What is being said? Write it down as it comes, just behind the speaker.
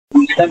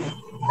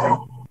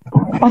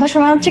কথা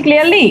শোনা যাচ্ছে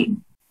ক্লিয়ারলি?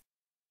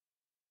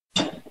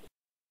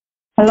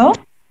 হ্যালো,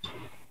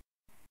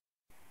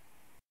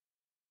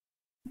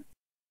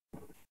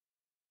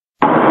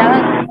 যারা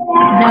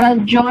যারা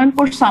জয়েন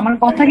করছো আমার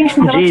কথা কি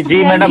শুনতে পাচ্ছ? জি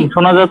ম্যাডাম,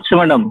 শোনা যাচ্ছে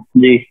ম্যাডাম।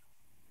 জি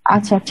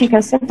আচ্ছা, ঠিক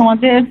আছে।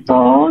 তোমাদের তো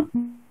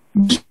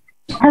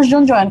 10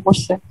 জন জয়েন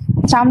করছে।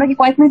 আচ্ছা, আমরা কি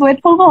কয়েক মিনিট ওয়েট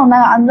করবো? না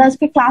আমরা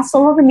আজকে ক্লাস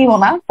ওভাবে নিব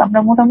না, আমরা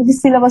মোটামুটি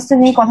সিলেবাসটা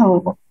নিয়ে কথা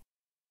বলবো।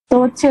 তো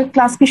হচ্ছে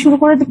ক্লাস কি শুরু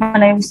করে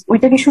মানে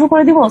ওইটা কি শুরু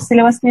করে দিব,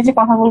 সিলেবাস নিয়ে যে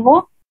কথা বলবো,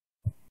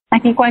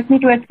 নাকি কয়েক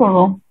মিনিট ওয়েট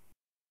করবো?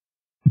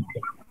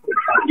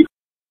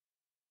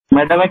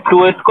 ম্যাডাম, একটু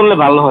ওয়েট করলে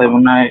ভালো হয়,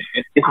 মানে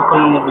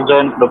কিছুক্ষণ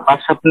জয়েন করো,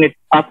 5-7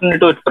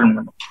 মিনিট ওয়েট করেন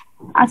ম্যাডাম।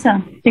 আচ্ছা,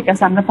 ঠিক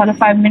আছে, আমরা তাহলে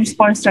 5 মিনিটস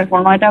পরে স্টার্ট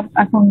করবো। 9টা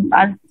এখন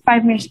আর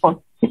 5 মিনিটস পর,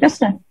 ঠিক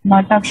আছে?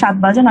 9টা 7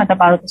 বাজে, 9টা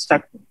 12তে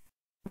স্টার্ট করবো।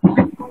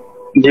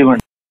 জি ম্যাডাম।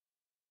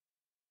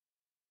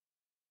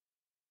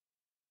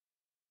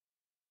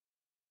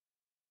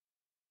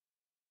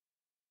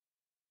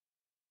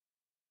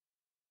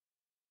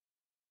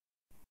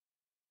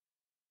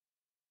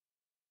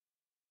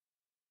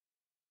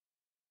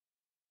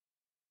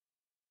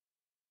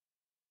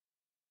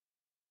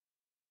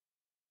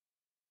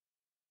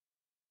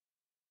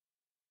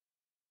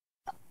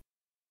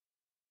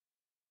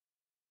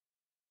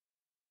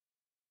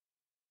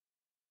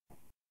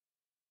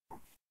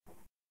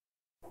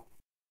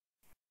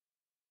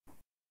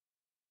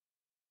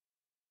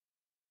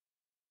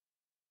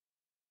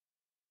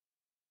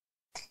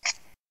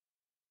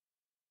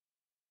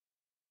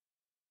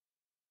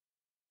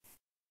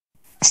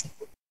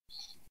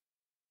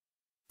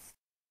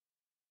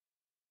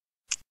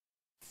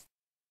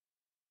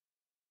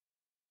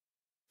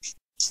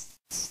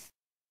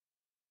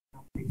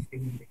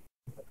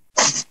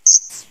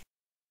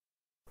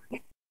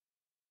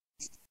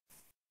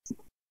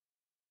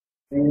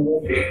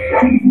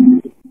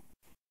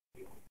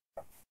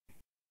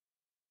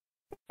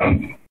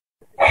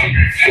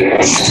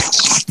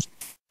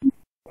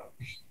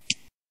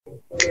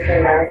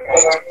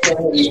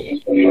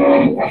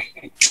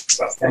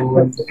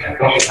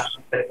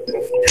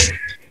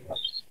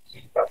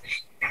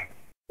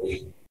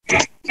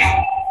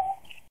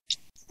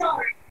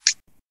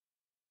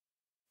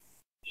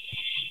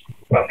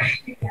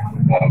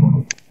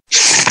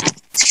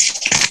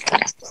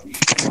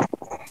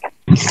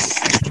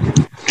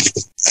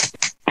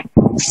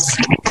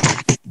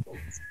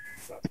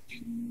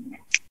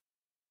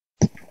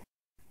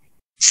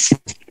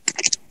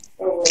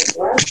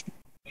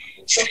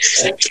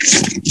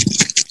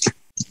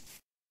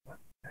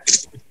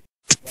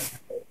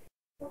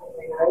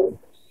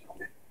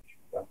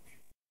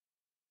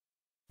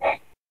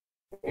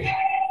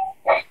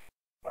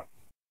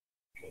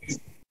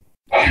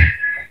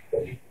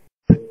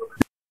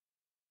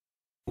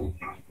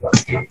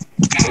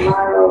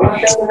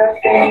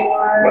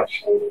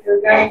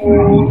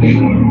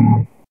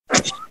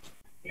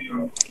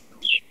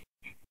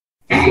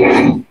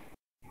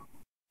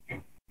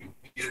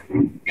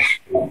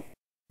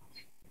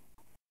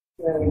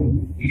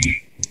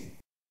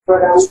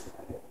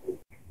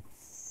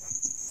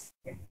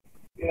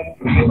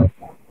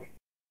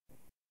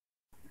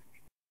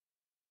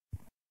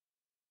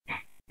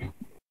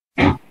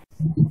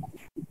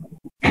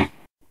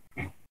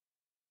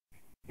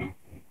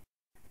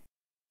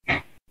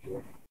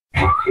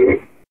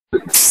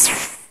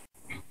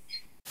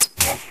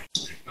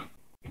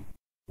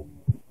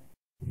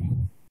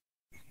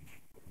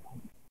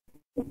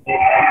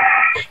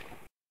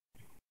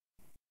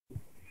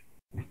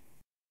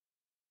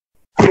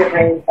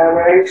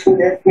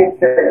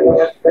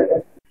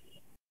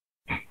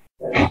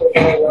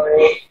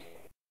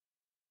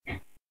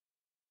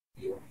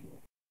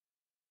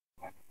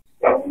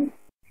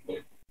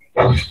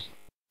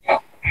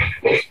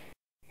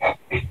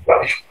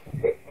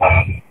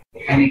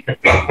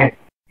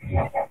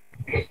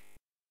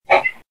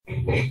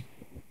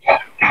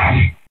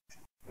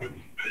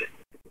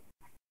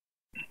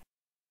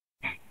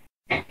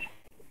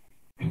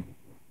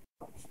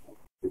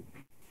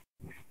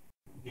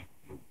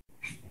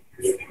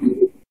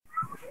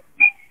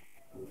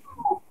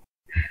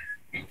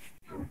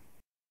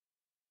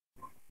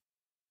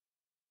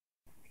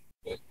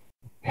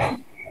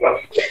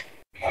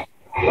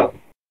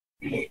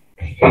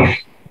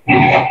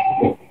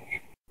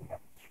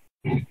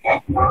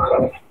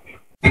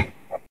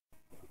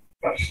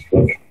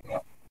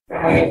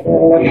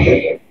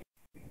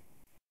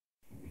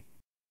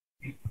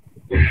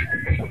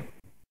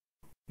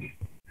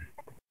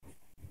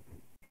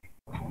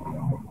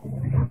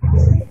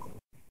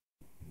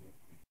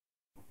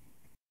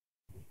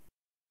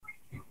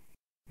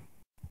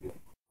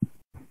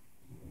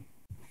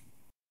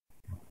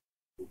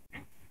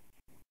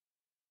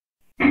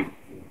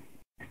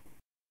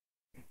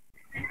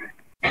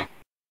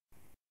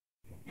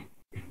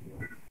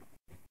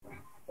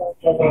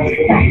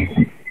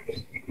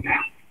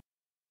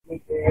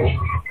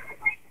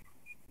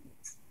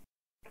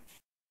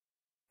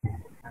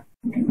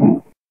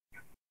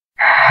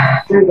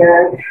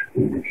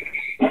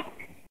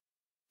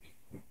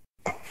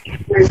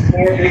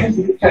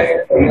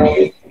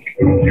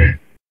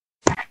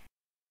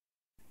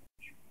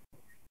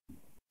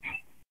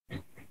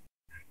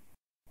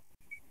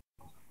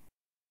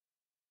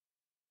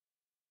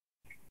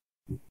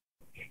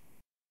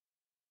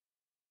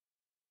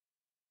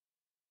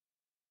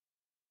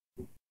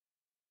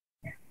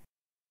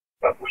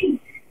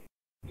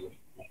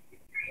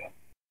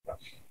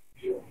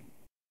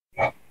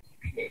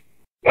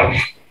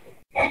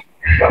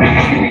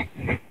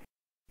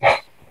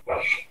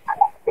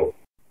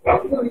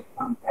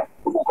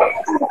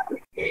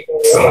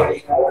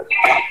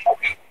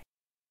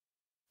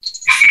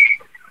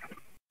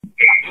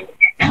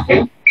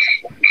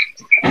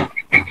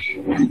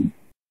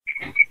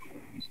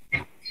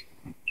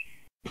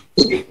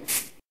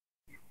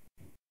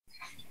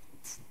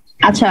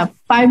 আচ্ছা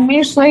 5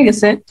 মিনিটস হয়ে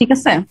গেছে, ঠিক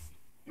আছে?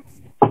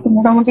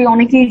 মোটামুটি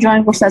অনেকেই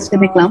জয়েন করছে আজকে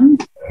দেখলাম,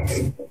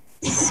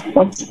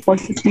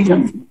 65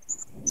 জন।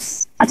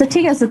 আচ্ছা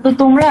ঠিক আছে, তো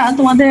তোমরা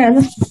তোমাদের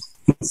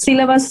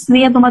সিলেবাস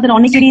নিয়ে তোমাদের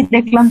অনেকেরই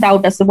দেখলাম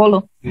ডাউট আছে, বলো।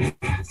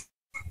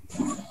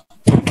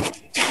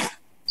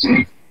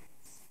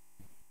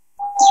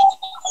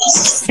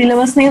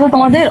 সিলেবাস নিয়ে তো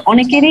তোমাদের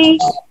অনেকেরই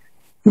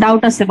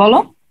ডাউট আছে, বলো।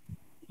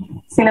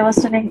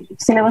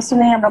 সিলেবাসটা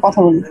নিয়ে আমরা কথা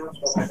বলি।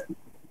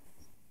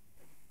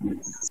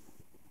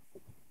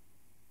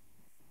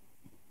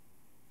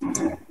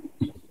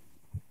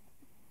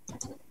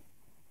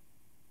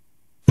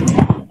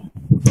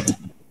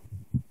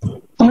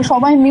 তুমি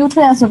সবাই মিউট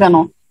হয়ে আছো কেন?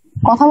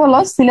 কথা বলো।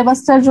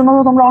 সিলেবাসটার জন্য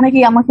তো তোমরা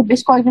অনেকেই আমাকে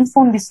বেশ কয়েকদিন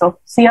ফোন দিছো,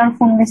 সিআর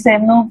ফোন দিছে,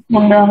 এমনিও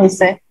ফোন দেওয়া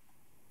হয়েছে।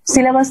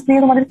 সিলেবাস নিয়ে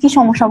তোমাদের কি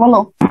সমস্যা বলো?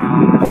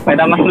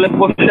 ম্যাডাম আসলে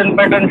কোশ্চেন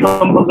প্যাটার্ন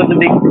সম্পর্কে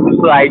যদি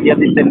কিছু আইডিয়া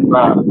দিতেন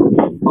বা।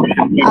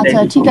 আচ্ছা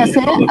ঠিক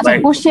আছে, আচ্ছা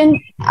কোশ্চেন,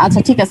 আচ্ছা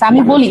ঠিক আছে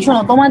আমি বলি,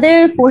 শোনো। তোমাদের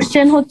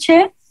কোশ্চেন হচ্ছে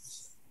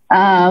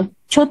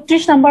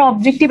 36 নাম্বার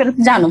অবজেক্টিভ, এটা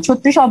জানো।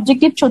 36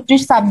 অবজেক্টিভ,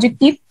 36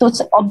 সাবজেক্টিভ। তো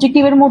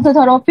অবজেক্টিভের মধ্যে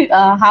ধরো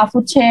হাফ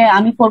হচ্ছে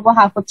আমি করবো,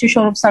 হাফ হচ্ছে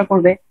সৌরভ স্যার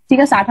করবে, ঠিক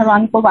আছে? 18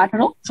 আমি করবো,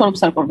 18 সৌরভ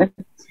স্যার করবে।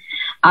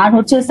 আর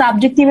হচ্ছে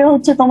সাবজেক্টিভে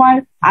হচ্ছে তোমার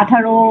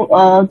 18,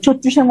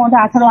 36-এর মধ্যে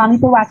 18 আমি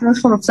করবো, 18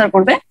 সৌরভ স্যার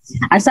করবে।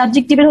 আর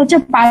সাবজেক্টিভের হচ্ছে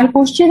পার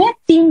কোশ্চেনে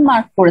 3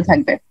 মার্ক করে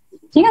থাকবে,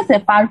 ঠিক আছে?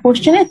 পার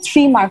কোশ্চেনে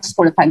 3 মার্কস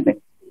করে থাকবে,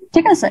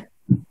 ঠিক আছে?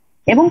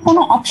 এবং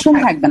কোনো অপশন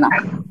থাকবে না,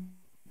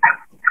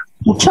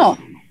 বুঝছো?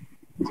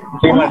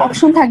 কোনো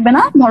অপশন থাকবে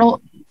না। ধরো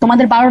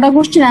তোমাদের 12টা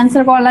কোশ্চেন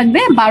অ্যান্সার করা লাগবে,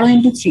 12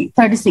 × 3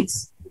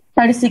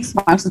 36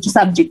 মার্কস হচ্ছে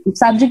সাবজেক্টিভ।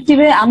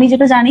 সাবজেক্টিভে আমি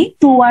যেটা জানি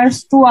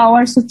 2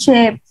 আওয়ার্স হচ্ছে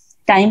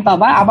টাইম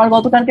পাবা। আবার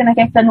গতকালকে নাকি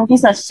একটা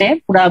নোটিশ আসছে,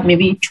 পুরা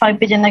মেবি 6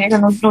 পেজের নাকি একটা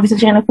নোটিশ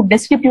আছে, সেখানে খুব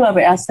ডেসক্রিপটিভ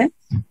ভাবে আছে,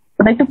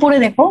 ওটা একটু পড়ে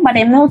দেখো। বাট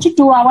এমনি হচ্ছে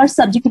 2 আওয়ার্স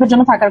সাবজেক্টিভের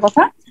জন্য থাকার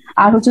কথা,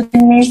 আর হচ্ছে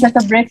 3 মিনিটস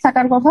একটা ব্রেক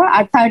থাকার কথা,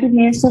 আর 30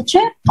 মিনিটস হচ্ছে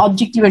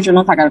অবজেক্টিভের জন্য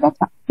থাকার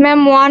কথা। ম্যাম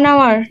 1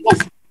 আওয়ার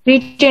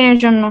রিটেনের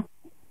জন্য।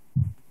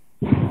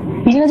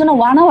 রিটেনের জন্য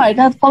 1 আওয়ার?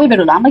 এটা কবে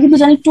বেরোলো? আমরা কিন্তু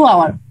জানি 2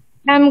 আওয়ার।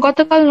 ম্যাম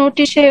গতকাল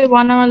নোটিশে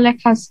 1 আওয়ার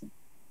লেখা আছে।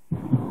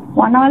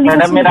 1 আওয়ার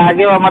ম্যাডাম এর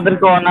আগেও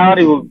আমাদেরকে 1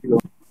 আওয়ারই বলছিল।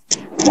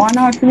 1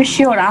 আওয়ার? তুমি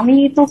শিওর? আমি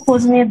তো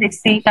খোঁজ নিয়ে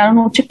দেখছি, কারণ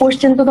হচ্ছে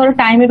কোশ্চেন তো ধরো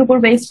টাইমের উপর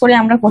বেস করে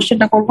আমরা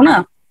কোশ্চেনটা করবো না।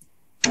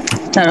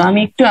 দাঁড়াও আমি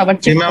একটু আবার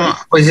চেক করি।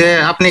 ওই যে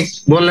আপনি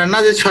বললেন না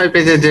যে 6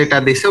 পেজে যেটা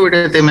দিছে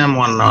ওইটাতে ম্যাম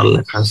 1 আওয়ার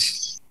লেখা আছে।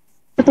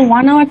 তো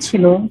 1 আওয়ার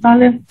ছিল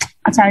তাহলে।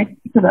 আচ্ছা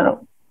আরেকটু দাঁড়াও,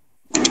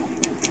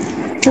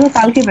 তো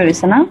কালকে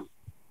বেরোছে না?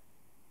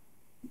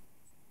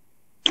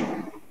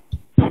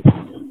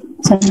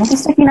 আচ্ছা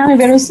নোটিশটা কি নামে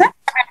বেরোছে?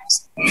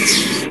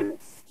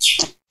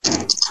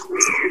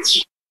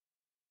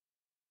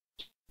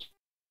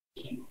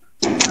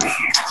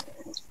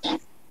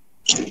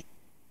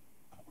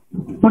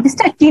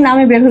 নোটিশটা কি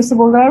নামে বের হয়েছে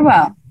বলতে পারবা?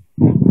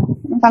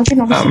 কালকে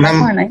নোটিশ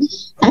দেখা হয় নাই।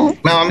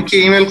 ম্যাম আমি কি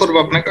ইমেল করব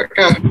আপনাকে?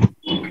 একটা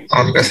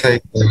আমার কাছে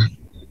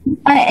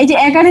এই যে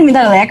একাডেমি,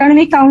 দাঁড়াও,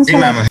 academic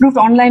council approved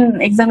online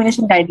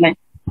examination guideline.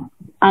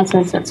 আচ্ছা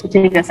আচ্ছা আচ্ছা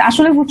ঠিক আছে।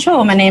 আসলে বুঝছো,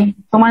 মানে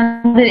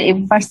তোমাদের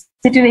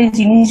ইউনিভার্সিটির এই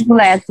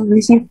জিনিসগুলো এত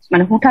বেশি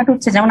মানে হুটহাট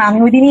হচ্ছে। যেমন আমি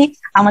ওই দিনই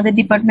আমাদের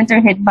ডিপার্টমেন্টের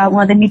হেড বা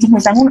ওনাদের মিটিং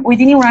হয়েছে, আমি ওই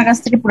দিনই ওনার কাছ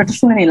থেকে পুরোটা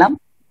শুনে নিলাম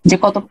যে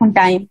কতক্ষণ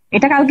টাইম।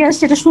 এটা কালকে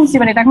আসছে, এটা শুনছি,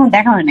 মানে এটা এখন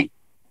দেখা হয় নাই।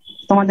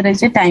 তোমাদের এই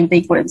যে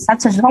টাইমটাই করে দিচ্ছে।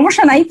 আচ্ছা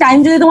সমস্যা নাই, টাইম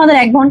যদি তোমাদের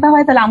 1 ঘন্টা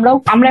হয় তাহলে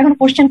আমরা এখন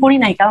কোশ্চেন করি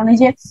নাই, কারণ এই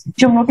যে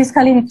নোটিস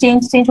খালি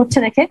চেঞ্জ হচ্ছে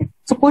দেখে,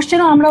 তো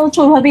কোশ্চেনও আমরা হচ্ছে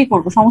ওইভাবেই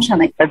করবো, সমস্যা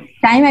নাই।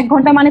 টাইম 1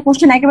 ঘন্টা মানে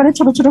কোশ্চেন একেবারে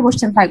ছোট ছোট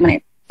কোশ্চেন থাকবে, মানে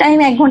টাইম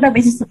 1 ঘন্টা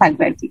বেসিসে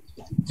থাকবে আর কি।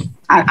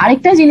 আর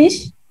আরেকটা জিনিস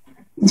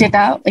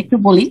যেটা একটু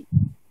বলি,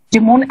 যে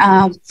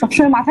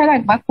সবসময় মাথায়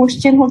রাখবা,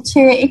 কোশ্চেন হচ্ছে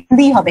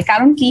একদিই হবে।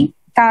 কারণ কি?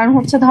 কারণ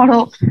হচ্ছে ধরো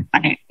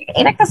মানে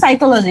এটা একটা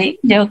সাইকোলজি,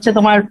 যে হচ্ছে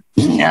তোমার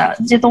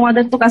যে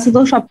তোমাদের তো কাছে তো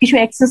সবকিছু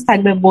অ্যাক্সেস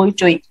থাকবে, বই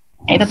টই,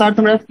 এটা তো আর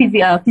তোমরা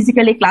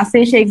ফিজিক্যালি ক্লাসে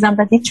এসে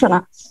এক্সামটা দিচ্ছ না।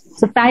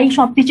 তো তাই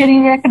সব টিচারই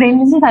একটা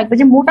রেঞ্জে থাকবে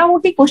যে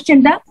মোটামুটি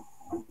কোশ্চেনটা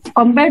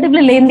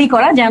কম্পারেটিভলি লেন্দি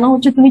করা, যেন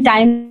হচ্ছে তুমি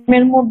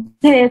টাইমের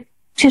মধ্যে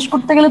শেষ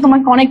করতে গেলে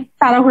তোমাকে অনেক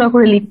তাড়াহুড়া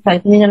করে লিখতে হয়,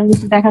 তুমি যেন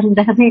কিছু দেখা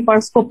থেকে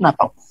করার স্কোপ না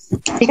পাও।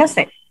 ঠিক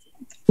আছে,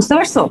 বুঝতে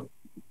পারছো?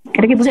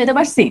 এটা কি বুঝাইতে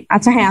পারছি?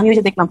 আচ্ছা হ্যাঁ, আমি ওই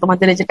যে দেখলাম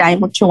তোমাদের এই যে টাইম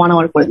হচ্ছে 1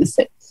 আওয়ার করে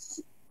দিচ্ছে।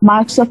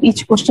 মার্কস অফ ইচ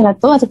কোশ্চেন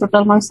এত, আচ্ছা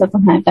টোটাল মার্কস এত,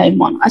 হ্যাঁ টাইম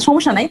 1। আর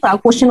সমস্যা নাই,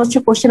 কোশ্চেন হচ্ছে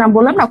কোশ্চেন আমি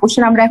বললাম না,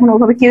 কোশ্চেন আমরা এখন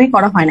ওইভাবে কেউই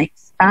করা হয় নাই,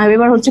 কারণ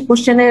এবার হচ্ছে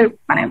কোশ্চেনের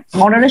মানে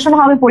মডারেশন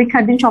হবে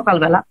পরীক্ষার দিন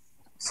সকালবেলা।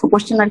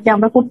 কোশ্চেন আর কি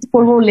আমরা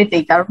করবো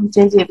লেটেই, কারণ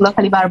হচ্ছে যে এগুলো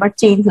খালি বারবার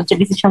চেঞ্জ হচ্ছে,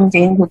 ডিসিশন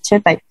চেঞ্জ হচ্ছে,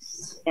 তাই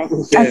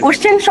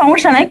কোশ্চেন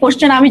সমস্যা নাই।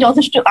 কোশ্চেন আমি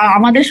যথেষ্ট,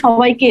 আমাদের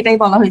সবাইকে এটাই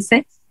বলা হয়েছে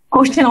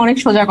কোশ্চেন অনেক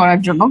সোজা করার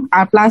জন্য,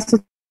 আর প্লাস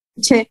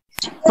হচ্ছে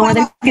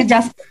তোমাদেরকে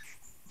জাস্ট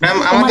ম্যাম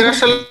আমাদের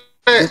আসলে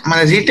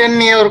মানে রিটেন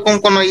নিয়ে ওরকম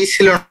কোনো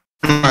ছিল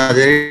না,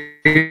 যে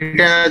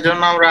রিটেনের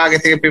জন্য আমরা আগে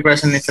থেকে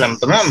প্রিপারেশন নিয়েছিলাম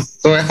তো ম্যাম।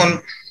 তো এখন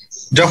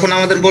যখন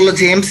আমাদের বললো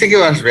যে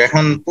এমসিকিউ আসবে,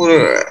 এখন পুরো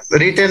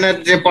রিটেনের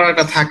যে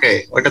পড়াটা থাকে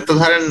ওটা তো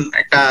ধরেন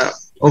একটা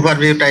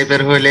ওভারভিউ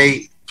টাইপের হইলেই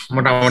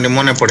মোটামুটি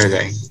মনে পড়ে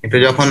যায়, কিন্তু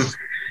যখন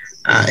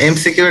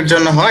এমসিকিউ এর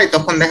জন্য হয়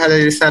তখন দেখা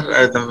যায় যে স্যার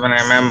মানে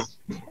ম্যাম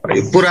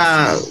পুরা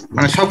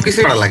মানে সবকিছু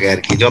পড়া লাগে আর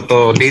কি, যত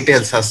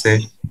ডিটেলস আছে।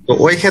 তো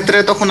ওই ক্ষেত্রে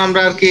তখন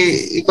আমরা আর কি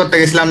করতে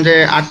গেছিলাম যে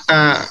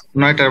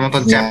 8টা-9টার মতো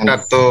চ্যাপ্টার,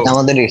 তো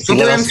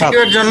শুধু এমসিকিউ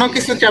এর জন্য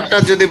কিছু চ্যাপ্টার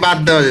যদি বাদ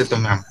দেওয়া যেত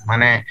ম্যাম,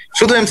 মানে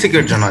শুধু এমসিকিউ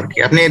এর জন্য আর কি,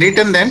 আপনি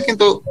রিটেন দেন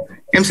কিন্তু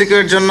এমসিকিউ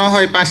এর জন্য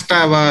হয় 5টা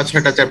বা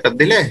 6টা চ্যাপ্টার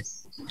দিলে,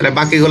 তাহলে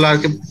বাকিগুলো আর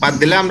কি বাদ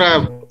দিলে আমরা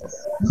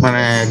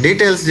মানে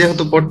ডিটেলস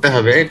যেহেতু পড়তে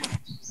হবে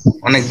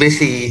অনেক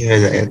বেশি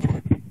হয়ে যায় আর কি।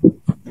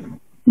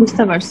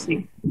 বুঝতে পারছি।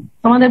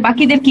 তোমাদের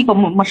বাকিদের কি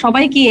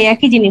সবাই কি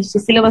একই জিনিস,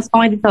 সিলেবাস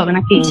কমাই দিতে হবে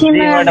নাকি?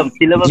 ম্যাডাম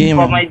সিলেবাস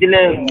কমাই দিলে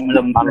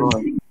ম্যাডাম ভালো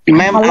হয়।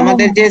 ম্যাম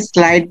আমাদের যে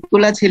স্লাইড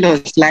গুলা ছিল,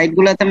 স্লাইড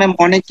গুলাতে ম্যাম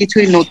অনেক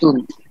কিছুই নতুন,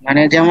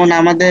 মানে যেমন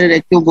আমাদের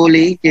একটু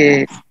বলি যে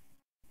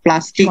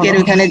প্লাস্টিকের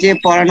ওখানে যে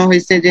পড়ানো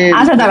হয়েছে যে,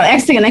 আচ্ছা দাঁড়াও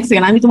এক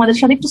সেকেন্ড, আমি তোমাদের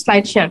সাথে একটু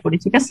স্লাইড শেয়ার করি,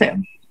 ঠিক আছে?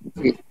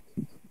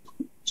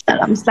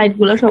 আমি স্লাইড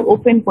গুলো সব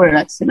ওপেন করে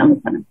রাখছিলাম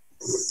এখানে।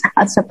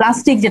 আচ্ছা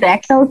প্লাস্টিক যেটা,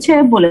 একটা হচ্ছে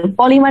বলে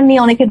পলিমার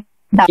নিয়ে অনেকে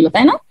দাঁড়িয়ে,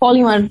 তাই না?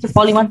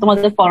 পলিমার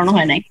তোমাদের পড়ানো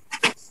হয় নাই,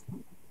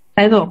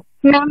 তাই তো?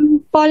 ম্যাম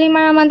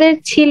পলিমার আমাদের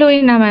ছিলই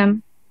না ম্যাম,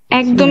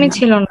 একদমই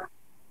ছিল না।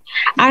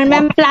 আর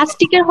ম্যাম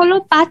প্লাস্টিকের হলো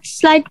 5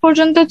 স্লাইড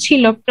পর্যন্ত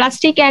ছিল,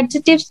 প্লাস্টিক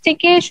অ্যাডজেক্টিভস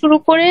থেকে শুরু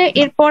করে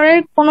এরপরের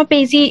কোনো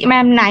পেজই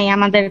ম্যাম নাই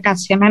আমাদের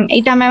কাছে ম্যাম।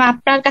 এটা ম্যাম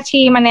আপনার কাছে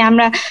মানে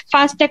আমরা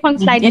ফার্স্ট এখন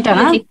স্লাইড এটা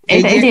না,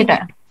 এটা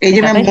এই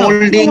যে ম্যাম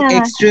মোল্ডিং,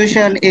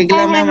 এক্সট্রুশন,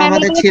 এগুলো ম্যাম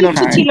আমাদের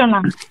ছিল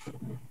না।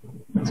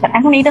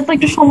 এখন এটা তো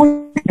একটু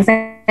সমস্যা,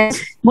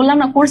 বললাম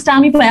না কোর্সটা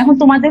আমি এখন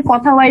তোমাদের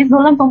কথা ওয়াইজ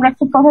বললাম, তোমরা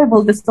খুব কথাই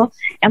বলতেছো,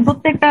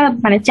 প্রত্যেকটা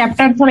মানে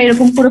চ্যাপ্টার ধরে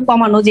এরকম করে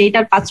কমানো যে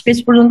এটার 5 পেজ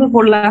পর্যন্ত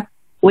পড়লা,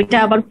 ওইটা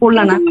আবার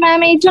পড়লা না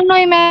ম্যাম। এই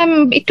জন্যই ম্যাম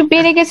একটু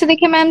বেড়ে গেছে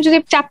দেখে ম্যাম, যদি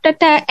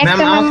চ্যাপ্টারটা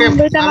একটা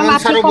ম্যাম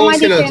আপনি কমাই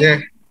দিতেন।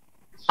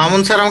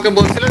 আমন স্যার আমাকে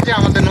বলছিল যে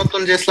আমাদের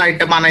নতুন যে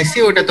স্লাইডটা বানাইছি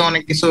ওটাতে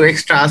অনেক কিছু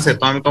এক্সট্রা আছে,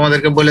 তো আমি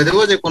তোমাদেরকে বলে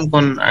দেবো যে কোন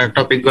কোন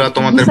টপিক গুলো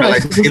তোমাদের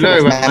বেলায় ছিল।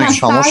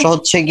 সমস্যা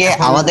হচ্ছে গিয়ে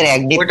আমাদের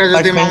এক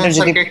ডিপার্টমেন্টের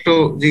যদি একটু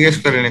জিজ্ঞেস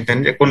করে নিতেন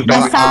যে কোনটা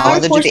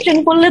আমাদের কোশ্চেন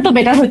করলে তো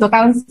বেটার হতো,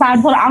 কারণ স্যার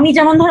ধর আমি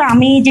যেমন ধর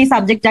আমি যে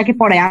সাবজেক্ট যাকে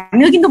পড়াই,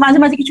 আমিও কিন্তু মাঝে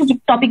মাঝে কিছু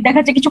টপিক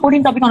দেখাচ্ছে, কিছু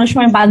কঠিন টপিক অনেক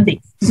সময় বাদ দিই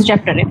কিছু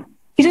চ্যাপ্টারে,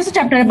 কিছু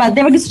চ্যাপ্টারে বাদ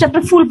দিই, আবার কিছু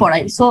চ্যাপ্টার ফুল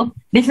পড়াই। সো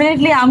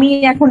ডেফিনেটলি আমি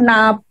এখন না,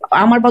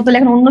 আমার বদলে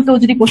এখন অন্য কেউ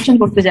যদি কোশ্চেন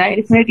করতে যায়,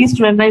 ডেফিনেটলি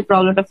স্টুডেন্টরা এই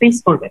প্রবলেমটা ফেস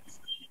করবে,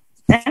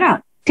 তাই না?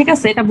 ঠিক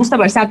আছে, এটা বুঝতে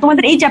পারছি। আর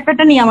তোমাদের এই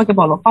চ্যাপ্টারটা নিয়ে আমাকে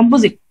বলো,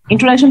 কম্পোজিট,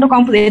 ইন্ট্রোডাকশন টু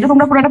কম্পোজিট, এটা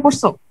তোমরা পুরোটা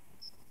পড়ছো?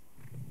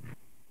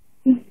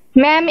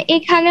 ম্যাম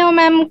এখানেও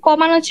ম্যাম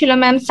কমানো ছিল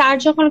ম্যাম,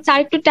 স্যার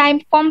একটু টাইম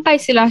কম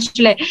পাইছিল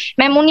আসলে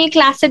ম্যাম, উনি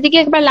ক্লাসের দিকে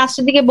একবার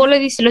লাস্টের দিকে বলে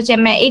দিছিল যে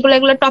ম্যাম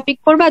এগুলো টপিক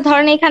পড়বা,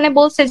 ধরেন এখানে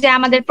বলছে যে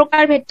আমাদের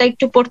প্রকারভেদটা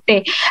একটু পড়তে,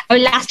 ওই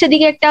লাস্টের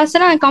দিকে একটা আছে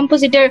না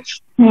কম্পোজিটের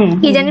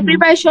কি জানি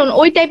প্রিপারেশন,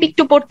 ওই টাইপ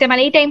একটু পড়তে,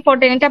 মানে এইটা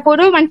ইম্পর্টেন্ট, এটা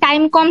পড়েও মানে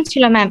টাইম কম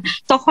ছিল ম্যাম,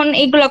 তখন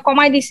এইগুলো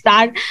কমাই দিচ্ছে।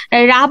 আর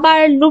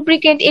রাবার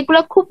লুব্রিকেন্ট এগুলো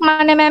খুব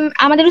মানে ম্যাম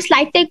আমাদের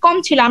স্লাইডটাই কম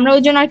ছিল, আমরা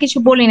ওই জন্য আর কিছু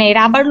বলি নাই।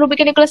 রাবার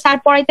লুব্রিকেন্ট এগুলো স্যার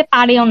পড়াইতে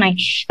পারেও নাই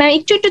ম্যাম,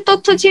 একটু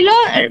তথ্য ছিল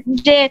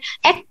যে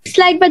 1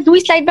 স্লাইড বা 2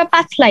 স্লাইড বা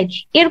 5 স্লাইড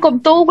এরকম,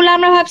 তো ওগুলো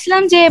আমরা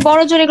ভাবছিলাম যে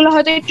বড় জোর এগুলো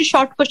হয়তো একটু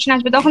শর্ট কোশ্চেন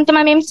আসবে, তখন তো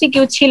ম্যাম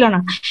এমসিকিউ ছিল না,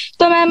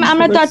 তো ম্যাম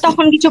আমরা তো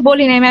তখন কিছু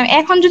বলি নাই ম্যাম।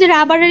 এখন যদি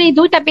রাবারের এই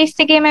 2টা পেজ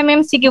থেকে ম্যাম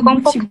এমসিকিউ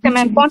কমপক্ষে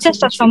ম্যাম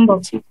 50টা সম্ভব।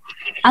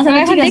 আচ্ছা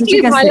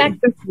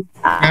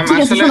ঠিক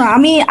আছে, শোনো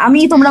আমি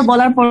তোমরা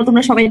বলার পর,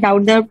 তোমরা সবাই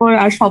ডাউট দেওয়ার পর,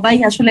 আর সবাই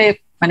আসলে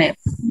মানে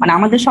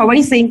আমাদের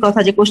সবারই সেম কথা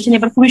যে কোশ্চেন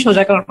এবার খুবই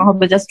সোজা করানো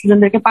হবে জাস্ট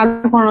স্টুডেন্টদেরকে পার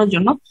করানোর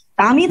জন্য।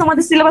 তা আমি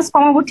তোমাদের সিলেবাস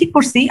কমাবো ঠিক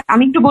করছি,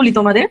 আমি একটু বলি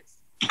তোমাদের,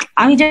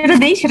 আমি যেটা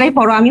দেই সেটাই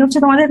পড়ো। আমি হচ্ছে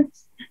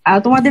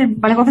তোমাদের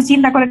মানে কথা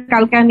চিন্তা করে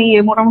কালকে আমি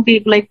মোটামুটি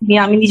এগুলো একটু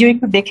নিয়ে আমি নিজেও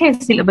একটু দেখে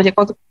সিলেবাস যে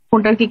কত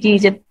কোনটার কি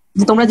যে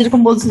তোমরা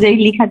যেরকম বলছো যে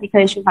লেখা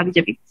এসব ভাবি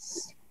যাবি,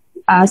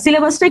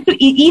 সিলেবাসটা একটু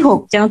হোক,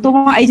 যেন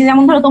তোমার এই যে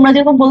যেমন ধরো তোমরা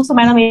যেরকম বলছো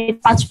ম্যাডাম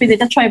 5 পেজ,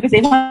 এটা 6 পেজ,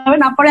 এইভাবে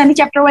না পরে আমি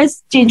চ্যাপ্টার ওয়াইজ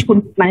চেঞ্জ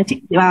করি, মানে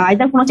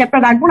আইদার কোনো চ্যাপ্টার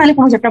রাখবো নাহলে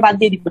কোনো চ্যাপ্টার বাদ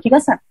দিয়ে দিব, ঠিক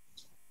আছে?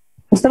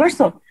 বুঝতে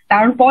পারছো?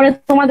 কারণ পরে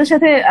তোমাদের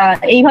সাথে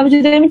এইভাবে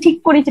যদি আমি ঠিক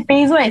করি যে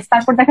পেজ ওয়াইজ,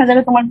 তারপর দেখা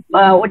যাবে তোমার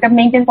ওটা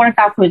মেইনটেইন করা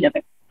টাফ হয়ে যাবে,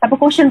 তারপর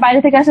কোশ্চেন বাইরে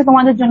থেকে আসে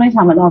তোমাদের জন্যই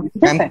ঝামেলা হবে,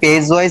 ঠিক আছে?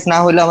 পেজ ওয়াইজ না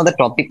হলে আমাদের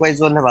টপিক ওয়াইজ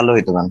হলে ভালো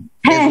হতো ম্যাম।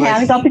 হ্যাঁ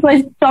আমি টপিক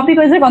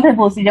ওয়াইজের কথাই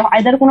বলছি, যে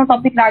আইদার কোনো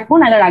টপিক রাখবো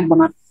নাহলে রাখবো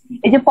না।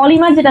 এই যে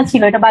পলিমার যেটা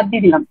ছিল এটা বাদ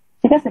দিয়ে দিলাম,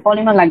 ঠিক আছে?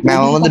 পলিমার লাগবে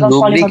ম্যাম, আমাদের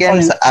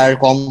লুব্রিকেন্টস আর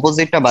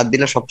কম্পোজিটটা বাদ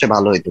দিলে সবচেয়ে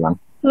ভালো হতো ম্যাম।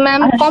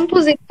 ম্যাম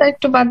কম্পোজিটটা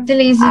একটু বাদ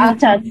দিলে ইজি।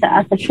 আচ্ছা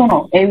শোনো,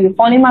 এই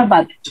পলিমার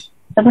বাদ,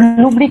 তারপর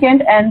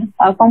লুব্রিকেন্ট এন্ড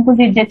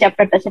কম্পোজিট যে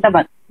চ্যাপ্টারটা সেটা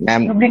বাদ।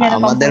 ম্যাম Lubricant and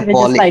আমাদের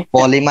composite যে slide টা।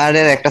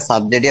 পলিমারের একটা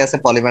সাবজেক্টই আছে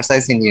পলিমার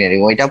সায়েন্স ইঞ্জিনিয়ারিং,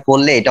 ওইটা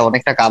পড়লে এটা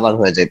অনেকটা কভার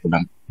হয়ে যেত না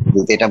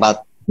যদি এটা বাদ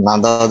না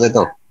দেওয়া যেত।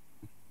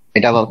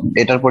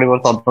 এটার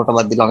পরিবর্তে অন্যটা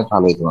বাদ দিলে অনেক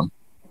ভালো হতো ম্যাম।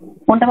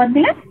 কোনটা বাদ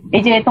দিলে?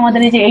 এই যে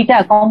তোমাদের এই যে এইটা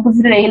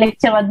কম্পোজিটের এই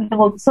লেকচার বাদ দিতে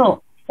বলছো,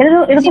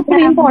 এটা তো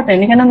খুবই ইম্পর্টেন্ট।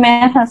 এখানে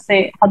ম্যাথ আছে,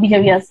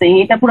 হাবিজাবি আছে,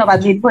 এটা পুরো বাদ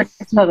দিয়ে দিবো,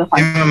 এটা কিভাবে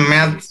হয়?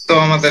 ম্যাথ তো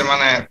আমাদের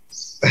মানে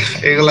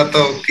এগুলা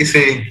তো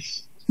কিছুই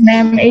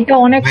ম্যাম এটা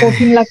অনেক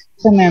কঠিন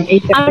লাগছে ম্যাম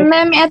এইটা। আর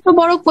ম্যাম এত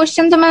বড়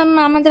কোশ্চেন তো ম্যাম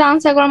আমাদের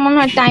আনসার করার মনে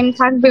হয় টাইম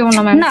থাকবেও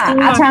না ম্যাম। না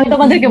আচ্ছা, আমি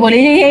তোমাদেরকে বলি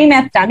এই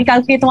ম্যাথটা আমি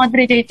কালকে তোমাদের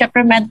এই যে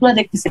চ্যাপ্টার ম্যাথ গুলো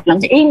দেখতেছিলাম,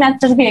 যে এই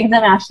ম্যাথটা যদি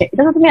এক্সামে আসে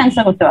এটা তো তুমি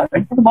অ্যান্সার করতে পারবে,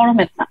 এটা তো বড়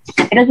ম্যাথ না।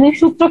 এটা যদি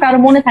সূত্র কারো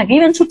মনে থাকে,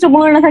 ইভেন সূত্র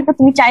মনে না থাকলে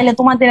তুমি চাইলে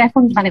তোমাদের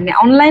এখন মানে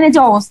অনলাইনে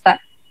যে অবস্থা,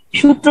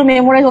 সূত্র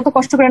মেমোরাইজ অত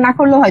কষ্ট করে না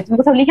করলেও হয়, তুমি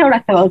কোথাও লিখেও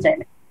রাখতে পারো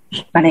চাইলে।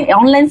 মানে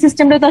অনলাইন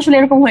সিস্টেমটা তো আসলে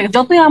এরকম হয়ে গেছে,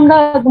 যতই আমরা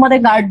তোমাদের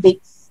গার্ড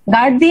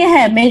দিয়ে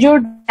হ্যাঁ মেজর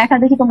দেখা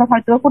দেখি তোমরা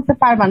হয়তো করতে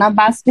পারবা না,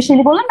 বা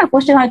স্পেশালি বললাম না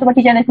কোশ্চেন হয়তো বা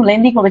টিচার একটু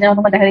লেন্দি করবে যেন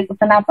তোমরা দেখা দেখি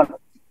করতে না পারো,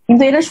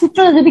 কিন্তু এটা সূত্র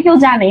যদি কেউ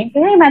জানে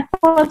এই ম্যাথ তো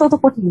অত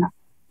কঠিন না,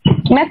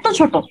 ম্যাথ তো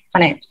ছোট।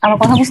 মানে আমার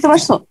কথা বুঝতে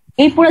পারছো?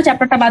 এই পুরো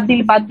চ্যাপ্টারটা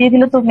বাদ দিয়ে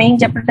দিলে তো মেইন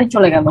চ্যাপ্টারটাই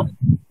চলে গেল।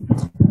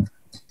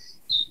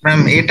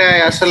 ম্যাম এটাই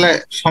আসলে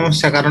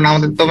সমস্যা, কারণ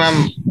আমাদের তো ম্যাম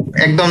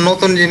একদম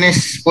নতুন জিনিস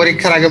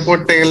পরীক্ষার আগে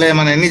পড়তে গেলে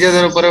মানে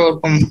নিজেদের উপরে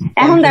ওরকম।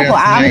 এখন দেখো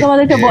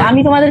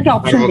আমি তোমাদেরকে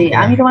অপশন দিই,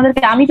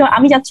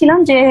 আমি যাচ্ছিলাম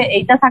যে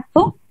এইটা থাকতো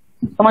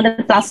তোমাদের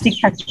প্লাস্টিক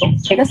থাকতো,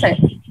 ঠিক আছে,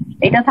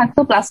 এটা থাকতো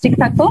প্লাস্টিক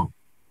থাকতো,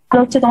 আর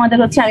হচ্ছে তোমাদের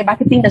হচ্ছে আমি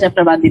বাকি 3টা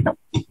চ্যাপ্টার বাদ দিতাম,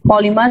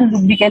 polymer,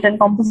 lubricant and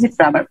composite,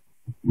 rubber.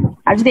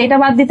 আর যদি এটা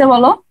বাদ দিতে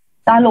বলো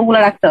তাহলে ওগুলা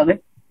রাখতে হবে।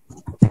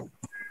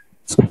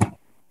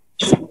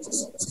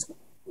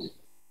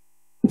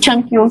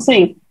 আমি কি বলছি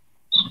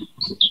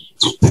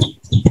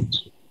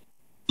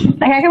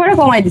একেবারে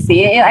কমাই দিছি,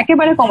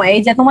 একেবারে কমাই।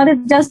 এই যে তোমাদের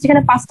জাস্ট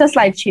যেখানে 5টা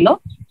স্লাইড ছিল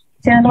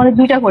সেখানে তোমাদের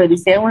 2টা করে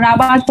দিছে। এবং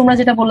রাবার তোমরা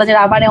যেটা বললা যে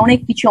রাবারে অনেক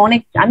কিছু,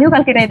 আমিও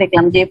কালকে এটাই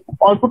দেখলাম যে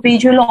অল্প পেজ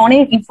হলো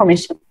অনেক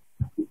ইনফরমেশন,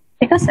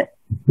 ঠিক আছে।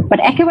 বাট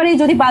একেবারেই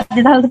যদি বাদ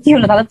দিই তাহলে তো কি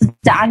হলো, তাহলে তো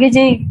আগে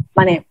যে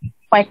মানে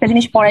কয়েকটা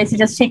জিনিস পড়াইছি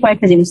জাস্ট সেই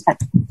কয়েকটা জিনিস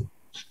থাকে।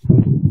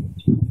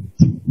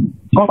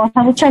 আমার কথা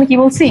বুঝছো আমি কি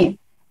বলছি?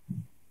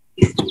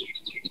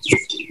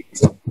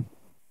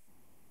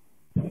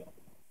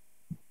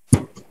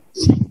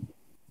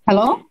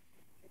 হ্যালো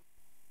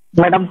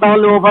ম্যাডাম,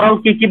 তাহলে ওভারঅল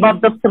কি কি বাদ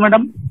যাচ্ছে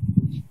ম্যাডাম?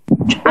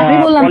 আমি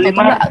বললাম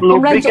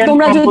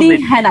তোমরা যদি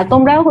হ্যাঁ না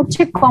তোমরা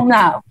হচ্ছে কম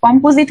না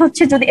কম্পোজিট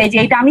হচ্ছে যদি এই যে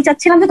এটা আমি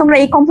চাচ্ছিলাম যে তোমরা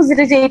এই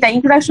কম্পোজিটের যে এটা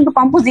ইন্ট্রোডাকশন টু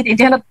কম্পোজিট,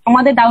 যেখানে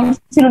তোমাদের ডাউট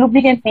ছিল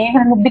লুব্রিকেন্ট নেই,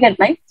 এখানে লুব্রিকেন্ট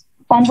নাই,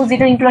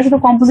 কম্পোজিটের ইন্ট্রোডাকশন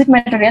টু কম্পোজিট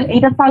ম্যাটেরিয়াল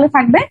এইটা তাহলে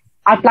থাকবে,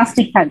 আর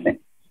প্লাস্টিক থাকবে,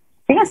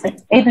 ঠিক আছে।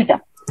 এই দুইটা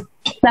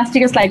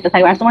প্লাস্টিকের স্লাইডটা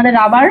থাকবে, আর তোমাদের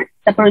রাবার,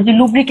 তারপর যে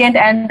লুব্রিকেন্ট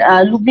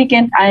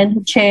এন্ড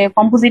হচ্ছে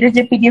কম্পোজিটের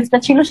যে পিডিএফটা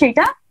ছিল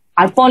সেটা,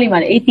 আর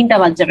পলিমার, এই 3টা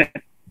বাদ যাবে,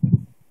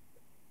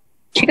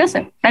 ঠিক আছে।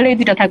 তাহলে এই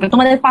 2টা থাকবে।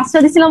 তোমাদের 5টা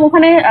দিছিলাম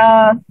ওখানে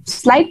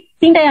স্লাইড,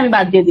 3টাই আমি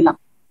বাদ দিয়ে দিলাম।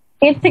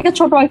 এর থেকে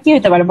ছোট আর কি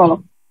হতে পারে বলো?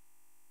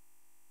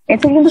 এর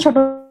থেকে কিন্তু ছোট।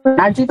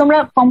 আর যদি তোমরা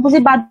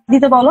কম্পোজিট বাদ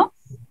দিতে বলো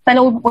তাহলে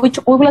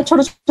ওইগুলা ছোট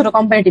ছোট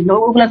কম্পারেটিভ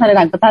ওইগুলা তাহলে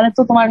রাখবে, তাহলে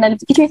তো তোমার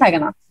কিছুই থাকে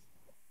না।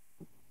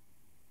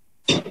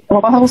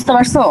 তোমার কথা বুঝতে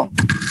পারছো?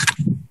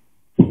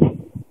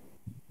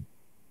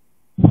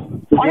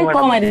 অনেক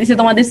কমাই দিয়েছে,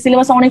 তোমাদের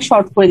সিলেবাস অনেক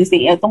শর্ট করে দিছে।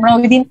 তোমরা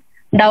ওই দিন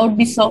ডাউট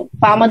দিছো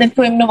বা আমাদেরকে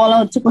এমনি বলা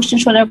হচ্ছে কোশ্চেন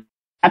সোজা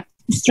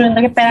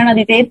স্টুডেন্টকে প্যারা না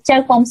দিতে, এর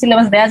চেয়ে কম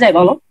সিলেবাস দেওয়া যায়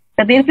বলো?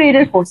 1.5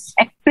 পিরিয়ডের কোর্স,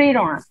 1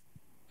 পিরিয়ডও না,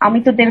 আমি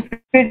তো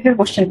 1.5 পিরিয়ডের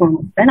কোশ্চেন করবো,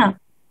 তাই না?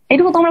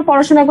 এইটুকু তোমরা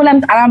পড়াশোনা করলে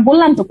আর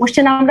বললাম তো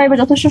কোশ্চেন আমরা এবার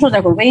যথেষ্ট সোজা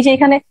করবো। এই যে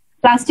এখানে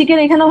প্লাস্টিকের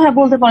এখানেও হ্যাঁ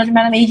বলতে পারো যে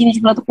ম্যাডাম এই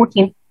জিনিসগুলো তো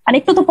কঠিন, আর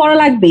একটু তো পড়া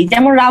লাগবেই।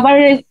 যেমন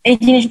রাবারের এই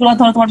জিনিসগুলো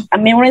ধরো তোমার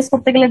মেমোরাইজ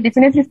করতে গেলে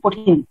ডেফিনেটলি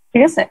কঠিন,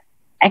 ঠিক আছে,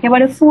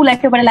 একেবারে ফুল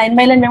একেবারে লাইন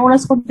বাই লাইন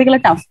মেমোরাইজ করতে গেলে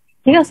টাফ,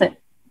 ঠিক আছে।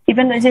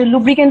 ইভেন যে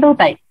লুব্রিকেন্টও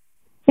তাই,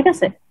 ঠিক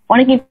আছে,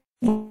 অনেক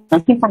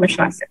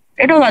ইনফরমেশন আছে,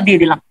 এটাও দিয়ে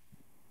দিলাম,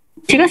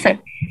 ঠিক আছে।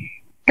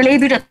 তাহলে এই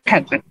 2টা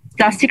থাকবে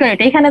প্লাস্টিক আর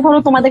এটা। এখানে ধরো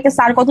তোমাদেরকে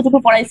স্যার কতটুকু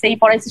পড়াইছে এই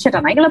পড়াইছে সেটা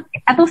না, এগুলো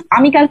এত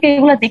আমি কালকে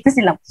এগুলো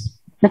দেখতেছিলাম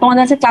যে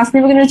তোমাদের কাছে ক্লাস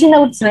নেবে কিনা চিন্তা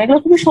করতেছিলাম, এগুলো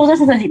খুবই সোজা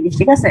সোজা জিনিস,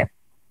 ঠিক আছে,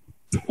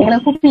 এগুলো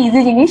খুব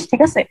ইজি জিনিস,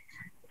 ঠিক আছে।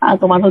 আর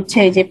তোমার হচ্ছে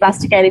যে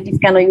প্লাস্টিক অ্যাডিটিভ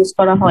কেন ইউজ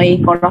করা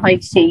হয়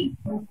সেই,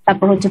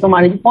 তারপর হচ্ছে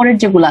তোমার পরের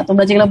যেগুলা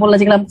তোমরা যেগুলো বললা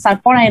যেগুলো স্যার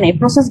পড়ায় নাই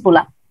প্রসেস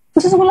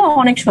গুলো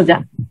অনেক সোজা,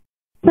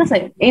 ঠিক আছে।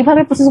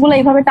 এইভাবে প্রসেস গুলো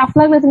এইভাবে টাফ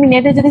লাগলে তুমি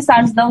নেটে যদি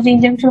সার্চ দাও যে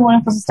ইনজেকশন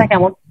মোল্ডিং প্রসেসটা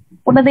কেমন,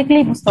 ওটা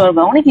দেখলেই বুঝতে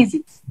পারবা, অনেক ইজি,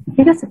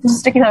 ঠিক আছে।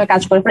 প্রসেসটা কিভাবে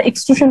কাজ করে,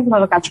 এক্সট্রুশন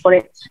কিভাবে কাজ করে,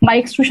 বা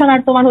এক্সট্রুশন আর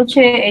তোমার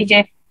হচ্ছে এই যে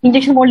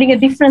ইনজেকশন মোল্ডিং এর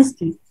ডিফারেন্স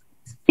কি,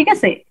 ঠিক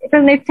আছে, এটা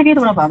নেট থেকেই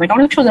তোমরা পাবে, এটা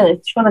অনেক সোজা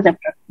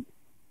চ্যাপ্টার।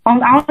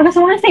 আমার কাছে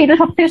মনে হচ্ছে এটা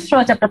সবথেকে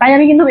সোজা চ্যাপ্টার, তাই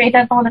আমি কিন্তু এটা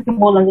তোমাদেরকে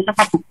বললাম যেটা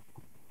থাকুক,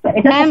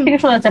 এটা সবথেকে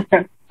সোজা চ্যাপ্টার।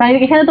 তাই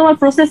এখানে তোমার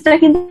প্রসেসটা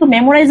কিন্তু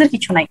মেমোরাইজের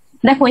কিছু নাই।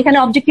 দেখো এখানে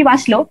অবজেক্টিভ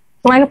আসলেও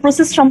তোমার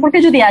প্রসেস সম্পর্কে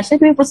যদি আসে,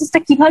 তুমি প্রসেসটা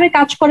কিভাবে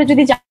কাজ করে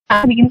যদি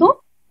জানো কিন্তু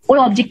ওই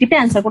অবজেক্টিভে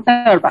অ্যান্সার করতে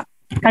পারবা,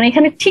 কারণ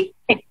এখানে ঠিক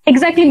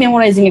এক্স্যাক্টলি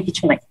মেমোরাইজিং এর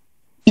কিছু নাই।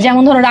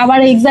 যেমন ধরো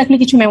রাবারে এক্স্যাক্টলি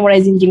কিছু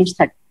মেমোরাইজিং জিনিস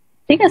থাকে,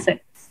 ঠিক আছে।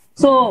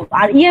 সো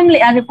আর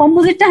আর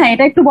কম্পোজিটটা, হ্যাঁ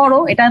এটা একটু বড়,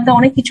 এটাতে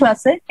অনেক কিছু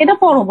আছে, এটা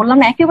পড়ো, বললাম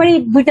না একেবারেই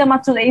দুইটা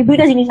মাত্র, এই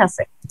দুইটা জিনিস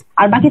আছে,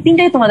 আর বাকি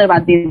তিনটাই তোমাদের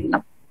বাদ দিয়ে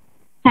দিলাম।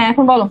 হ্যাঁ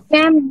এখন বলো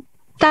ম্যাম।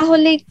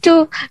 তাহলে একটু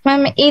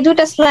ম্যাম এই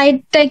দুটা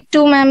স্লাইডটা একটু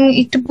ম্যাম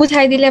একটু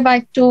বুঝাই দিলে বা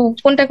একটু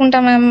কোনটা কোনটা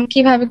ম্যাম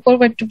কিভাবে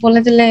করবো একটু বলে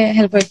দিলে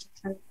হেল্প হইতো।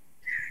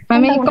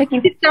 ম্যাম এই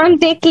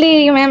দেখলি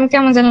ম্যাম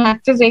কেমন যেন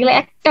লাগতেছে, এগুলো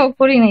একটাও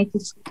করি নাই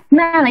কিছু।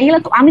 না না, এগুলো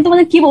আমি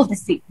তোমাদের কি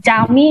বলতেছি যে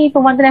আমি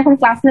তোমাদের এখন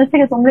ক্লাস নেট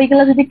থেকে তোমরা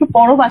এগুলো যদি একটু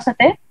পড়ো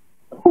বাসাতে,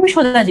 খুবই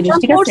সোজা জিনিস,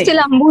 ঠিক আছে?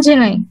 পড়ছিলাম, বুঝে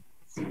নাই।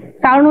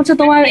 কারণ হচ্ছে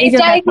তোমার এই যে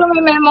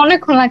ম্যাম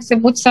অনেকক্ষণ লাগছে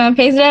বুঝছিলাম,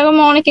 ফেস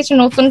ডায়াগ্রামে অনেক কিছু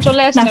নতুন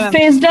চলে আসছে।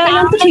 ফেস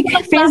ডায়াগ্রাম তো ঠিক,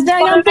 ফেস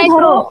ডায়াগ্রাম তো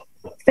ধরো,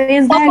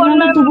 ফেস ডায়াগ্রাম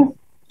তো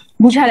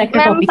বুঝার একটা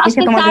টপিক,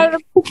 দেখে তোমাদের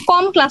খুব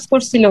কম ক্লাস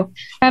করছিল,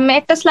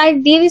 একটা স্লাইড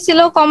দিয়ে দিছিল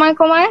কমায়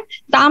কমায়।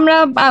 তো আমরা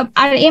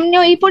আর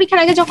এমনিও এই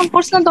পরীক্ষার আগে যখন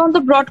পড়ছিলাম তখন তো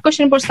ব্রড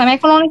কোশ্চেন পড়ছিলাম,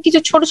 এখন অনেক কিছু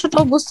ছোট ছোট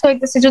বুঝতে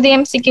হইতেছে যদি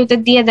এমসিকিউ তে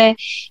দিয়ে দেয়,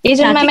 এই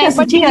জন্য ম্যাম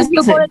একবার ঠিক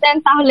করে দেন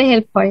তাহলে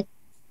হেল্প হয়।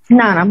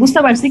 না না বুঝতে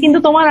পারছি, কিন্তু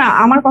তোমার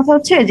আমার কথা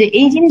হচ্ছে যে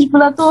এই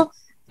জিনিসগুলা তো,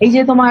 এই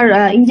যে তোমার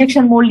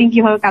ইনজেকশন মোল্ডিং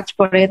কিভাবে কাজ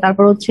করে,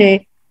 তারপর হচ্ছে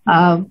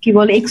কি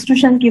বলে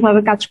এক্সট্রুশন কিভাবে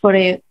কাজ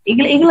করে,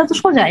 এগুলা তো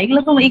সোজা,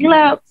 এগুলা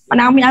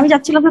মানে আমি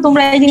যাচ্ছিলাম যে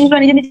তোমরা এই জিনিসগুলো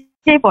নিজে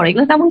নিজেই পড়ো,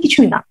 এগুলো তেমন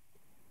কিছুই না।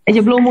 এই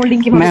যে ব্লো মোল্ডিং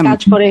কিভাবে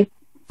কাজ করে,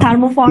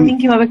 থার্মোফর্মিং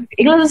কিভাবে,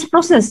 এগুলো জাস্ট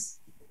প্রসেস।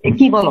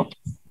 কি বলো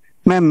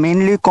ম্যাম?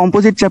 মেইনলি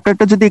কম্পোজিট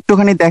চ্যাপ্টারটা যদি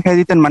একটুখানি দেখাই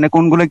দিতেন, মানে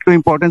কোনগুলো একটু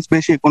ইম্পর্টেন্স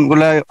বেশি,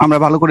 কোনগুলো আমরা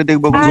ভালো করে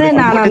দেখবো। আরে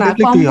না না না,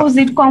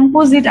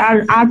 কম্পোজিট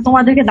আর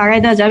তোমাদেরকে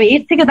দাগাই দেওয়া যাবে?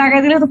 এর থেকে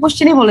দাগাই দিলে তো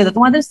কোশ্চেনই বলে দাও।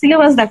 তোমাদের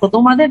সিলেবাস দেখো,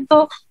 তোমাদের তো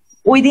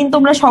ওই দিন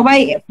তোমরা সবাই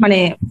মানে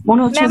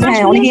মনে হচ্ছে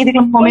হ্যাঁ অনেকেই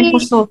দেখলাম কমেন্ট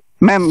করছো।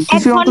 ম্যাম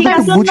কিছু অন্তত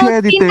একটু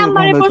বুঝিয়ে দিতে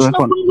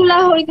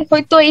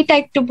হয়তো এটা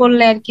একটু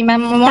বললে আর কি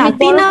ম্যাম।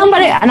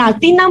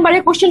 3 নাম্বারে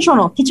কোশ্চেন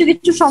শোনো, কিছু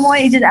কিছু সময়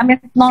এই যে আমি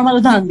একটা নর্মাল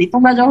উদাহরণ দিই,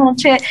 তোমরা যখন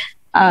হচ্ছে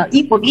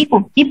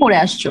ই পড়ে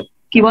আসছো,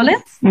 কি বলে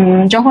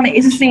যখন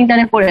এসএসসি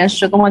ইন্টারে পড়ে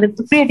আসছো, তোমাদের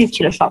তো ক্রিয়েটিভ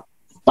ছিল সব,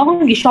 তখন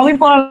কি সবই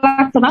পড়া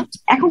লাগতো না?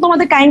 এখন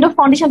তোমাদের কাইন্ড অফ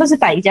কন্ডিশন আছে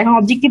তাই যে এখন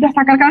অবজেক্টিভ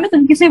থাকার কারণে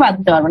তুমি কিছুই বাদ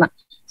দিতে পারবে না,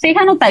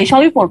 সেখানেও তাই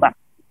সবই পড়বা,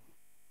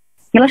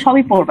 এগুলো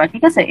সবই পড়বা,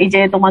 ঠিক আছে? এই যে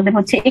তোমাদের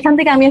হচ্ছে এখান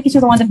থেকে আমি আর কিছু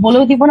তোমাদের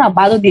বলেও দিব না,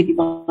 বাদও দিয়ে দিব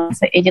না।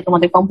 এই যে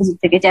তোমাদের কম্পোজিট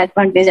থেকে যে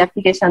অ্যাডভান্টেজ,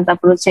 অ্যাপ্লিকেশন,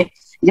 তারপর হচ্ছে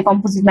যে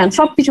কম্পোজিট ম্যান,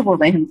 সবকিছু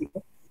পড়বা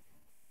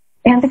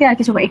এখান থেকে আর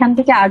কিছু, এখান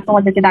থেকে আর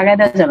তোমাদেরকে দাগায়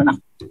দেওয়া যাবে না।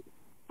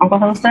 আমার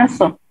কথা বুঝতে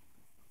পারছো?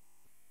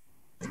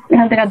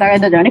 এখান থেকে দাগায়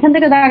দেওয়া যাবে না, এখান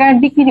থেকে দাগায়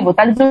বিক্রি দিব,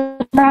 তাহলে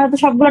তো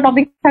সবগুলো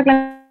টপিক থাকলে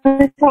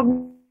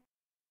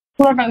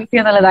সবগুলো টপিক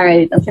থেকে তাহলে দাগায়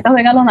দিতাম, সেটা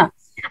হয়ে গেল না।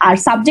 আর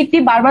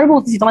সাবজেক্টিভ বারবার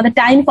বলতেছি তোমাদের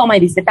টাইম কমাই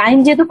দিচ্ছে, টাইম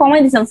যেহেতু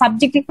কমাই দিচ্ছেন,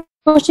 সাবজেক্টিভ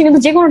কোশ্চেন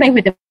কিন্তু যে কোনো টাইপ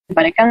হতে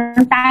পারে, কারণ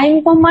টাইম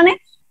কম মানে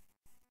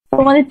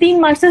তোমাদের 3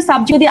 মার্কসের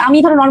সাবজেক্ট যদি আমি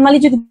ধরো নর্মালি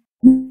যদি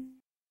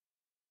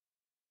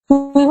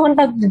 2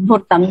 ঘন্টা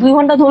ধরতাম, 2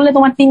 ঘন্টা ধরলে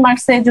তোমার 3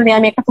 মার্কসে যদি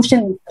আমি একটা কোশ্চেন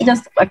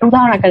জাস্ট একটা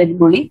উদাহরণ আকারে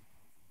বলি,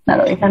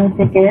 ধরো এখান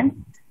থেকে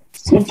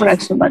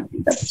ইন্ট্রোডাকশন বাদ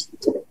দিতে,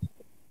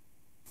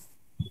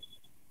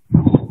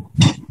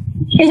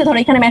 এই যে ধরো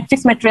এখানে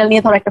ম্যাট্রিক্স ম্যাটেরিয়াল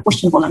নিয়ে ধরো একটা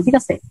কোশ্চেন করলাম, ঠিক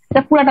আছে?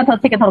 এটা পুরাটা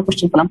থেকে ধরো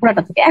কোশ্চেন করলাম,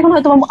 পুরাটা থেকে। এখন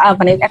হয়তো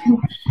মানে এখন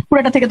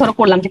পুরাটা থেকে ধরো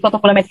করলাম যে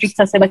কতগুলো ম্যাট্রিক্স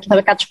আছে বা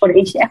কিভাবে কাজ করে,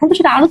 এই এখন তো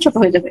সেটা আরো ছোট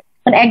হয়ে যাবে,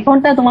 মানে 1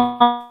 ঘন্টা তোমার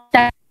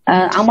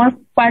আমার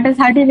পার্টে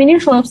 30 মিনিট,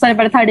 সৌরভ স্যারের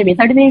পার্টে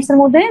 30 মিনিটস এর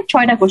মধ্যে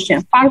 6টা কোশ্চেন,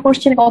 পার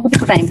কোশ্চেন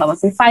কতটুকু টাইম পাবা?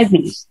 5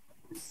 মিনিট,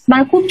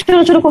 মানে খুব ছোট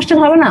ছোট কোশ্চেন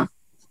হবে না,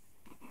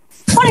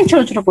 অনেক ছোট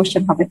ছোট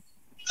কোশ্চেন হবে।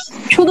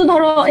 শুধু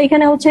ধরো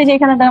এখানে হচ্ছে যে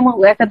এখানে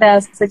একটা দেওয়া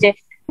আছে যে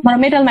ধরো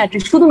মেটাল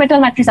ম্যাট্রিক্স, শুধু মেটাল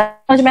ম্যাট্রিক্স,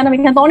 ম্যাডাম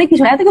এখানে তো অনেক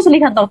কিছু, এত কিছু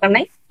লেখার দরকার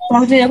নাই, তোমার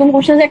হচ্ছে এরকম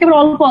কোশ্চেন একেবারে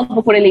অল্প অল্প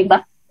করে লিখবা,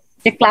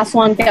 যে ক্লাস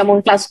 1 কেমন,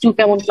 ক্লাস 2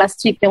 কেমন, ক্লাস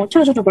 3 কেমন,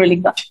 ছোট ছোট করে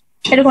লিখবা,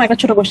 এরকম একটা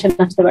ছোট কোশ্চেন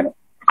আসতে পারে।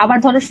 আবার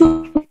ধরো শুধু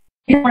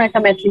একটা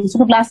ম্যাট্রিক্স,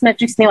 শুধু গ্লাস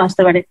ম্যাট্রিক্স নিয়েও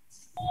আসতে পারে,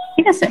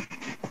 ঠিক আছে?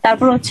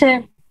 তারপর হচ্ছে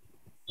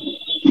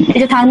এই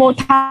যে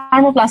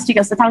থার্মোপ্লাস্টিক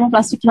আছে,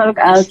 থার্মোপ্লাস্টিক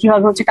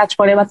কিভাবে হচ্ছে কাজ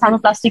করে, বা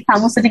থার্মোপ্লাস্টিক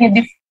থার্মোস্ট্যাটিক এর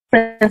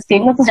ডিফারেন্স কি,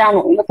 এগুলো তো জানো,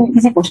 এগুলো তো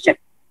ইজি কোশ্চেন।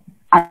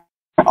 আর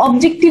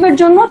অবজেক্টিভের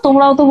জন্য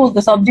তোমরাও তো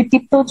বলতেছো,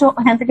 অবজেক্টিভ তো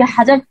এখান থেকে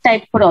 1000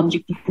 টাইপ করে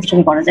অবজেক্টিভ কোশ্চেন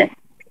করা যায়,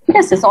 ঠিক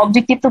আছে?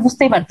 অবজেক্টিভ তো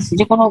বুঝতেই পারতেছি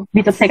যে কোনো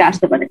ভিতর থেকে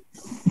আসতে পারে,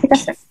 ঠিক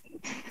আছে?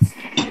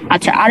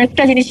 আচ্ছা,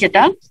 আরেকটা জিনিস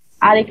যেটা,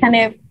 আর এখানে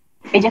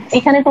এই যে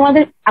এখানে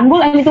তোমাদের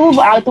আমি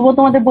তবুও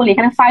তোমাদের বলি,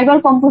 এখানে ফাইবার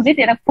কম্পোজিট,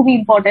 এটা খুবই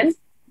ইম্পর্টেন্ট,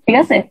 ঠিক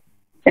আছে?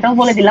 এটাও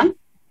বলে দিলাম,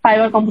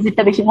 ফাইবার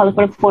কম্পোজিটটা বেশি ভালো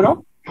করে পড়ো,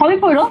 সবই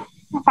পড়ো,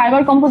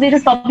 ফাইবার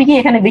কম্পোজিটের টপিকই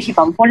এখানে বেশি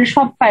কম পরে,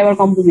 সব ফাইবার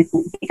কম্পোজিট,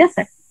 ঠিক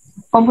আছে?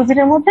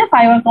 কম্পোজিটের মধ্যে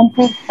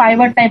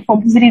ফাইবার টাইপ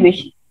কম্পোজিটই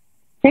বেশি,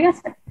 ঠিক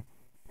আছে?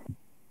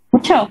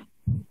 বুঝছো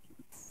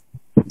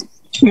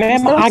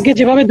ম্যাম? আগে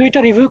যেভাবে 2টা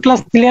রিভিউ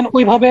ক্লাস দিলেন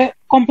ওইভাবে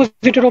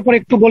কম্পোজিটের উপর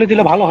একটু বলে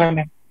দিলে ভালো হয়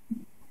ম্যাম।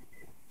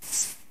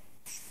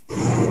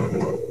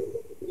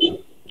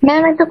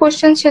 ম্যাম একটা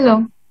কোশ্চেন ছিল।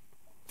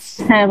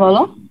 হ্যাঁ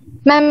বলো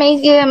ম্যাম। এই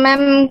যে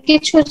ম্যাম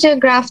কিছু যে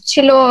গ্রাফ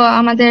ছিল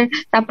আমাদের,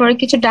 তারপরে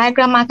কিছু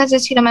ডায়াগ্রাম আঁকা যে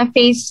ছিল ম্যাম,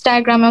 ফেস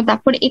ডায়াগ্রামেও,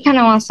 তারপরে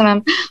এখানেও আছে ম্যাম,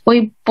 ওই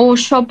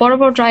সব বড়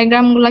বড়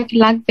ডায়াগ্রাম গুলা কি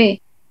লাগবে?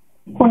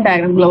 কোন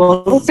ডায়াগ্রাম গুলো বলো?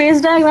 ফেস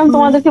ডায়াগ্রাম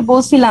তোমাদেরকে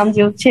বলছিলাম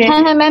যে হচ্ছে,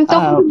 হ্যাঁ হ্যাঁ ম্যাম,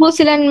 তখন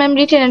বলছিলেন ম্যাম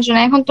রিটেনের জন্য,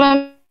 এখন তো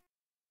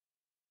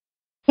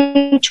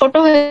ছোট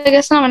হয়ে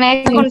গেছে না, মানে 1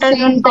 ঘন্টার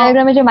জন্য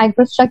ডায়াগ্রামে যে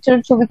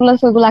মাইক্রোস্ট্রাকচারের ছবিগুলো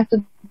সেগুলো একটু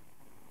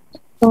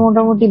তো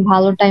মোটামুটি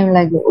ভালো টাইম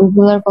লাগে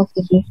ওইগুলোর কথা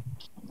কি?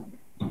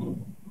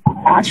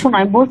 শোনো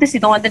আমি বলতেছি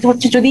তোমাদের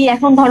হচ্ছে যদি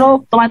এখন ধরো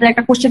তোমাদের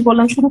একটা কোশ্চেন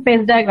বললাম শুধু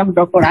ফেজ ডায়াগ্রাম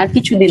ড্র করো আর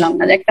কিছু দিলাম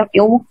না যে একটা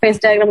অমুক ফেজ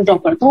ডায়াগ্রাম ড্র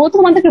করো, তো ও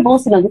তোমাদেরকে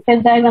বলছিল যে ফেজ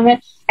ডায়াগ্রামে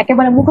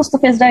একেবারে মুখস্থ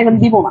ফেজ ডায়াগ্রাম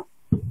দিব না,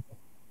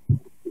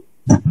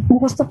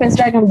 মুখস্থ ফেজ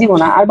ডায়াগ্রাম দিব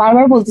না। আর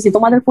বারবার বলতেছি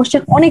তোমাদের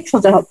কোশ্চেন অনেক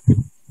সোজা হবে,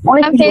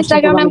 অনেক ফেজ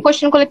ডায়াগ্রাম ম্যাম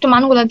কোশ্চেন করলে একটু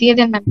মানগুলো দিয়ে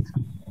দেন ম্যাম।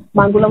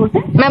 মানগুলো বলতে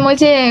ম্যাম ওই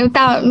যে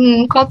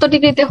কত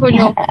ডিগ্রিতে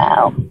হইলো?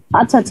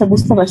 আচ্ছা আচ্ছা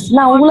বুঝতে পারছি।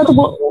 না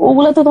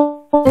ওগুলা তো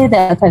তোমাদের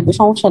দেওয়া থাকবে,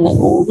 সমস্যা নেই,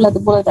 ওগুলা তো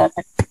বলে দেওয়া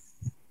থাকবে।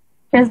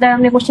 ফেজ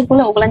ডায়াগ্রাম নিয়ে কোশ্চেন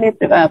করলে ওগুলা নিয়ে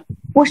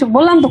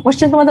বললাম তো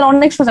কোশ্চেন তোমাদের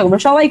অনেক সোজা করবে,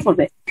 সবাই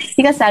করবে,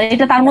 ঠিক আছে। আর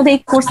এটা তার মধ্যে এই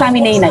কোর্স আমি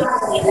নেই নাই,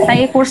 তাই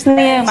এই কোর্স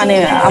নিয়ে মানে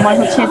আমার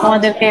হচ্ছে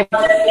তোমাদেরকে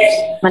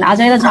মানে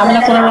আজাইরা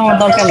ঝামেলা করার আমার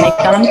দরকার নেই,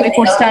 কারণ এই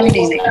কোর্সটা আমি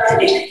নেই নাই,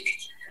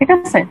 ঠিক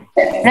আছে।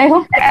 যাই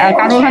হোক,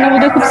 কারো ওখানে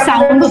বোধহয় খুব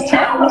সাউন্ড হচ্ছে,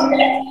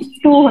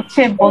 একটু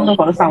হচ্ছে বন্ধ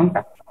করো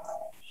সাউন্ডটা,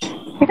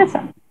 ঠিক আছে।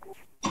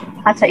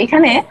 আচ্ছা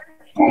এখানে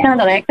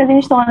ধরো একটা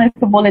জিনিস তোমাদের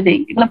একটু বলে দেই,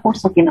 এগুলা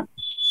পড়ছো কিনা।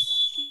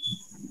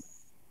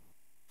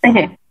 এই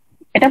যে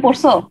এটা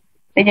পড়ছো,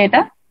 এই যে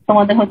এটা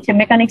তোমাদের হচ্ছে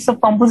মেকানিক্স অফ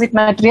কম্পোজিট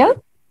ম্যাটেরিয়াল,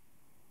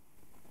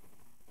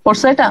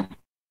 পড়ছো এটা?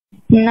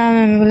 না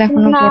ম্যাম এগুলো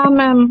এখনো না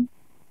ম্যাম।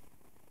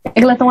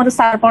 এগুলা তোমাদের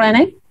স্যার পড়ায়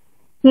নাই?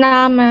 না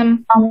ম্যাম।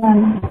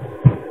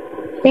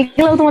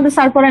 এগুলো তোমাদের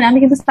স্যার পড়ায় না, আমি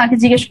কিন্তু স্যারকে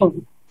জিজ্ঞেস করবো।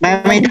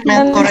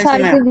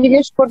 স্যারকে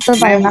জিজ্ঞেস করতে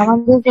পারেন,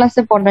 আমাদের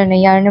ক্লাসে পড়ায় না,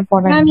 ইয়ারনে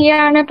পড়ায়। ম্যাম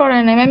ইয়ারনে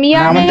পড়ায় না ম্যাম,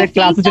 ইয়ারনে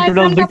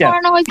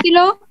পড়ানো হয়েছিল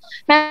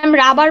ম্যাম,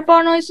 রাবার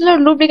পড়ানো হয়েছিল,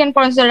 লুব্রিকেন্ট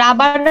পড়ানো হয়েছিল,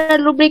 রাবার আর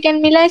লুব্রিকেন্ট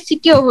মিলায়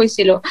সিটিও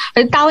হয়েছিল,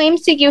 তাও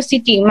এমসিকিউ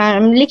সিটি,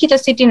 লিখিত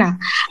সিটি না।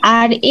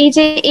 আর এই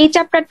যে এই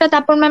চ্যাপ্টারটা,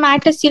 তারপর ম্যাম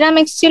আরেকটা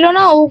সিরামিক্স ছিল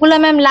না, ওগুলা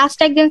ম্যাম লাস্ট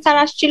একদিন স্যার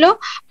আসছিল,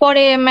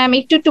 পরে ম্যাম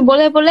একটু একটু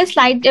বলে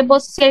স্লাইড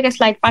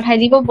স্লাইড পাঠাই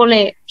দিব বলে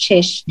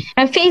শেষ।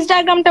 ফেস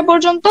ডায়াগ্রামটা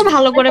পর্যন্ত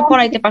ভালো করে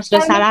পড়াইতে পারছিল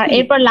স্যার, আর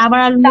এরপর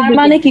রাবার আর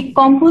মানে কি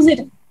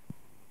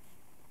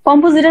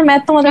কম্পোজিটের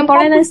ম্যাথ তোমাদের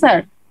পড়ায় নাই স্যার?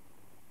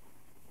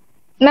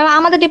 ম্যাম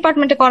আমাদের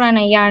ডিপার্টমেন্টে করায়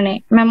নাই ইয়ারনে,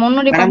 ম্যাম অন্য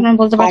ডিপার্টমেন্ট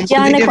বলতে পারছি।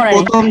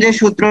 প্রথম যে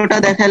সূত্রটা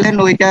দেখালেন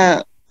ওইটা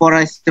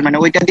পড়াইছে, মানে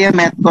ওইটা দিয়ে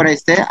ম্যাথ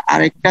করাইছে, আর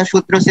একটা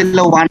সূত্র ছিল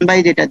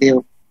 1/, যেটা দিয়েও।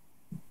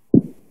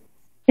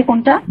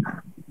 কোনটা?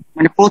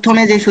 মানে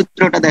প্রথমে যে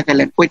সূত্রটা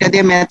দেখালেন ওইটা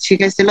দিয়ে ম্যাথ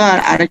শিখাইছিল, আর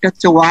আরেকটা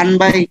হচ্ছে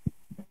 1/,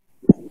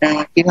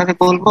 কিভাবে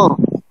বলবো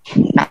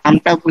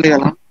নামটা ভুলে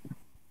গেলাম।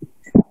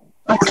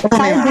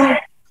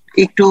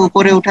 একটু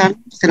উপরে উঠান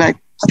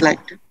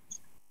স্লাইড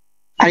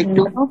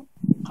আরেকটু,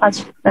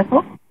 আচ্ছা দেখো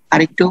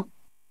আরেকটু,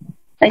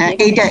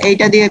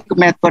 এইটা দিয়ে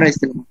ম্যাথ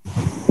করাইছিল।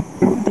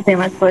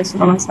 ম্যাথ করাইছিল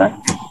না স্যার।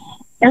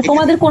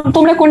 তোমাদের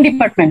তোমরা কোন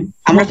ডিপার্টমেন্ট?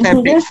 আমরা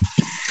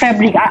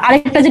ফ্যাব্রিক। আর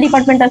আরেকটা যে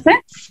ডিপার্টমেন্ট আছে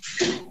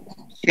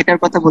সেটার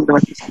কথা বলতে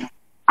পারছি না।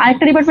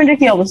 আরেকটা ডিপার্টমেন্টের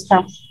কি অবস্থা?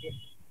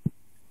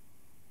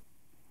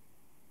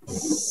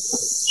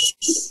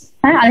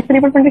 হ্যাঁ আরেকটা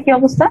ডিপার্টমেন্টের কি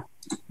অবস্থা?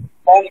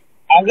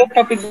 আগের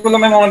টপিক গুলো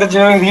ম্যাম আমাদের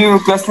যে রিভিউ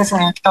ক্লাস নিয়েছেন,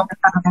 এই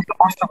টপিকটা যদি একটু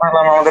কষ্ট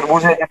করলাম আমাদের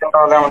বুঝাই দিতেন,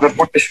 তাহলে আমাদের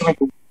পড়তে শুনে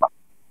খুব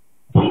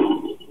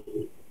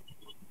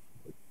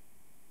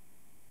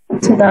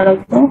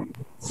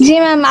জি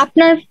ম্যাম।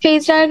 আপনার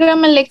ফেজ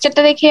ডায়াগ্রামের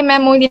লেকচারটা দেখে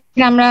ম্যাম ওই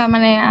দিন আমরা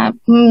মানে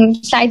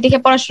স্লাইড দেখে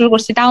পড়া শুরু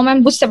করছি, তাও ম্যাম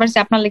বুঝতে পারছি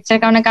আপনার লেকচার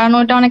কারণ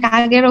ওটা অনেক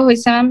আগেরও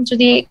হয়েছে ম্যাম।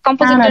 যদি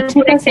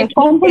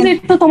কম্পোজিট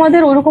তো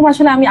তোমাদের ওরকম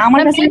আসলে আমি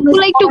আমার কাছে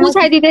একটু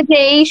বুঝাই দিতে যে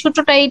এই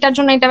সূত্রটা এইটার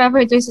জন্য এটা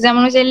ব্যবহৃত হয়েছে,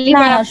 যেমন ওই যে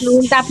লিভার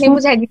আপনি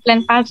বুঝাই দিলেন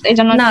ফার্স্ট, এই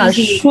জন্য না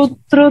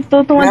সূত্র তো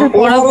তোমাদের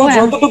পড়াবো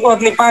যতটুকু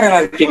আপনি পারেন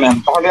আর কি ম্যাম,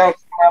 তাহলে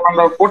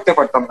আমরা পড়তে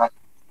পারতাম না।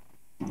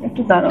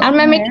 আর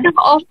ম্যাম এটা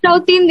অফটাও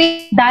 3 দিন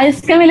ডাইস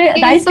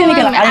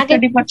কেমিক্যাল আরেকটা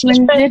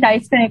ডিপার্টমেন্টে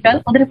ডাইস কেমিক্যাল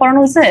ওদের পড়ানো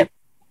হয়েছে?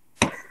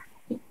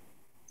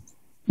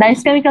 ডাইস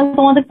কেমিক্যাল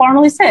তোমাদের পড়ানো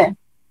হয়েছে?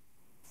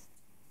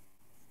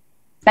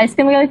 ডাইস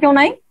কেমিক্যাল কেউ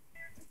নাই?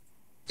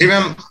 জি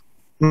ম্যাম।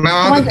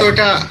 আমাদের তো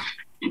এটা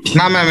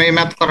না ম্যাম, এই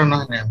ম্যাথ করানো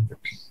হয় না।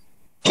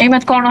 এই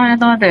ম্যাথ করানো হয় না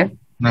তোমাদের?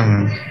 না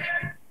ম্যাম।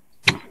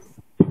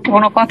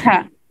 কোনো কথা?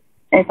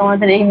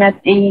 তোমাদের এই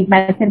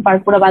ম্যাথের পার্ট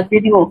পুরো বাদ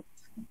দিয়ে দিব?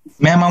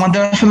 ম্যাম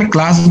আমাদের আসলে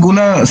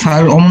ক্লাসগুলা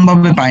স্যার অমন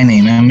ভাবে পায় নাই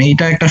ম্যাম,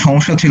 এইটা একটা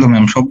সমস্যা ছিল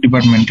ম্যাম। সব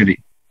ডিপার্টমেন্টেরই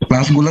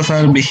ক্লাসগুলা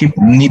স্যার বেশি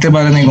নিতে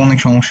পারে নাই অনেক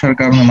সমস্যার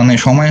কারণে, মানে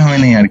সময় হয়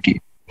নাই আর কি।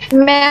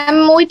 ম্যাম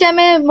ওই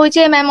টাইমে ওই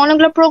যে ম্যাম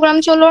অনেকগুলো প্রোগ্রাম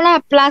চললো না,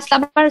 প্লাস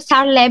আবার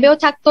স্যার ল্যাবেও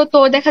থাকতো, তো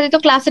দেখা যেত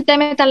ক্লাসের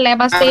টাইমে তার ল্যাব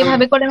আসতে,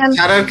 এইভাবে করে ম্যাম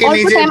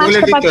অল্প টাইম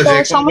আসতে পারতো,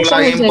 সমস্যা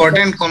হয়ে যেত।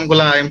 ইম্পর্টেন্ট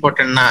কোনগুলা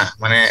ইম্পর্টেন্ট না,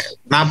 মানে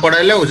না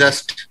পড়াইলেও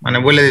জাস্ট মানে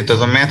বলে দিত।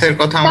 তো ম্যাথের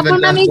কথা আমাদের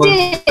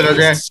বলছিল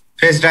যে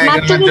ফেস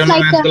ডায়াগ্রামের জন্য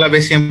ম্যাথগুলো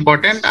বেশি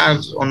ইম্পর্টেন্ট, আর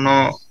অন্য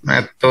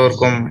ম্যাথ তো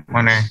ওরকম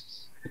মানে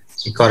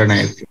কি করে না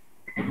আর কি।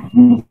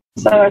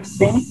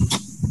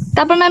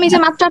 তারপর ম্যাম এই যে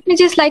মাত্র আপনি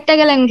যে স্লাইডটা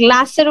গেলেন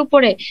গ্লাসের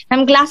উপরে,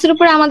 ম্যাম গ্লাসের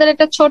উপরে আমাদের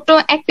একটা ছোট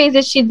 1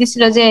 পেজের শীট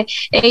দিছিল যে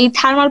এই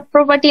থার্মাল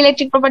প্রপার্টি,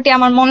 ইলেকট্রিক প্রপার্টি,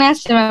 আমার মনে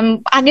আছে ম্যাম,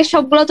 আগের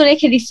সবগুলো তো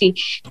রেখে দিছি।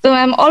 তো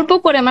ম্যাম অল্প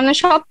করে মানে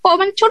সব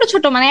মানে ছোট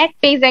ছোট মানে 1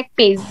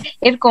 পেজ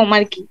এরকম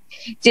আর কি,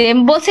 যে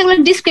বলছে এগুলো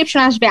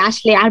ডিসক্রিপশন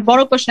আসলে আর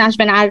বড় কোশ্চেন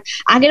আসবে না। আর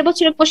আগের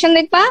বছরের কোশ্চেন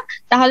দেখবা,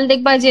 তাহলে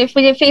দেখবা যে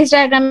ফেস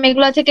ডায়াগ্রাম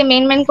এগুলা থেকে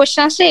মেইন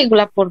কোশ্চেন আসে,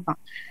 এগুলা পড়বা।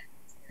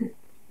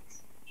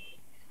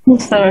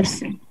 বুঝতে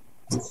পারছি।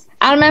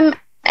 আর ম্যাম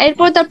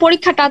এরপর তার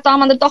পরীক্ষাটা তো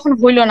আমাদের তখন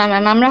হইলো না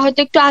ম্যাম, আমরা হয়তো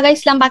একটু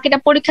আগাইছিলাম, বাকিটা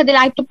পরীক্ষা দিলে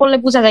আরেকটু পড়লে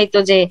বোঝা যাইতো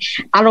যে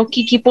আরো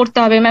কি কি পড়তে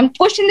হবে। ম্যাম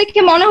কোশ্চেন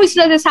দেখে মনে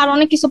হয়েছিল যে স্যার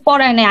অনেক কিছু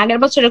পড়ায় নাই আগের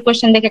বছরের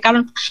কোশ্চেন দেখে,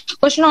 কারণ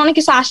কোশ্চেনে অনেক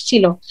কিছু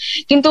আসছিল,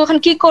 কিন্তু ওখানে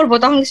কি করব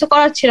তখন কিছু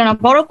করার ছিল না,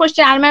 বড়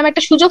কোশ্চেন। আর ম্যাম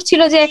একটা সুযোগ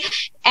ছিল যে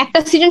একটা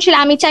সৃজনশীল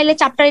আমি চাইলে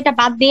চ্যাপ্টার এটা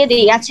বাদ দিয়ে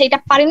দিই, আচ্ছা এটা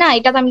পারি না,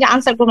 এটা তো আমি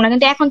আনসার করবো না,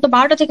 কিন্তু এখন তো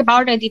 12টা থেকে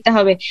 12টায় দিতে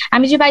হবে,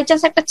 আমি যদি বাই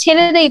চান্স একটা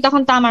ছেড়ে দেই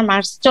তখন তো আমার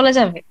মার্কস চলে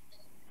যাবে,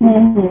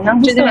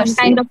 যদি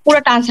কাইন্ড অফ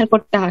পুরোটা আনসার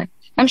করতে হয়।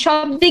 আমি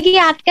সব দিকে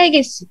আটকাই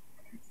গেছি।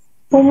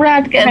 তোমরা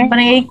আটকে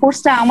মানে এই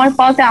কোর্সটা আমার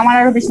পাওয়াতে আমার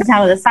আরো বেশি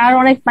ঝামেলা। স্যার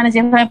অনেক মানে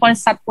যেভাবে পড়ে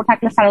স্যার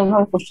থাকলে স্যার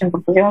ওইভাবে কোশ্চেন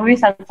করতো, যেভাবেই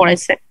স্যার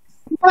পড়াইছে।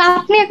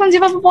 আপনি এখন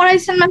যেভাবে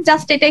পড়াইছেন ম্যাম,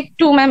 জাস্ট এটা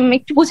একটু ম্যাম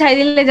একটু বুঝাই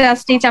দিলে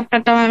জাস্ট এই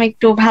চ্যাপ্টারটা ম্যাম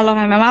একটু ভালো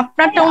হয় ম্যাম,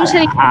 আপনারটা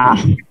অনুসারে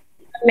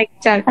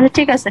লেকচার।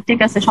 আচ্ছা ঠিক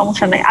আছে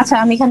সমস্যা নাই। আচ্ছা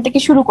আমি এখান থেকে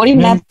শুরু করি।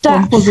 ম্যাথটা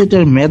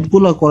কম্পোজিটের ম্যাথ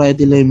গুলো করাই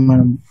দিলে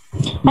ম্যাম।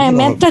 হ্যাঁ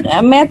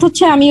ম্যাথ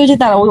হচ্ছে আমি ওই যে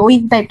তারা ওই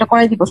টাইপটা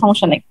করাই দিব,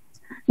 সমস্যা নেই।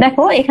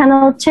 দেখো এখানে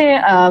হচ্ছে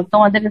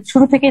তোমাদের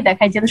শুরু থেকেই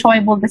দেখাই, যেটা সবাই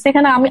বলতেছে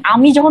এখানে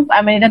আমি যখন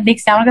এটা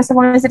দেখছি আমার কাছে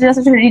মনে হয়েছে এটা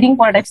জাস্ট রিডিং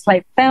পড়া টাইপ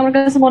স্লাইড, তাই আমার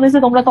কাছে মনে হয়েছে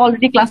তোমরা তো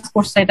অলরেডি ক্লাস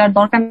করছো, এটার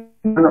দরকার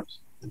নেই।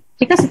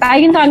 ঠিক আছে, তাই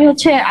কিন্তু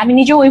আমি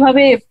নিজেও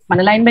ওইভাবে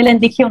মানে লাইন বাই লাইন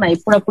দেখিও নাই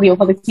পুরোপুরি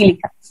ওভাবে কি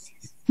লেখা।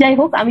 যাই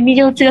হোক আমি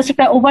নিজে হচ্ছে জাস্ট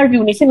একটা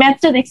ওভারভিউ নিয়েছি,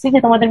 ম্যাথটা দেখছি যে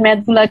তোমাদের ম্যাথ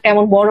গুলা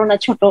কেমন বড় না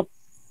ছোট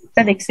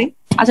এটা দেখছি।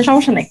 আচ্ছা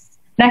সমস্যা নাই।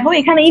 দেখো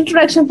এখানে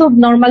ইন্ট্রোডাকশন তো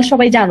নর্মাল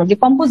সবাই জানো যে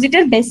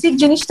কম্পোজিটের বেসিক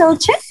জিনিসটা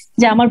হচ্ছে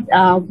যে আমার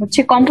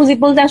হচ্ছে কম্পোজিট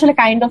বলতে আসলে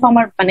কাইন্ড অফ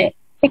আমার মানে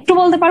একটু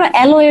বলতে পারো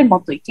অ্যালয়ের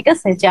মতোই। ঠিক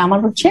আছে, যে আমার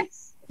হচ্ছে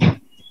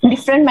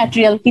ডিফারেন্ট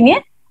ম্যাটেরিয়াল কিনে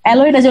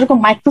অ্যালয়টা যেরকম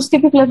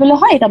মাইক্রোস্কোপিক লেভেলে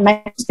হয় এটা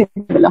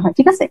ম্যাক্রোস্কোপিক লেভেলে হয়।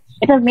 ঠিক আছে,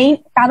 এটার মেইন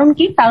কারণ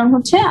কি? কারণ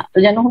হচ্ছে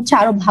যেন হচ্ছে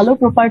আরো ভালো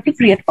প্রপার্টি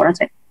ক্রিয়েট করা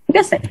যায়। ঠিক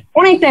আছে,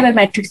 অনেক টাইপের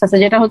ম্যাট্রিক্স আছে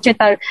যেটা হচ্ছে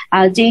তার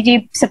যে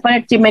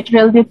সেপারেট যে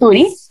ম্যাটেরিয়াল দিয়ে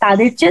তৈরি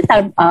তাদের চেয়ে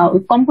তার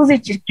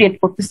কম্পোজিট ক্রিয়েট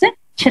করতেছে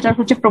সেটার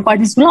হচ্ছে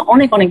প্রপার্টিস গুলো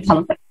অনেক অনেক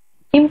ভালো থাকে,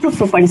 ইমপ্রুভ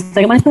প্রপার্টিস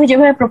থাকে। মানে তুমি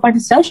যেভাবে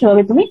প্রপার্টিস চাও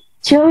সেভাবে তুমি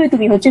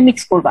হচ্ছে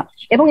মিক্স করবা।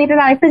 এবং এটার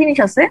আরেকটা জিনিস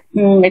আছে,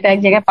 এটা এক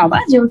জায়গায় পাবা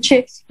যে হচ্ছে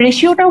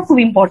রেশিওটাও খুব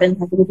ইম্পর্টেন্ট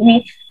থাকে। তুমি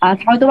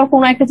হয়তো বা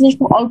কোনো একটা জিনিস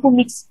খুব অল্প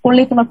মিক্স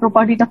করলেই তোমার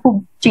প্রপার্টিটা খুব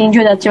চেঞ্জ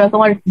হয়ে যাচ্ছে বা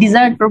তোমার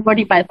ডিজায়ার্ড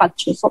প্রপার্টি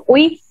পাচ্ছ, তো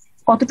ওই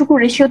কতটুকু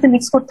রেশিওতে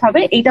মিক্স করতে হবে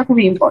এইটা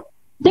খুবই ইম্পর্টেন্ট।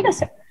 ঠিক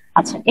আছে,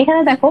 আচ্ছা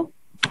এখানে দেখো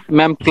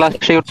ম্যাম ক্লাস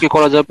রেকর্ড কি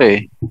করা যাবে?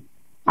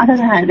 আচ্ছা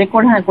হ্যাঁ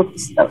রেকর্ড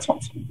করতেছি, তার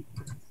সমস্যা নেই।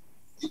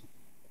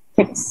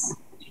 ঠিক আছে,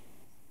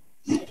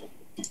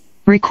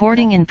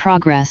 Recording in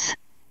progress.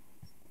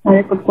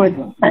 রেকর্ড করে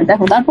দিও। হ্যাঁ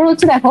দেখো তারপর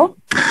হচ্ছে দেখো,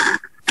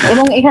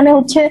 এবং এখানে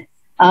হচ্ছে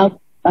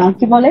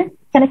কি বলে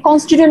এখানে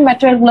কনস্টিটিউয়েন্ট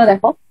ম্যাটেরিয়াল গুলো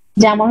দেখো,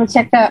 যে আমার হচ্ছে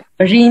একটা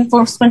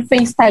রিইনফোর্সমেন্ট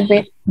ফেজ থাকবে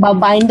বা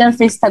বাইন্ডার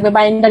ফেজ থাকবে।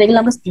 বাইন্ডার এগুলো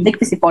আমরা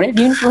দেখতেছি পরে।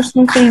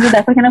 রিইনফোর্সমেন্ট ফেজে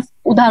দেখো এখানে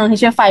উদাহরণ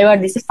হিসেবে ফাইবার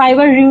দিচ্ছে।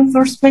 ফাইবার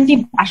রিইনফোর্সমেন্টই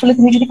আসলে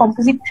তুমি যদি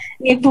কম্পোজিট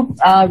একটু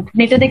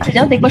নেটে দেখতে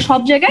যাও দেখবো সব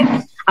জায়গায়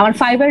আমার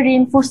ফাইবার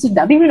রিইনফোর্সিং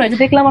দা বিভিন্ন যে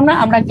দেখলাম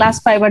আমরা গ্লাস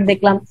ফাইবার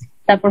দেখলাম,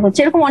 তারপর হচ্ছে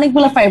এরকম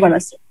অনেকগুলো ফাইবার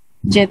আছে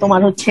যে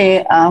তোমার হচ্ছে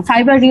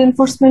ফাইবার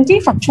রিইনফোর্সমেন্টই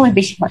সবসময়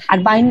বেশি হয়। আর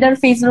বাইন্ডার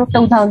ফেজের একটা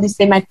উদাহরণ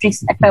দিচ্ছে ম্যাট্রিক্স,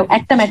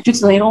 একটা ম্যাট্রিক্স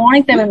এরকম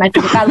অনেক টাইপের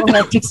ম্যাট্রিক্স, কার্বন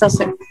ম্যাট্রিক্স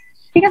আছে।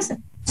 ঠিক আছে,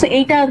 তো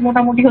এইটা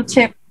মোটামুটি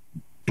হচ্ছে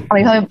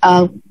এইভাবে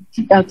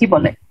কি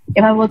বলে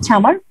এভাবে হচ্ছে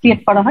আমার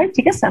ক্রিয়েট করা হয়।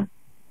 ঠিক আছে,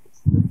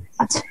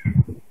 আচ্ছা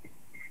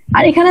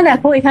আর এখানে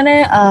দেখো এখানে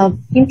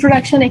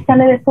ইন্ট্রোডাকশন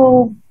এখানে তো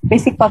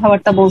বেসিক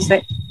কথাবার্তা বলছে,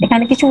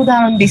 এখানে কিছু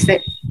উদাহরণ দিছে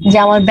যে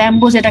আমার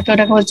ব্যাম্বো যেটাকে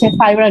ওটাকে হচ্ছে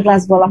ফাইবার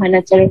গ্লাস বলা হয়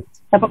ন্যাচারাল।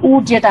 তারপর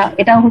উড যেটা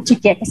এটা হচ্ছে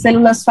কি একটা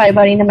সেলুলাস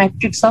fibre in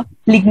matrix of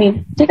lignin.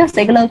 ঠিক আছে,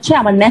 এগুলো হচ্ছে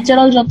আমার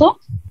ন্যাচারাল যত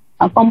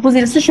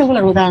কম্পোজিট আছে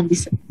সেগুলোর উদাহরণ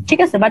দিছে। ঠিক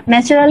আছে, বাট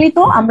ন্যাচারালি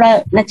তো আমরা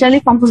ন্যাচারালি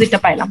কম্পোজিটটা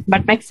পাইলাম,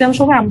 বাট ম্যাক্সিমাম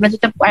সময়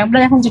আমরা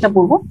এখন যেটা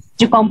বলবো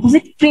যে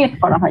কম্পোজিট ক্রিয়েট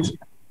করা হয়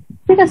সেটা।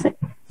 ঠিক আছে,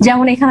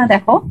 যেমন এখানে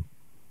দেখো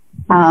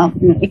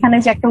এখানে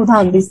যে একটা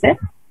উদাহরণ দিচ্ছে,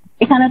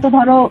 এখানে তো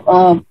ধরো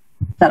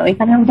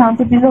এখানে উদাহরণ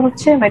তো দিল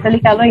হচ্ছে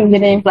মেটালিক অ্যালয়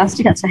ইঞ্জিনিয়ারিং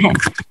প্লাস্টিক। আচ্ছা হ্যাঁ,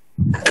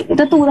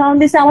 এটা তো উদাহরণ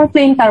দিচ্ছে আমার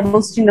প্লেন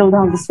কার্বন স্টিলের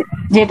উদাহরণ দিচ্ছে,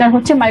 যেটা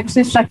হচ্ছে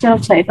মাইক্রোস্কোপ স্ট্রাকচার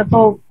হচ্ছে এটা তো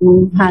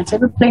হ্যাঁ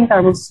সেটা প্লেন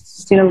কার্বন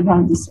স্টিলের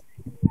উদাহরণ দিচ্ছে।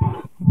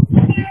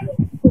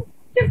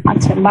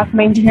 আচ্ছা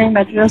বাকমা ইঞ্জিনিয়ারিং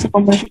ম্যাটেরিয়ালস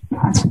কম্পোজিশন।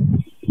 আচ্ছা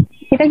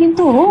এটা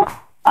কিন্তু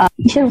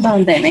কিসের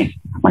উদাহরণ দেয় নাই,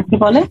 আমার কি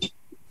বলে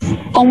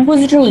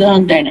কম্পোজিটের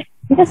উদাহরণ দেয় নাই।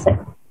 ঠিক আছে,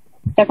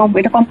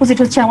 এটা কম্পোজিট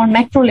হচ্ছে আমার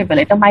ম্যাক্রো লেভেল,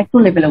 এটা মাইক্রো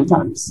লেভেলে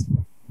উদাহরণ দিচ্ছে।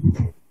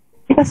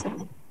 ঠিক আছে,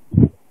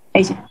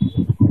 এই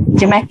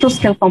যে ম্যাক্রো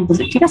স্কেল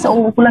কম্পোজিট। ঠিক আছে,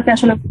 ওগুলাকে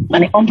আসলে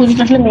মানে কম্পোজিট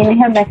আসলে মেইনলি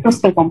হয় ম্যাক্রো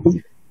স্কেল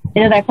কম্পোজিট।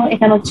 এটা দেখো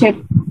এখানে হচ্ছে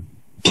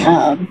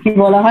কি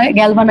বলা হয়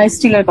গ্যালভানাইজ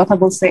স্টিলের কথা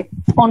বলছে,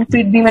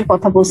 কনক্রিট বিমের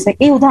কথা বলছে।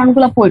 এই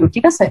উদাহরণগুলো পড়ো।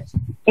 ঠিক আছে,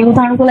 এই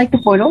উদাহরণগুলো একটু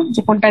পড়ো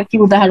যে কোনটার কি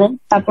উদাহরণ।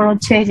 তারপর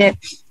হচ্ছে এই যে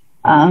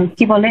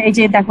কি বলে এই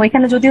যে দেখো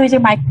এখানে যদিও এই যে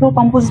মাইক্রো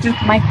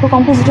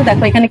কম্পোজিটও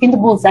দেখো এখানে কিন্তু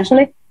বলছে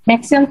আসলে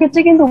ম্যাক্সিমাম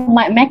ক্ষেত্রে কিন্তু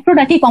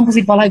ম্যাক্রোটাকেই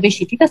কম্পোজিট বলা হয়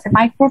বেশি। ঠিক আছে,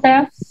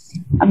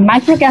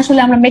 মাইক্রোকে আসলে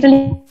আমরা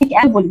মেটালিক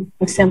বলি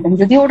ম্যাক্সিমাম,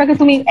 যদিও ওটাকে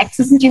তুমি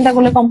এক্সেসিভ চিন্তা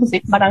করলে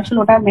কম্পোজিট, বাট আসলে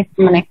ওটা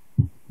মানে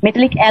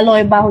মেটালিক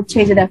অ্যালয় বা হচ্ছে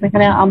এই যে দেখো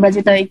এখানে আমরা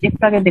যেটা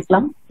একটু আগে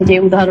দেখলাম যে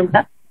উদাহরণটা,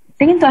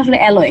 এটা কিন্তু আসলে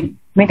অ্যালয়,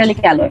 মেটালিক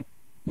অ্যালয়,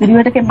 যদিও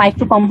এটাকে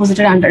মাইক্রো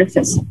কম্পোজিটের আন্ডারে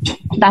ফেলছে,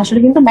 আসলে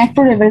কিন্তু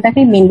ম্যাক্রো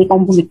লেভেলটাকেই মেইনলি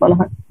কম্পোজিট বলা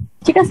হয়।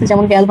 ঠিক আছে,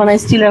 যেমন গ্যালভানাইজ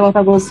স্টিলের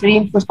কথা বলছে,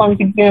 রিইনফোর্স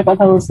কনক্রিট বিমের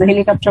কথা বলছে,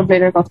 হেলিকপ্টার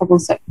ব্লেডের কথা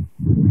বলছে।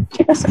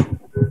 ঠিক আছে,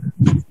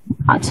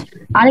 আচ্ছা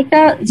আরেকটা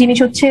জিনিস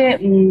হচ্ছে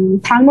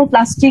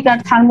থার্মোপ্লাস্টিক আর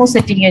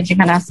থার্মোসেটিং এর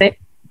যেখানে আছে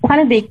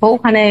ওখানে দেখো,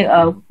 ওখানে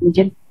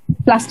যে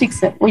প্লাস্টিক্স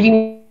ওই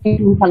জিনিস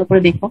ভালো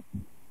করে দেখো।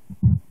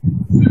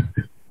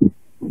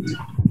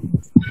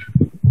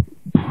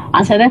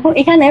 আচ্ছা দেখো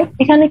এখানে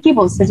এখানে কি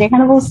বলছে, যে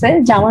এখানে বলছে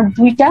যে আমার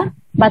দুইটা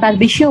বা তার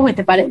বেশিও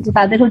হতে পারে, যে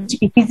তাদের হচ্ছে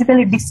কি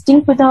ফিজিক্যালি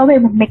ডিস্টিংক্ট হতে হবে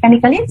এবং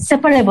মেকানিক্যালি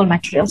সেপারেবল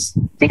ম্যাটেরিয়ালস।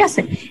 ঠিক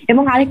আছে,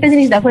 এবং আরেকটা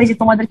জিনিস দেখো, এই যে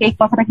তোমাদেরকে এই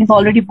কথাটা কিন্তু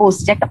অলরেডি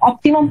বলছি, যে একটা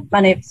অপটিমাম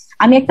মানে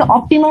আমি একটা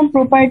অপটিমাম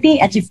প্রপার্টি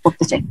অ্যাচিভ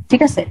করতে চাই।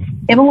 ঠিক আছে,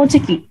 এবং হচ্ছে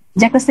কি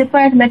যে একটা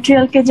সেপারেট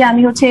ম্যাটেরিয়ালকে যে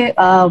আমি হচ্ছে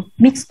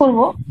মিক্স করব,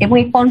 এবং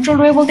এই কন্ট্রোল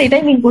ওয়ে বলতে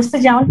এটাই মিন করছে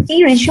যে আমার কি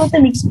রেশিওতে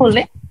মিক্স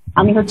করলে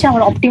আমি হচ্ছে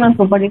আমার অপটিমাম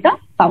প্রপার্টিটা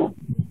পাবো।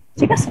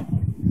 ঠিক আছে,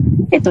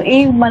 এই তো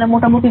এই মানে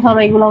মোটামুটি ধরো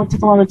এগুলো হচ্ছে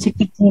তোমার হচ্ছে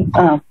কি কি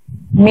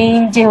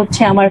মেইন যে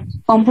হচ্ছে আমার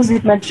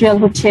কম্পোজিট ম্যাটেরিয়াল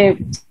হচ্ছে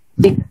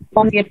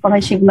কনক্রিট করা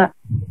হয়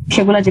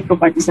সেগুলা যে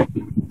প্রপার্টিস আর কি।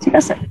 ঠিক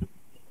আছে,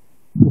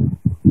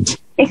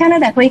 এখানে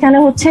দেখো এখানে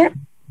হচ্ছে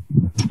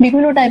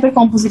বিভিন্ন টাইপের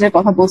কম্পোজিটের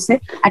কথা বলছে,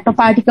 একটা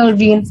পার্টিকেল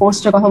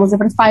রিইনফোর্সড এর কথা বলছে,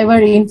 মানে ফাইবার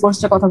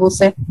রিইনফোর্সড এর কথা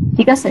বলছে।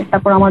 ঠিক আছে,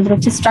 তারপর আমাদের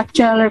হচ্ছে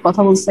স্ট্রাকচারাল এর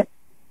কথা বলছে।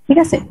 ঠিক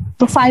আছে,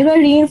 তো ফাইবার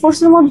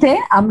রিইনফোর্সড এর মধ্যে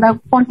আমরা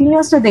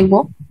কন্টিনিউয়াসটা দেখবো।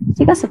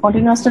 ঠিক আছে,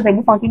 কন্টিনিউয়াসটা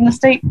দেখবো,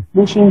 কন্টিনিউয়াসটাই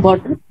বেশি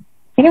ইম্পর্টেন্ট।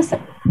 ঠিক আছে,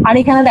 আর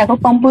এখানে দেখো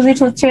কম্পোজিট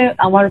হচ্ছে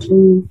আমার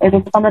এটা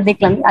তো আমরা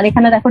দেখলাম। আর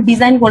এখানে দেখো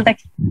ডিজাইন গোলটা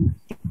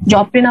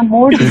জব না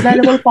মোর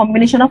ডিজাইরেবল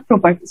কম্বিনেশন অফ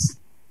প্রপার্টিস।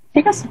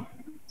 ঠিক আছে,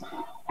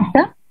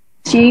 একটা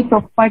সেই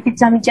প্রপার্টিজ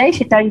আমি চাই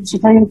সেটাই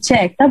হচ্ছে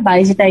একটা বাই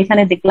যেটা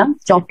এখানে দেখলাম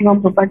যে অপটিমাম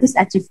প্রপার্টিস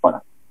অ্যাচিভ করা।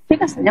 ঠিক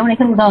আছে, যেমন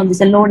এখানে উদাহরণ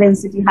দিচ্ছে লো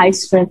ডেন্সিটি হাই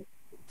স্ট্রেংথ,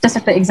 জাস্ট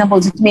একটা এক্সাম্পল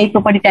যে তুমি এই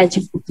প্রপার্টিটা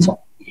অ্যাচিভ করতে চাও।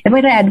 এবং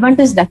এটা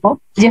অ্যাডভান্টেজ দেখো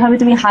যেভাবে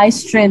তুমি হাই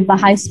স্ট্রেংথ বা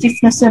হাই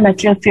স্টিফনেস এর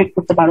ম্যাটেরিয়াল ক্রিয়েট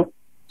করতে পারো,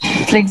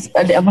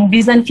 এবং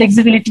ডিজাইন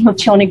ফ্লেক্সিবিলিটি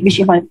হচ্ছে অনেক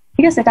বেশি হয়।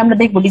 ঠিক আছে, এটা আমরা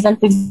দেখবো ডিজাইন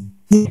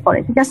ফ্লেক্সিবিলিটি করে।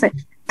 ঠিক আছে,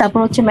 তারপর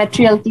হচ্ছে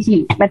ম্যাটেরিয়াল কি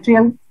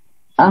ম্যাটেরিয়াল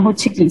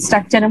হচ্ছে কি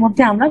স্ট্রাকচারের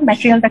মধ্যে আমরা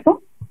ম্যাটেরিয়ালটাকে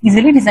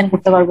ইজিলি ডিজাইন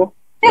করতে পারবো।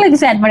 এগুলো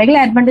কিছু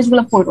অ্যাডভান্টেজ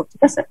গুলো পড়ো।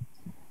 ঠিক আছে,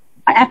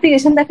 আর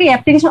অ্যাপ্লিকেশন দেখো,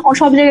 অ্যাপ্লিকেশন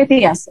সব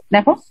জায়গাতেই আছে।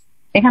 দেখো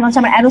এখানে হচ্ছে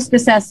আমার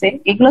অ্যারোস্পেসে আছে,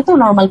 এগুলো তো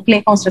নর্মাল ক্লে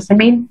কনস্ট্রাকশন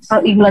মেইন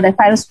এগুলো দেখো,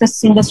 অ্যারোস্পেস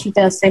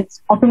ইন্ডাস্ট্রিতে আছে,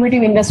 অটোমোটিভ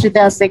ইন্ডাস্ট্রিতে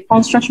আছে,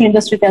 কনস্ট্রাকশন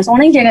ইন্ডাস্ট্রিতে আছে,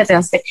 অনেক জায়গাতে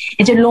আছে।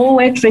 এই যে লো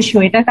ওয়েট রেশিও,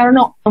 এটার কারণে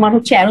তোমার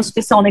হচ্ছে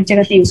অ্যারোস্পেসে অনেক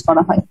জায়গাতে ইউজ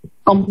করা হয়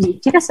কমপ্লিট।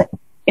 ঠিক আছে,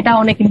 এটা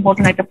অনেক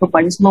ইম্পর্টেন্ট একটা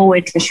প্রপার্টিস, লো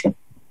ওয়েট রেশিও।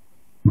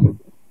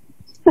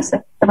 ঠিক আছে,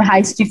 তারপর হাই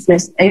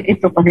স্টিফনেস এই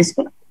প্রপার্টিস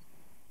গুলো।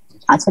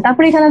 আচ্ছা,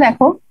 তারপরে এখানে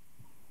দেখো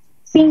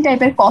 3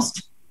 টাইপের কস্ট,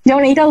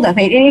 যেমন এইটাও দেখো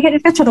এখানে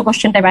একটা ছোট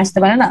কোশ্চেন টাইপ আসতে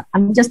পারে না,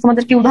 আমি জাস্ট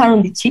তোমাদেরকে উদাহরণ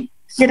দিচ্ছি,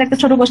 যেটা একটা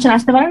ছোট কোশ্চেন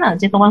আসতে পারে না,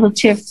 যে তোমার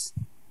হচ্ছে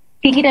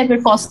কি কি টাইপের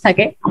কস্ট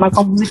থাকে আমার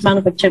কম্পোজিট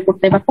ম্যানুফ্যাকচার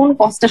করতে, বা কোন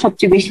কস্টটা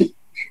সবচেয়ে বেশি।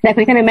 দেখো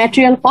এখানে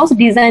ম্যাটেরিয়াল কস্ট,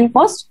 ডিজাইন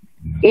কস্ট,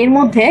 এর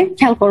মধ্যে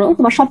খেয়াল করো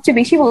তোমার সবচেয়ে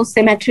বেশি বলছে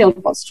ম্যাটেরিয়াল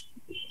কস্ট।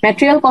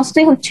 ম্যাটেরিয়াল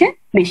কস্টটাই হচ্ছে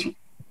বেশি।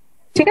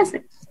 ঠিক আছে,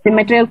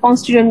 ম্যাটেরিয়াল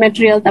কনস্টিটিউয়েন্ট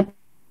ম্যাটেরিয়াল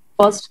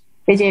কস্ট,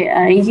 এই যে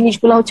এই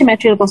জিনিসগুলো হচ্ছে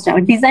ম্যাটেরিয়াল কস্ট।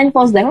 আর ডিজাইন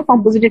কস্ট দেখো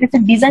কম্পোজিটের ক্ষেত্রে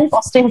ডিজাইন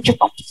কস্টটাই হচ্ছে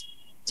কম।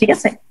 ঠিক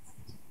আছে,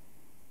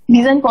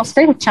 ডিজাইন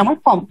কস্টটাই হচ্ছে আমার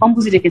কম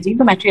কম্পোজিটের ক্ষেত্রে,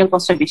 কিন্তু ম্যাটেরিয়াল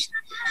কস্টটা বেশি।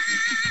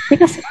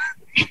 ঠিক আছে,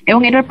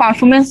 এবং এটার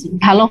পারফরমেন্স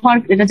ভালো হওয়ার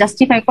এটা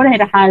জাস্টিফাই করে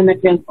এটা হায়ার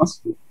ম্যাটেরিয়াল কস্ট,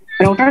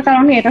 ওটার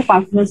কারণে এটার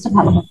পারফরমেন্সটা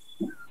ভালো হয়।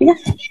 ঠিক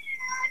আছে,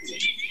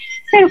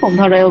 এরকম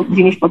ধরো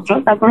জিনিসপত্র।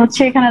 তারপর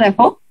হচ্ছে এখানে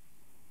দেখো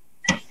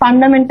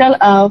ফান্ডামেন্টাল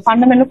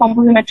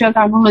কম্পোজিট ম্যাটেরিয়াল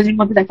টার্মিনোলজির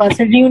মধ্যে দেখা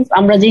যাচ্ছে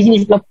আমরা যে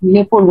জিনিসগুলো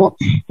নিয়ে পড়বো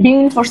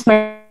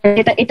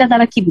রিইনফোর্সমেন্ট, এটা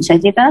দ্বারা কি বোঝায়,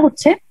 যেটা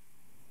হচ্ছে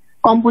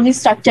কম্পোজিট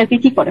স্ট্রাকচারকে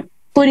কি করে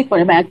তৈরি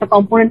করে, বা একটা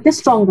কম্পোনেন্টকে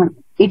স্ট্রং করে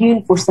এই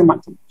রিইনফোর্সের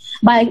মাধ্যমে,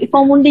 বা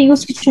কমনলি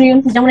ইউজ কিছু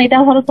রিইনফোর্স, যেমন এটা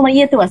হলো তোমার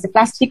ইয়েতেও আছে,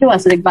 প্লাস্টিকেও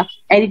আছে, দেখবা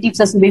অ্যাডিটিভস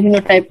আছে বিভিন্ন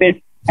টাইপের,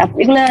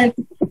 এগুলা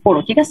পড়ো।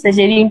 ঠিক আছে,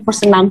 যে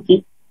রিইনফোর্সের নাম কি,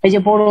 এই যে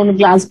বোরন,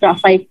 গ্লাস,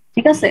 গ্রাফাইট।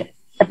 ঠিক আছে,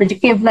 তারপরে যে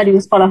কেভলার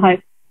ইউজ করা হয়,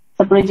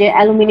 তারপরে যে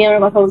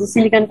অ্যালুমিনিয়ামের কথা বলছে,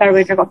 সিলিকন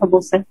কার্বাইডের কথা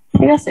বলছে।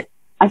 ঠিক আছে,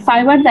 আর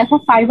ফাইবার দেখো,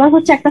 ফাইবার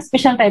হচ্ছে একটা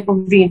স্পেশাল টাইপ অফ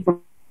রিইনফোর্স।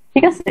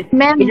 ঠিক আছে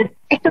ম্যাম,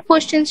 একটা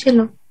কোশ্চেন ছিল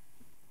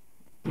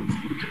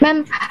ম্যাম,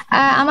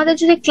 আমাদের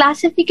যদি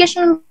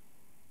ক্লাসিফিকেশন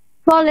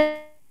বলে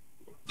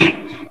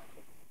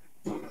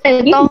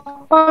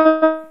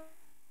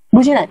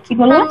বুঝি না কি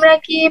বলবো, আমরা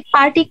কি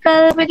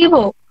পার্টিকেল দিব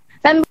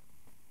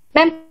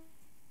ম্যাম?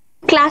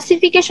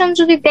 ক্লাসিফিকেশন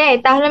যদি দেয়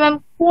তাহলে ম্যাম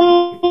কোন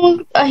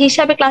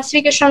হিসাবে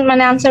ক্লাসিফিকেশন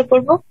মানে আনসার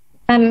করবো?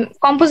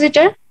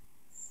 কম্পোজিটর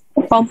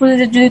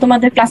যদি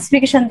তোমাদের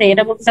ক্লাসিফিকেশন দেয়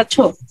এটা বলতে চাচ্ছ?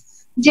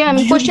 জি ম্যাম,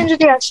 কোশ্চেন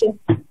যদি আসে।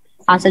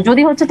 আচ্ছা,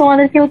 যদি হচ্ছে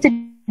তোমাদেরকে হচ্ছে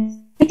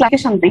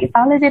ক্লাসিফিকেশন দেয়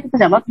তাহলে যে এটাতে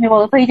যাবা, তুমি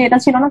বলো তো এই যে এটা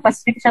ছিল না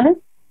ক্লাসিফিকেশনে,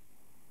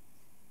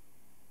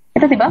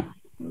 এটা দিবা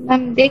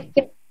ম্যাম?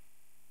 দেখতে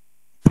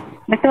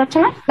পাচ্ছ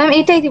না ম্যাম?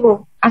 এটাই দিব।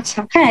 আচ্ছা,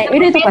 হ্যাঁ,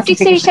 এটাই তো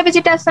ক্লাসিফিকেশন হিসাবে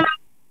যেটা আছে না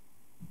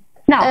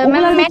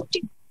ম্যাম,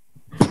 ম্যাট্রিক্স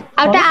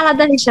ওটা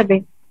আলাদা হিসাবে।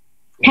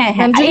 হ্যাঁ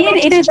হ্যাঁ,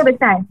 এটা হিসাবে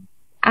তাই।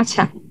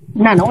 আচ্ছা,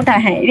 না না ওটা,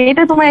 হ্যাঁ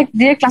এটা তোমার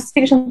যে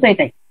ক্লাসিফিকেশন তো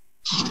এটাই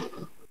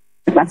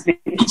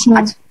ক্লাসিফিকেশন।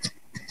 আচ্ছা,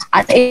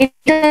 আর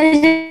এটা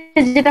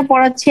যেটা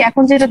পড়াচ্ছি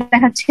এখন যেটা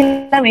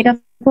দেখাচ্ছিলাম এটা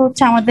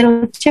হচ্ছে আমাদের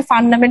হচ্ছে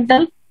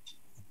ফান্ডামেন্টাল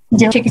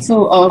যে হচ্ছে কিছু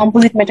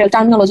কম্পোজিট মেটেরিয়াল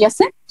টার্মিনোলজি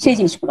আছে সেই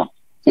জিনিসগুলো,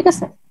 ঠিক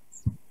আছে।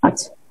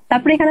 আচ্ছা,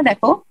 তারপরে এখানে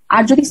দেখো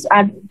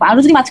আরো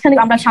যদি মাঝখানে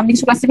আমরা সামনে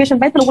কিছু ক্লাসিফিকেশন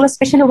পাই তাহলে ওগুলো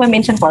স্পেশালি ভাবে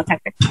মেনশন করা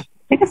থাকবে,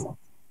 ঠিক আছে,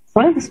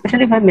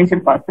 স্পেশালি ভাবে মেনশন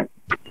করা থাকবে।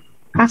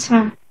 আচ্ছা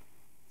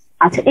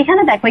আচ্ছা,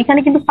 এখানে দেখো, এখানে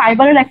কিন্তু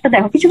ফাইবারের একটা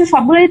দেখো কিছু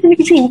সবগুলোই তুমি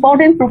কিছু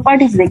ইম্পর্টেন্ট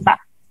প্রপার্টিজ দেখবা।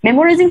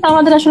 মেমোরাইজিং তো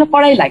আমাদের আসলে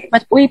করাই লাগে,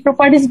 বাট ওই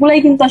প্রপার্টিজ গুলাই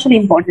কিন্তু আসলে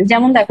ইম্পর্টেন্ট।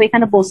 যেমন দেখো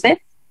এখানে বলছে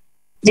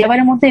যে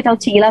এবারের মধ্যে এটা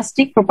হচ্ছে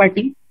ইলাস্টিক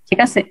প্রপার্টি, ঠিক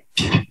আছে,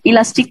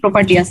 ইলাস্টিক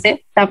প্রপার্টি আছে।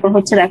 তারপর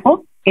হচ্ছে দেখো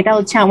এটা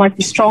হচ্ছে আমার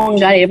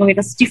স্ট্রঙ্গার এবং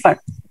এটা স্টিফার,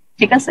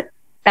 ঠিক আছে।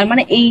 তার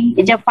মানে এই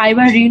যে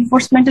ফাইবার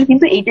রিইনফোর্সমেন্টের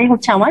কিন্তু এইটাই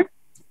হচ্ছে আমার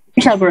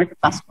বিশাল বড় একটা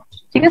কাজ,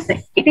 ঠিক আছে।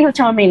 এটাই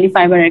হচ্ছে আমার মেইনলি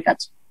ফাইবারের কাজ।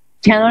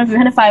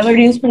 যেখানে ফাইবার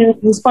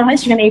ইউজ করা হয়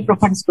সেখানে এই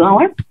প্রপার্টিস গুলো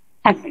আমার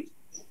থাকবে,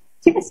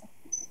 ঠিক আছে।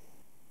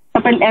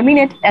 তারপর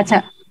ল্যামিনেট, আচ্ছা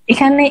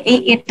এখানে এই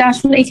এটা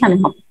আসলে এখানে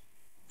হবে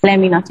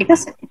ল্যামিনা, ঠিক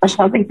আছে, এটা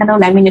সব এখানেও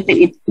ল্যামিনেটের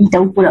এটা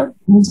উপরে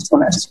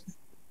চলে আসছে,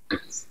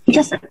 ঠিক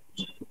আছে।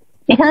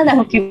 এখানে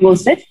দেখো কি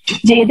বলছে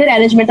যে এদের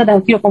অ্যারেঞ্জমেন্টটা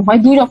দেখো কিরকম হয়,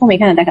 দুই রকম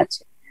এখানে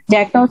দেখাচ্ছে। যে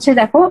একটা হচ্ছে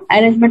দেখো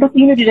অ্যারেঞ্জমেন্ট অফ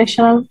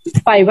ইউনিডিরেকশনাল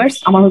ফাইবারস,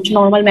 আমার হচ্ছে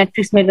নর্মাল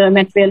ম্যাট্রিক্স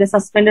ম্যাটেরিয়ালে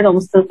সাসপেন্ডেড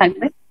অবস্থায়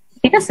থাকবে,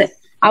 ঠিক আছে।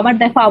 আবার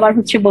দেখো আবার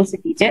হচ্ছে বলছে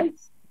কি যে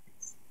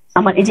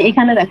আমার এই যে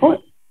এখানে দেখো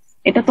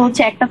এটা তো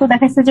হচ্ছে একটা তো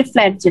দেখাচ্ছে যে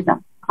ফ্ল্যাট যেটা,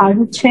 আর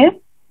হচ্ছে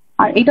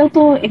আর এটাও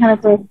তো এখানে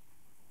তো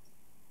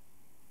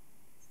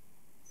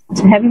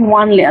হ্যাভিং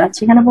ওয়ান লেয়ার আছে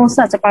এখানে বলছে।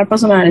 আচ্ছা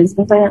পারপাস অফ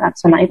অ্যারেঞ্জমেন্ট,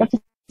 আচ্ছা না এটা তো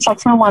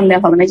সবসময় ওয়ান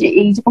লেয়ার হবে না, যে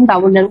এই যেরকম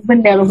ডাবল লেয়ার ওপেন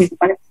লেয়ারও হতে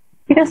পারে,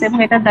 ঠিক আছে। এবং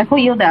এটা দেখো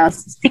ইও দেওয়া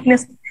আছে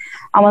থিকনেস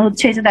আমার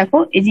হচ্ছে এই যে দেখো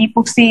এই যে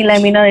ইপক্সি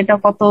ল্যামিনার এটা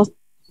কত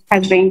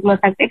থাকবে, এগুলো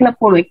থাকবে, এগুলো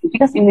পড়ো একটু,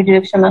 ঠিক আছে,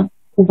 ইউনিডিরেকশনাল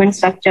মুভমেন্ট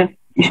স্ট্রাকচার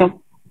এসব।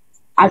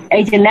 আর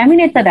এই যে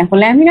ল্যামিনেটটা দেখো,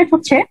 ল্যামিনেট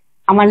হচ্ছে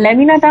আমার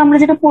ল্যামিনাটা আমরা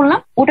যেটা পড়লাম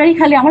ওটারই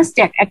খালি আমার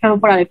স্ট্যাক একটার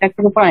উপর আরেকটা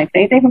একটার উপর আরেকটা,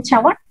 এটাই হচ্ছে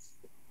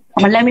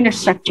আমার ল্যামিনেট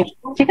স্ট্রাকচার,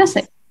 ঠিক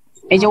আছে।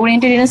 এই যে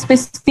oriented in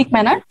specific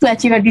manner to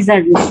achieve a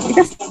desired result, ঠিক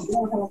আছে।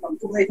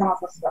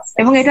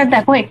 এবং এটা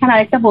দেখো এখানে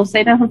আরেকটা বলছে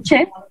এটা হচ্ছে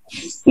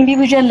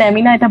ইন্ডিভিজুয়াল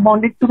ল্যামিনা, এটা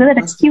বন্ডেড টুগেদার,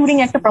 এটা কিউরিং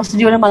একটা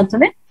প্রসিডিউরের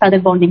মাধ্যমে তাদের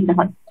বন্ডিংটা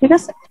হয়, ঠিক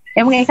আছে।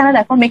 এবং এখানে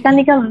দেখো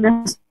মেকানিক্যাল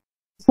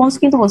রেসপন্স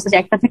কিন্তু বলছে যে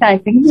একটা থেকে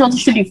আরেকটা কিন্তু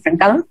যথেষ্ট ডিফারেন্ট,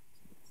 কারণ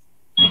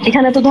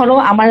এখানে তো ধরো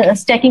আমার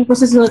স্ট্যাকিং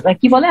প্রসেস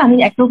কি বলে, আমি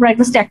একটার উপর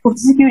একটা স্ট্যাক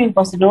করতেছি কিউরিং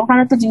প্রসিডিউর,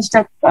 ওখানে তো জিনিসটা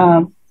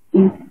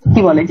কি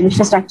বলে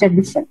জিনিসটা স্ট্রাকচার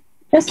ডিফারেন্ট,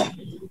 ঠিক আছে।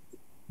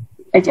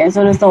 এই যে as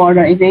well as the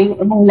order এটাই,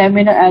 এবং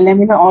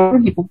ল্যামিনার অর্ডার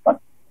ডিপেন্ড করে,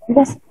 ঠিক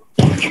আছে।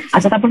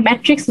 আচ্ছা, তারপর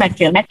ম্যাট্রিক্স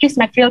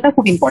ম্যাটেরিয়ালটা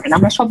খুব ইম্পর্টেন্ট।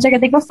 আমরা সব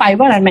জায়গায় দেখবো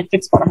ফাইবার আর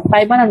ম্যাট্রিক্স পড়া,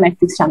 ফাইবার আর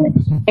ম্যাট্রিক্স সামনে।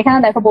 এখানে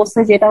দেখো বলছে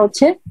যে এটা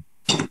হচ্ছে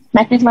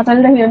ম্যাট্রিক্স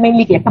ম্যাটেরিয়ালটা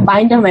মেইনলি কি একটা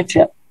বাইন্ডার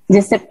ম্যাটেরিয়াল, যে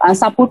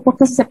সাপোর্ট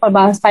করতেছে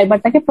বা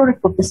ফাইবারটাকে প্রোটেক্ট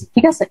করতেছে,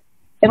 ঠিক আছে।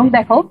 এবং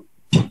দেখো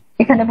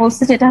এখানে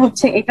বলছে যেটা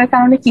হচ্ছে এটার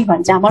কারণে কি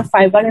হয় যে আমার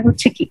ফাইবারের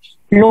হচ্ছে কি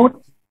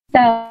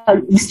লোডটা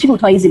ডিস্ট্রিবিউট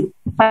হয় ইজিলি।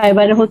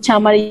 ফাইবারের হচ্ছে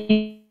আমার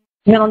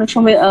অনেক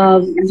সময়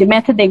যে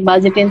ম্যাথে দেখবা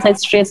যে টেনসাইল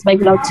স্ট্রেস বা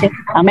এগুলো হচ্ছে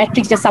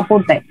ম্যাট্রিক্স যে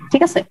সাপোর্ট দেয়,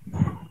 ঠিক আছে।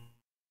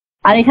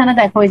 আর এখানে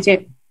দেখো এই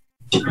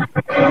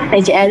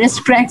যে arrest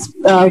cracks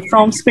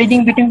from spreading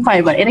between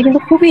fibre, এটা কিন্তু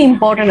খুবই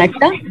ইম্পর্টেন্ট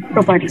একটা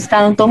প্রপার্টিস,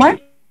 কারণ তোমার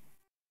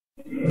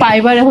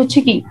ফাইবারে হচ্ছে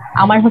কি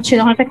আমার হচ্ছে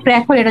যখন একটা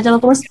ক্র্যাক হয় এটা যেন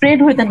তোমার স্প্রেড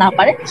হইতে না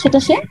পারে সেটা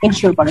সে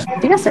ইনশিওর করে,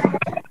 ঠিক আছে।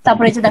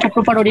 তারপরে এই যে দেখো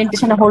প্রপার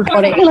ওরিয়েন্টেশনে হোল্ড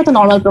করে, এগুলো তো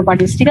নর্মাল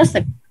প্রপার্টিস, ঠিক আছে।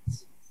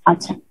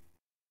 আচ্ছা,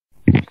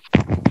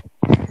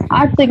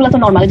 আর তো এগুলো তো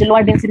নর্মাল, যে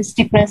লোয়ার ডেন্সিটি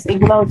স্টিফনেস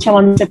এগুলো হচ্ছে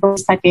আমার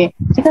থাকে,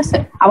 ঠিক আছে।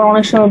 আবার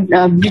অনেক সময়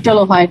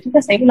ব্রিটলও হয়, ঠিক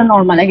আছে, এগুলো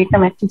নর্মাল, এক একটা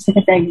ম্যাট্রিক্স এর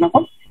ক্ষেত্রে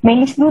একরকম।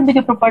 মেইনলি শুরুর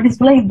দিকে প্রপার্টিস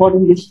গুলো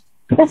ইম্পর্টেন্ট বেশি,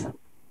 ঠিক আছে।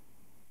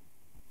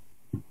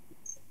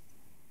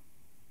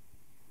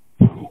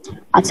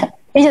 আচ্ছা,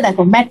 এই যে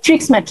দেখো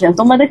ম্যাট্রিক্স ম্যাটেরিয়াল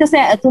তোমাদের কাছে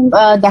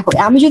দেখো,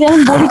 আমি যদি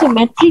এখন বলি যে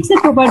ম্যাট্রিক্স এর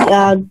প্রপার্টি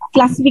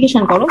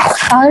ক্লাসিফিকেশন করো,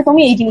 তাহলে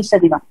তুমি এই জিনিসটা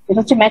দিবা, এটা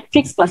হচ্ছে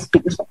ম্যাট্রিক্স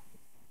ক্লাসিফিকেশন,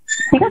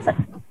 ঠিক আছে।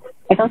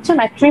 এটা হচ্ছে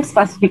ম্যাট্রিক্স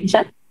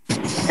ক্লাসিফিকেশন।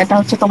 এটা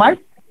হচ্ছে তোমার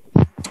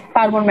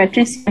carbon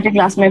matrix,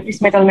 glass matrix,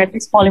 metal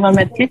matrix, polymer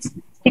matrix,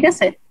 ঠিক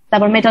আছে।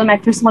 তারপর মেটাল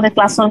ম্যাট্রিক্স মধ্যে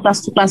ক্লাস 1, ক্লাস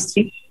 2, ক্লাস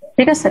 3,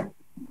 ঠিক আছে।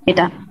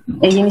 এটা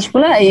এই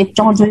জিনিসগুলো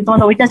যখন যদি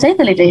তোমার ওইটা চাই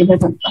তাহলে এটা এইভাবে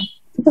ধরবা,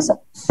 ঠিক আছে।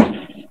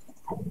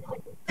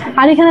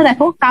 আর এখানে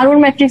দেখো কার্বন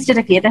ম্যাট্রিক্স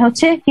যেটা কি, এটা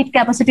হচ্ছে হিট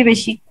ক্যাপাসিটি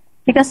বেশি,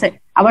 ঠিক আছে।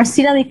 আবার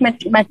সিরামিক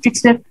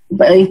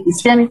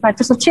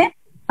ম্যাট্রিক্স হচ্ছে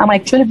আমার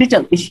অ্যাকচুয়ালি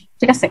ব্রিটল বেশি,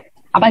 ঠিক আছে।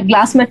 আবার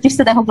গ্লাস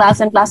ম্যাট্রিক্সে দেখো glass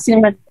and glass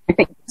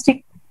ceramic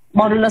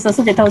modulus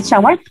আছে যেটা হচ্ছে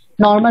আমার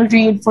নর্মাল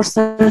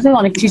রিইনফোর্সমেন্ট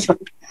অনেক বেশি ছোট।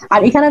 আর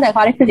এখানে দেখো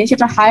আরেকটা জিনিস,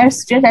 এটা হায়ার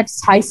স্ট্রেংথ এট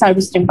হাই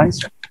সার্ভিস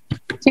টেম্পারেচার,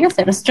 ঠিক আছে।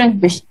 এটা স্ট্রেংথ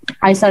বেশি,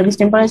 হাই সার্ভিস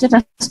টেম্পারেচার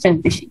স্ট্রেংথ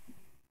বেশি।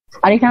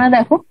 আর এখানে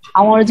দেখো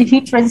আমার যে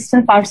হিট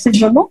রেজিস্ট্যান্ট পার্টস এর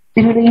জন্য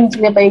বিভিন্ন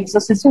ইঞ্জিনিয়ার বা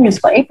এক্সস্ট সিস্টেম ইউজ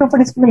করে, এই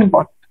প্রপার্টিস গুলো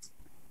ইম্পর্টেন্ট,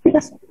 ঠিক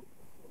আছে।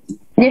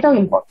 এটাও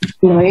ইম্পর্টেন্ট,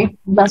 এই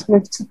গ্লাস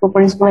ম্যাট্রিক্স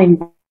প্রপার্টিস গুলো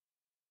ইম্পর্টেন্ট।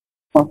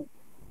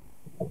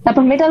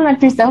 তারপর মেটাল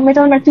ম্যাট্রিক্স দেখো,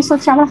 মেটাল ম্যাট্রিক্স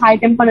হচ্ছে আমার হাই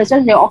টেম্পারেচার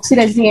যে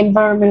অক্সিডাইজিং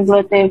এনভায়রনমেন্ট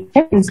গুলোতে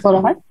ইউজ করা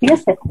হয়, ঠিক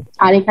আছে।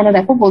 আর এখানে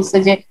দেখো বলছে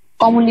যে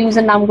কমন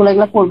ইউজের নামগুলো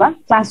এগুলো করবা,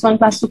 ক্লাস 1,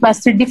 ক্লাস 2, ক্লাস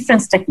 3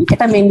 ডিফারেন্সটা কি,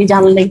 এটা মেইনলি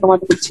জানলেই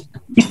তোমাদের হচ্ছে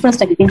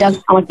ডিফারেন্সটা কি। কিন্তু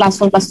আমার ক্লাস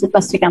 1, ক্লাস 2,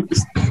 ক্লাস 3 ক্যাম্পাস,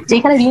 যে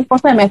এখানে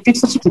রিইনফোর্সমেন্ট ম্যাট্রিক্স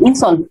হচ্ছে কি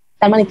ইনসলভেন্ট,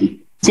 তার মানে কি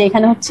যে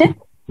এখানে হচ্ছে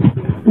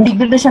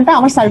ডিগ্রেডেশনটা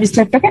আমার সার্ভিস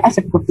লাইফটাকে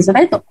অ্যাফেক্ট করতেছে,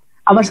 তাই তো।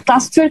 আবার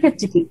ক্লাস 2 এর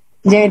ক্ষেত্রে কি,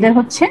 যে এদের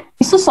হচ্ছে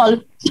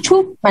কিছু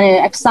মানে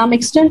সাম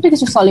এক্সটেন্টে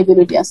কিছু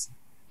সলিবিলিটি আছে,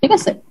 ঠিক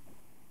আছে?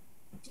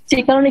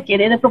 সেই কারণে কি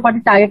এদের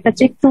প্রপার্টিটা আগেরটা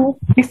চেয়ে একটু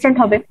ডিফারেন্ট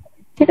হবে,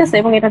 ঠিক আছে?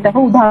 এবং এটা দেখো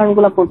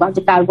উদাহরণগুলো করবা,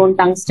 যে কার্বন,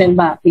 টাংস্টেন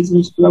বা এই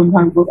জিনিসগুলো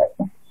উদাহরণ করবা।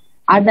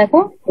 আর দেখো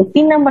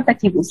 3 নাম্বারটা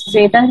কি বলছে, যে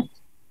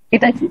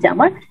এটা কি, যে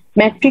আমার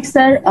ম্যাট্রিক্স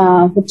আর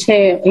হচ্ছে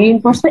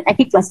রিইনফোর্সমেন্ট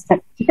একই ক্লাস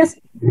থাকে, ঠিক আছে?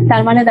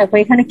 তার মানে দেখো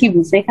এখানে কি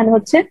বলছে, এখানে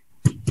হচ্ছে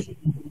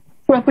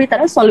পুরোপুরি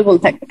তারা সলিবল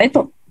থাকে, তাই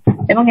তো?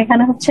 এবং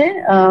এখানে হচ্ছে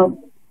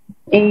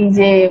এই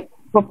যে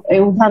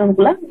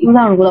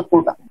উদাহরণগুলা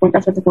করবা,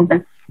 কোনটার সাথে কোনটা।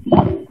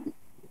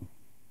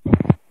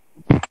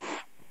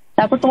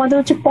 তারপর তোমাদের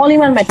হচ্ছে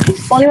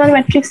পলিমার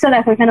ম্যাট্রিক্সটা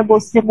দেখো এখানে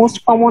বলছে যে মোস্ট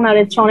কমন আর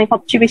হচ্ছে অনেক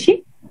সবচেয়ে বেশি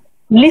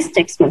লিস্ট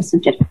এক্সপেন্সিভ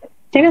যেটা,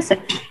 ঠিক আছে?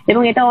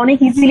 এবং এটা অনেক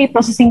ইজিলি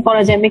প্রসেসিং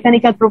করা যায়,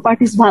 মেকানিক্যাল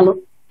প্রপার্টিস ভালো,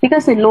 ঠিক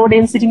আছে? লো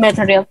ডেনসিটি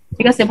ম্যাটেরিয়াল,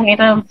 ঠিক আছে? এবং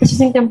এটা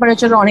প্রসেসিং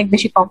টেম্পারেচার অনেক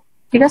বেশি কম,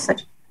 ঠিক আছে?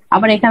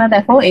 আবার এখানে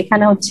দেখো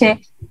এখানে হচ্ছে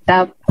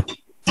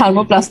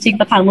থার্মোপ্লাস্টিক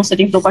বা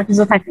থার্মোসেটিং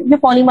প্রপার্টিসও থাকে, যে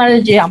পলিমারের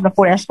যে আমরা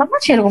পড়ে আসলাম না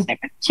সেরকম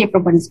টাইপের সেই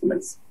প্রপার্টিস গুলো,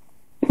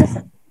 ঠিক আছে?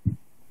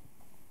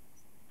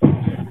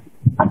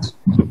 আচ্ছা,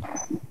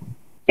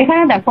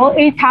 এখানে দেখো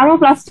এই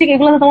থার্মোপ্লাস্টিক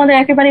এগুলো তো তোমাদের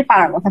একেবারেই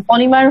পারার কথা।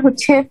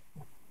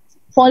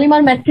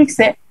 পলিমার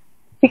ম্যাট্রিক্সে,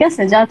 ঠিক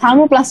আছে, যারা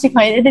থার্মোপ্লাস্টিক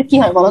হয় এদের কি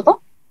হয় বলতো?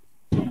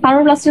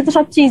 থার্মোপ্লাস্টিক তো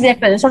সবচেয়ে ইজি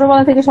একটা,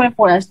 ছোটবেলা থেকে সবাই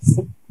পড়ে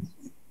আসতেছে,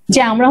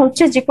 যে আমরা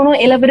হচ্ছে যে কোনো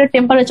এলিভেটেড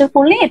টেম্পারেচার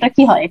করলে এটা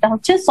কি হয়, এটা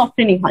হচ্ছে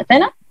সফটেনিং হয়, তাই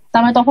না?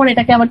 তার মানে তখন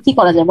এটাকে আবার কি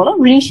করা যায় বলো,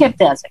 রিশেপ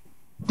দেওয়া যায়,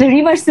 যে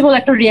রিভার্সিবল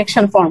একটা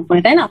রিঅ্যাকশন ফর্ম করে,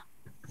 তাই না?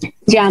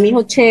 যে আমি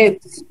হচ্ছে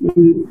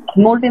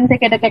মোল্টেন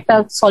থেকে এটাকে একটা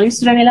সলিড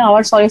স্টেটে নিলাম,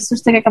 আবার সলিড স্টেট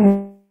থেকে একটা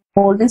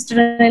মোল্টেন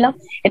স্টেটে নিলাম,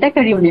 এটা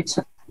একটা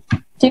রিঅ্যাকশন,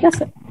 ঠিক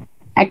আছে?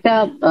 একটা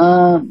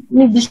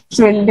নির্দিষ্ট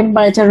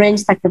টেম্পারেচার রেঞ্জ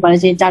থাকতে পারে,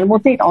 যে যার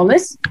মধ্যে এটা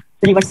অলওয়েজ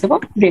রিভার্সিবল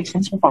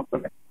রিঅ্যাকশন ফর্ম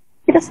করবে,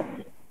 ঠিক আছে?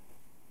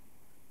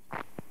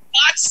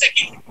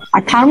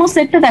 আর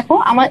থার্মোসেটটা দেখো,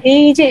 আমার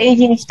এই যে এই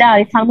জিনিসটা আর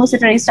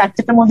থার্মোসেটের এই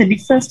স্ট্রাকচারটার মধ্যে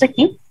ডিফারেন্সটা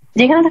কি,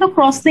 যেখানে দেখো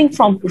ক্রসলিং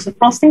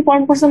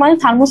ফর্ম করছে মানে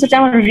থার্মোসেটে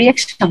আমার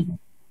রিঅ্যাকশন,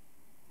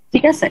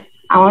 ঠিক আছে?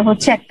 আমার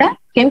হচ্ছে একটা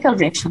কেমিক্যাল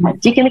রিঅ্যাকশন হয়,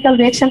 যে কেমিক্যাল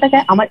রিঅ্যাকশনটাকে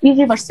আমার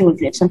ইরিভার্সিবল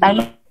রিঅ্যাকশন, তার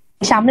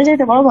সামনে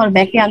যেতে বড় ধর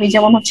ব্যাকে আমি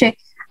যেমন হচ্ছে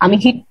আমি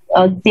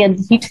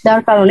হিট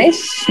দেওয়ার কারণে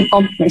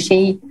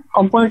সেই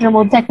কম্পোনেন্টের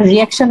মধ্যে একটা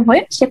রিঅ্যাকশন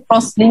হয়ে সে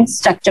ক্রসলিং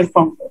স্ট্রাকচার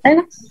ফর্ম করে, তাই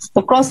না? তো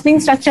ক্রসলিং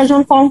স্ট্রাকচার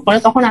যখন ফর্ম করে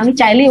তখন আমি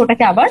চাইলেই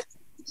ওটাকে আবার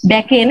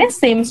ব্যাকে এনে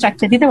সেম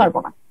স্ট্রাকচার দিতে পারবো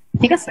না,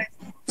 ঠিক আছে?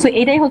 তো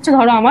এটাই হচ্ছে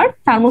ধরো আমার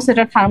থার্মোসেট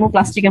আর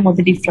থার্মোপ্লাস্টিকের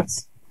মধ্যে ডিফারেন্স,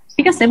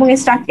 ঠিক আছে? এবং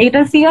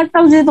এইটার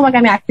ফিগারটাও যদি তোমাকে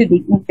আমি আঁকতে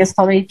দিই,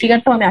 ধরো এই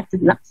ফিগারটাও আমি আঁকতে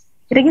দিলাম,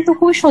 এটা কিন্তু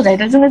খুবই সোজা,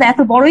 এটার জন্য এত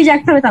বড়ই যে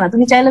আঁকতে হবে তা না,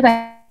 তুমি চাইলে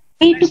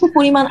এইটুকু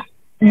পরিমাণ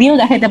দিয়েও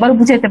দেখাইতে পারো,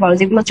 বুঝাইতে পারো,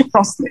 যেগুলো হচ্ছে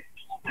ক্রসলিং,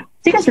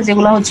 ঠিক আছে?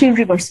 যেগুলো হচ্ছে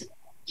ইরিভার্সিবল,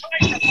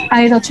 আর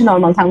এটা হচ্ছে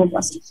নর্মাল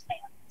থার্মোপ্লাস্টিক,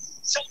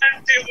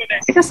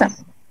 ঠিক আছে?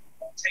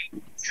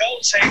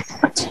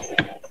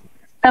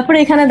 তারপরে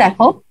এখানে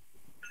দেখো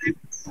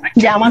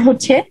যে আমার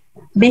হচ্ছে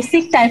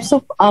বেসিক টাইপস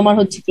অফ, আমার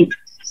হচ্ছে কি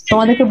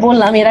তোমাদেরকে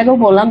বললাম, এর আগেও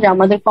বললাম যে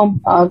আমাদের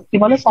কি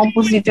বলে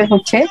কম্পোজিটের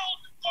হচ্ছে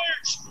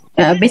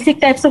বেসিক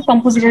টাইপস অফ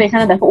কম্পোজিটর।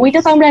 এখানে দেখো ওইটা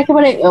তো আমরা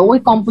একেবারে ওই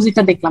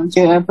কম্পোজিটটা দেখলাম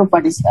যে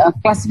প্রপার্টিস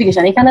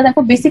ক্লাসিফিকেশন। এখানে দেখো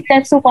বেসিক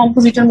টাইপস অফ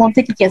কম্পোজিটের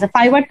মধ্যে কি কি আছে,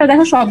 ফাইবারটা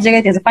দেখো সব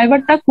জায়গায় আছে,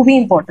 ফাইবারটা খুবই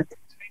ইম্পর্টেন্ট,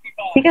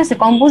 ঠিক আছে?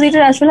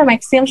 কম্পোজিটের আসলে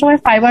ম্যাক্সিমাম সময়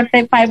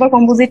ফাইবার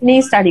কম্পোজিট নিয়ে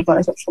স্টাডি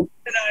করে সবসময়,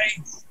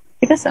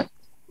 ঠিক আছে?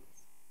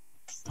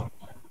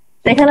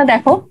 এখানে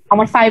দেখো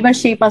আমার ফাইবার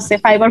শেপ আছে,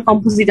 ফাইবার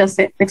কম্পোজিট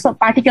আছে, দেখছো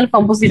পার্টিকেল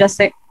কম্পোজিট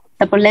আছে,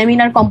 তারপর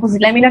ল্যামিনার কম্পোজিট,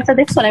 ল্যামিনারটা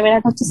দেখছো,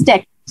 ল্যামিনারটা হচ্ছে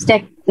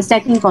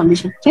স্ট্যাকিং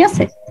কন্ডিশন, ঠিক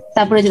আছে?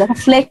 তারপরে যে দেখো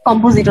ফ্লেক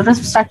কম্পোজিট, ওটার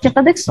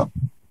স্ট্রাকচারটা দেখছো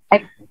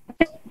এক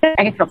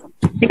এক রকম,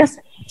 ঠিক আছে?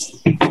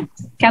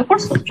 খেয়াল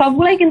করছো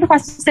সবগুলাই কিন্তু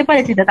ফার্স্ট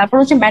সেপারেটলি দেয়, তারপর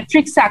হচ্ছে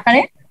ম্যাট্রিক্স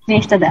আকারে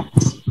জিনিসটা দেয়,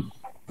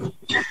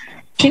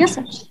 ঠিক আছে?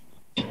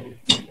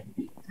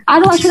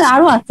 আরো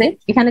আছে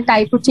এখানে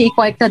টাইপ হচ্ছে এই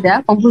কয়েকটা দেয়া,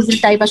 কম্পোজিট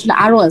টাইপ আসলে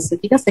আরো আছে,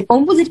 ঠিক আছে?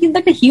 কম্পোজিট কিন্তু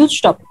একটা হিউজ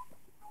টপিক,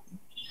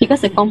 ঠিক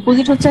আছে?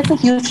 কম্পোজিট হচ্ছে একটা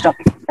হিউজ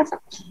টপিক, ঠিক আছে?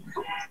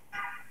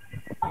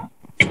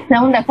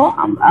 যেমন দেখো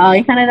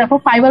এখানে দেখো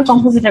ফাইবার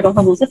কম্পোজিটের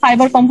কথা বলছে,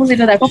 ফাইবার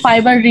কম্পোজিটে দেখো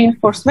ফাইবার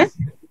রিইনফোর্সমেন্ট,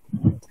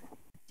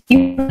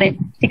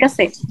 ঠিক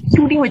আছে?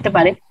 2D হইতে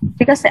পারে,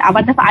 ঠিক আছে?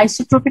 আবার দেখো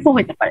আইসোট্রপিকও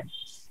হইতে পারে,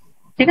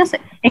 ঠিক আছে?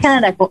 এখানে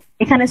দেখো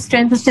এখানে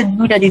স্ট্রেংথ হচ্ছে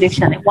দুইটা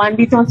ডিরেকশনে, 1D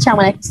তো হচ্ছে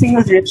আমার এক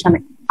সিঙ্গেল ডিরেকশনে,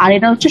 আর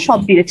এটা হচ্ছে সব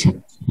ডিরেকশনে,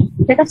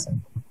 ঠিক আছে?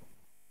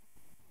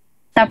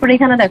 তারপরে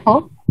এখানে দেখো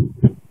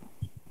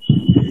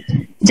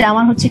যে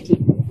আমার হচ্ছে কি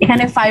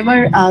এখানে ফাইবার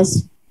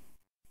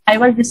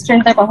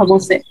স্ট্রেংথের কথা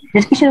বলছে, যে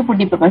কিসের উপর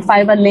ডিপেন্ড করে,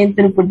 ফাইবার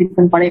লেন্থের উপর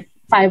ডিপেন্ড করে,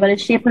 ফাইবারের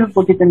শেপের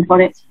উপর ডিপেন্ড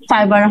করে,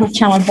 ফাইবার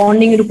হচ্ছে আমার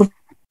বন্ডিং এর উপর,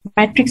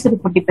 ম্যাট্রিক্স এর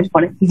উপর ডিপেন্ড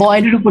করে,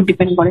 ভয়েডের উপর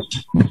ডিপেন্ড করে,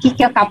 কি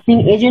কি কাপলিং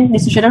এজেন্ট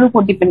নিচ্ছে সেটার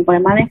উপর ডিপেন্ড করে।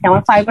 মানে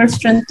আমার ফাইবার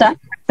স্ট্রেংথটা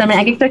মানে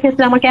এক একটা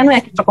ক্ষেত্রে আমার কেন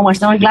এক রকম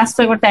আসছে, আমার গ্লাস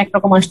ফাইবারটা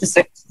একরকম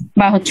আসতেছে,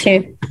 বা হচ্ছে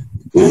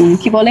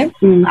কি বলে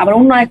আবার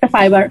অন্য একটা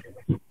ফাইবার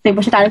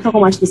দেখবো সেটা আরেক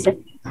রকম আসতেছে।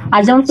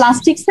 আর যেমন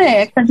প্লাস্টিক্সে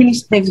একটা জিনিস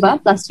দেখবা,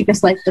 প্লাস্টিকের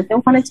স্লাইডটাতে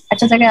ওখানে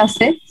একটা জায়গায়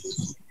আছে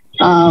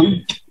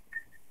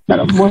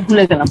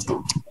ভুলে গেলাম,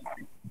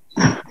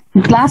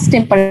 গ্লাস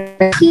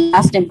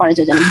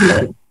টেম্পারেচার যেন ভুলে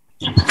গেলাম,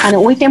 মানে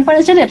ওই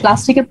টেম্পারেচারে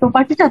প্লাস্টিকের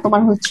প্রপার্টিটা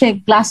তোমার হচ্ছে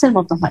গ্লাসের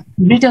মতো হয়,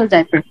 ব্রিটেল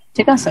টাইপের,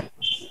 ঠিক আছে?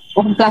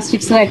 ওখানে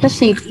প্লাস্টিক এর একটা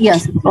শেপ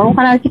আছে,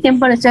 ওখানে আর কি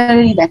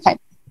টেম্পারেচারই দেখায়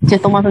যে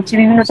তোমার হচ্ছে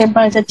বিভিন্ন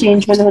টেম্পারেচার চেঞ্জ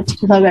হলে হচ্ছে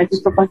কিভাবে আর কি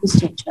প্রপার্টিস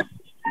চেঞ্জ হয়।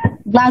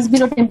 গ্লাস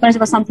বিলো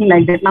টেম্পারেচার বা সামথিং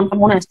লাইক দ্যাট, নামটা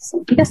মনে আসতেছে,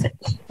 ঠিক আছে?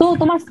 তো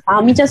তোমার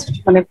আমি জাস্ট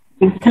মানে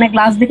এখানে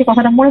গ্লাস দেখে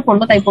কথাটা মনে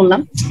পড়লো তাই বললাম।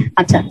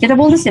 আচ্ছা, যেটা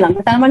বলতেছিলাম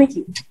তার মানে কি,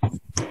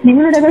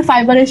 বিভিন্ন টাইপের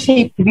ফাইবারের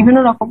শেপ বিভিন্ন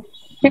রকম,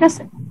 ঠিক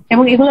আছে?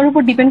 এবং এগুলোর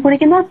উপর ডিপেন্ড করে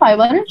কিন্তু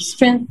ফাইবারের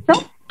স্ট্রেংথটা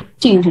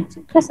চেঞ্জ হচ্ছে,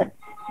 ঠিক আছে?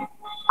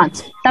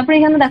 আচ্ছা, তারপরে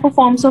এখানে দেখো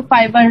forms of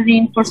fibre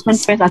reinforcement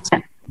phase. আচ্ছা,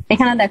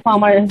 এখানে দেখো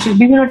আমার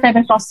বিভিন্ন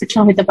টাইপের ক্রস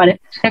সেকশন হতে পারে,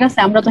 ঠিক আছে?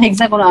 আমরা তো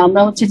হেক্সাগোনাল,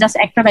 আমরা হচ্ছে জাস্ট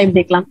একটা টাইপ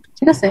দেখলাম,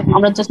 ঠিক আছে?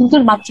 আমরা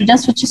মাত্র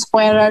হচ্ছে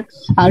স্কোয়ার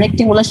আর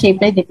রেক্টেঙ্গুলার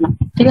শেপটাই দেখলাম,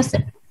 ঠিক আছে?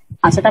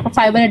 আচ্ছা, তারপর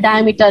ফাইবারের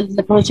ডায়ামিটার,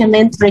 তারপর হচ্ছে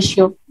লেন্থ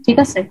রেশিও, ঠিক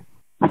আছে?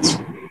 আচ্ছা,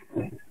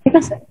 ঠিক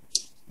আছে।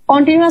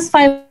 কন্টিনিউয়াস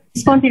ফাইবার,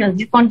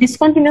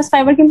 ডিসকন্টিনিউয়াস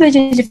ফাইবার কিন্তু এই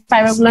যে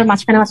ফাইবার গুলোর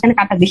মাঝখানে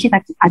কাটা বেশি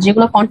থাকে, আর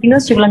যেগুলো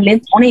কন্টিনিউয়াস সেগুলোর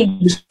লেন্থ অনেক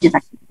বেশি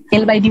থাকে,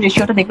 L/D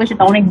রেশিওটা দেখবে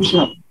সেটা অনেক বেশি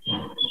হবে,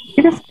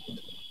 ঠিক আছে?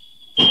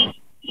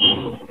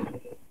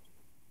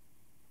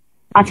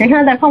 আচ্ছা,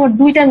 এখানে দেখো আমার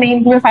দুইটা মেইন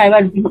গ্রুপের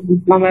ফাইবার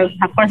আমার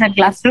ভাগ করা আছে,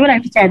 গ্লাস ফাইবার আর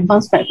একটা হচ্ছে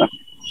অ্যাডভান্স ফাইবার।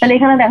 তাহলে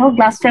এখানে দেখো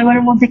গ্লাস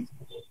ফাইবারের মধ্যে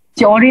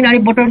যে অর্ডিনারি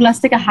বোটল গ্লাস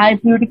থেকে হাই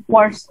পিউরিটি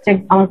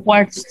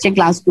কোয়ার্টজ যে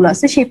গ্লাস গুলো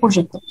আছে সেই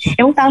পর্যন্ত।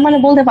 এবং তার মানে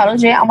বলতে পারো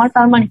যে আমার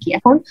তার মানে কি,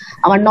 এখন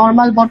আমার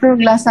নর্মাল বটল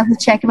গ্লাস আর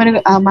হচ্ছে একেবারে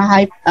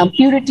হাই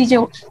পিউরিটি যে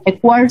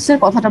কোয়ার্টজ এর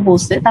কথাটা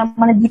বলছে, তার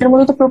মানে দুইটার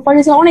মধ্যে তো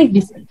প্রপার্টিজ অনেক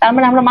ডিফারেন্ট। তার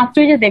মানে আমরা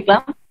মাত্রই যে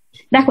দেখলাম,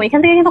 দেখো এখান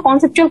থেকে কিন্তু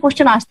কনসেপচুয়াল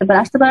কোশ্চেন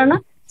আসতে পারে না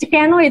যে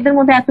কেন এদের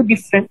মধ্যে এত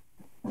ডিফারেন্ট,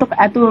 তো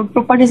এত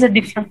প্রপার্টিজ এর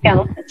ডিফারেন্ট কেন,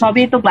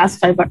 সবই তো গ্লাস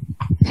ফাইবার।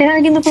 সেখানে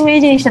কিন্তু তুমি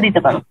এই জিনিসটা দিতে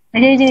পারো,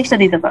 এই জিনিসটা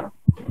দিতে পারো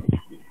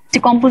যে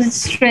কম্পোজিট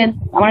স্ট্রেংথ,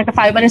 আমার একটা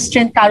ফাইবারের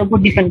স্ট্রেংথ কার উপর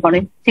ডিপেন্ড করে,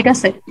 ঠিক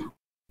আছে?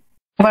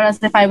 ফাইবার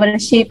আছে, ফাইবারের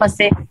শেপ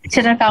আছে,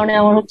 সেটার কারণে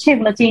আমার হচ্ছে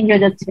এগুলো চেঞ্জ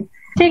হয়ে যাচ্ছে,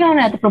 সেই কারণে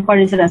এত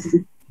প্রপার্টিজ এর আছে,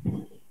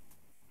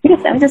 ঠিক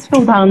আছে? আমি জাস্ট একটা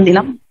উদাহরণ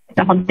দিলাম,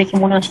 এটা দেখে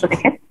মনে আসলো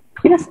দেখে,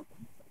 ঠিক আছে?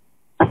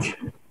 আচ্ছা,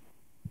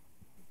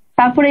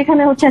 তারপরে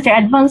এখানে হচ্ছে আচ্ছা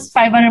অ্যাডভান্স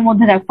ফাইবারের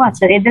মধ্যে দেখো,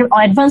 আচ্ছা এদের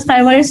অ্যাডভান্স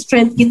ফাইবারের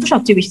স্ট্রেংথ কিন্তু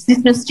সবচেয়ে বেশি,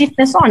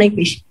 স্টিফনেস অনেক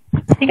বেশি,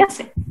 ঠিক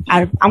আছে?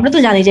 আর আমরা তো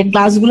জানি যে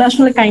গ্লাস গুলো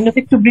আসলে কাইন্ড অফ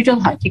একটু ব্রিটল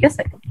হয়, ঠিক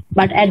আছে?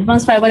 বাট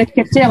অ্যাডভান্স ফাইবারের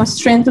ক্ষেত্রে আমার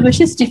স্ট্রেংথ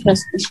বেশি, স্টিফনেস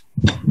বেশি।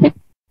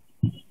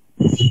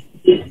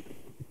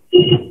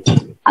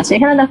 আচ্ছা,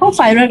 এখানে দেখো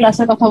ফাইবার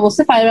গ্লাসের কথা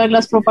বলছে, ফাইবার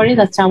গ্লাস প্রপার্টিজ।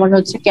 আচ্ছা, আমার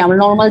হচ্ছে কি, আমরা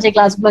নর্মাল যে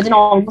গ্লাস গুলো যেন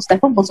অলমোস্ট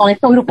দেখো বলছে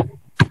অনেকটা ওইরকম,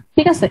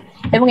 ঠিক আছে?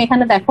 এবং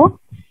এখানে দেখো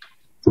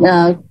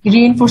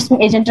রিইনফোর্সিং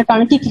এজেন্টের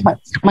কারণে কি কি হয়,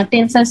 আমার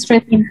টেনসাইল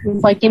স্ট্রেংথ ইমপ্রুভ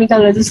হয়, কেমিক্যাল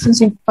রেজিস্ট্যান্স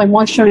ইমপ্রুভ হয়,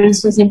 ময়েশ্চার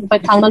রেজিস্ট্যান্স ইমপ্রুভ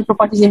হয়, থার্মাল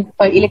প্রপার্টিজ ইমপ্রুভ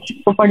হয়, ইলেকট্রিক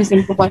প্রপার্টিজ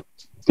ইমপ্রুভ হয়,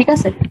 ঠিক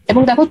আছে?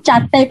 এবং দেখো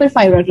 4 টাইপের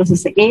ফাইবার গ্লাস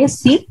আছে, A,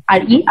 C, R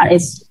E R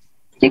S,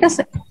 ঠিক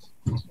আছে?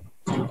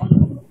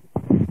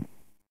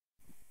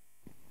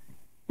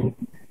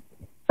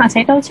 আচ্ছা,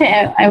 এটা হচ্ছে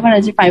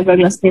এভারেজ ফাইবার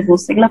গ্লাস নিয়ে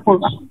বলছে, এগুলা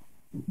পড়বা,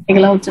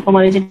 এগুলা হচ্ছে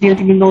তোমার এই যে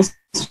রিলেটিভলি লো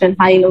স্ট্রেংথ,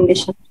 হাই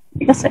এলোঙ্গেশন,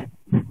 ঠিক আছে?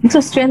 কিন্তু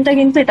স্ট্রেংথটা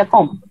কিন্তু এটা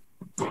কম,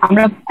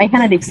 আমরা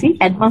এখানে দেখছি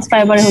অ্যাডভান্স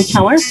ফাইবারে হচ্ছে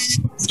আমার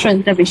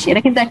স্ট্রেংথটা বেশি,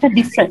 এটা কিন্তু একটা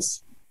ডিফারেন্স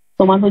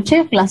তোমার হচ্ছে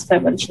গ্লাস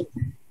ফাইবারের সাথে।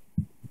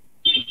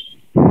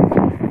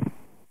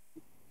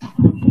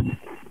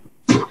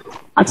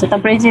 আচ্ছা,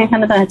 তারপরে এই যে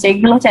এখানে আছে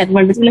এগুলো হচ্ছে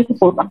অ্যাডভান্টেজ, গুলো একটু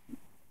পড়বা।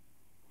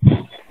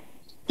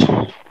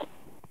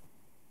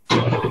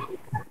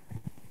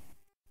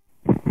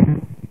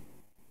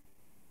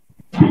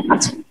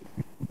 আচ্ছা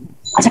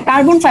আচ্ছা,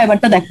 কার্বন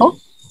ফাইবারটা দেখো,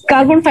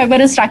 কার্বন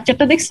ফাইবারের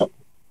স্ট্রাকচারটা দেখছো,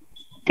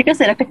 ঠিক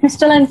আছে? এটা একটা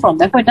ক্রিস্টালাইন ফর্ম,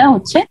 দেখো এটা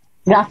হচ্ছে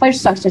গ্রাফাইট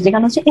স্ট্রাকচার,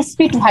 যেখানে হচ্ছে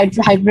sp2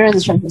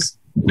 হাইব্রিডাইজেশন হচ্ছে,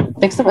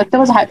 দেখছো? দেখতে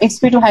পাচ্ছ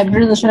sp2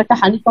 হাইব্রিডাইজেশন একটা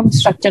হানিকম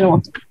স্ট্রাকচারের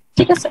মতো,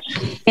 ঠিক আছে?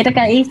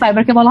 এটাকে এই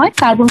ফাইবারকে বলা হয়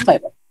কার্বন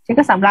ফাইবার, ঠিক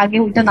আছে? আমরা আগে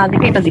ওইটা না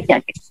দেখে এটা দেখি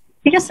আগে,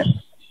 ঠিক আছে?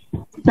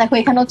 দেখো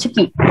এখানে হচ্ছে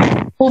কি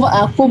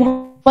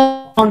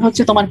বন্ড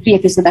হচ্ছে তোমার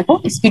ক্রিয়েট হচ্ছে, দেখো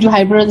sp2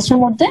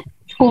 হাইব্রিডাইজেশনের মধ্যে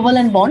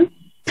কোভালেন্ট বন্ড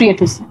ক্রিয়েট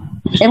হচ্ছে।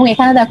 এবং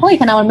এখানে দেখো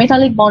এখানে আমার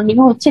মেটালিক বন্ডিং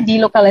হচ্ছে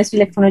ডিলোকালাইজড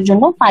ইলেকট্রনের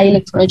জন্য, পাই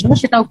ইলেকট্রনের জন্য,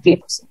 সেটাও ক্রিয়েট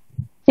হচ্ছে,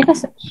 ঠিক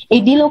আছে? এই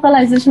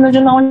ডিলোকালাইজেশনের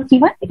জন্য আমার কি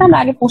হয়, এটা আমরা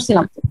আগে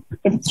পড়ছিলাম,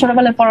 এটা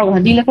ছোটবেলায় পড়া কথা।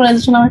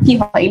 ডিলোকালাইজেশন আমার কি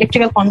হয়,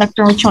 ইলেকট্রিক্যাল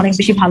কন্ডাক্টর হচ্ছে অনেক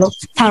বেশি ভালো,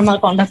 থার্মাল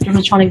কন্ডাক্টর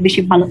হচ্ছে অনেক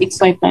বেশি ভালো,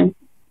 XY প্রাইম,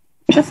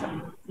 ঠিক আছে?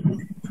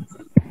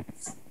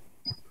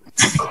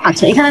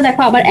 আচ্ছা, এখানে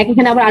দেখো আবার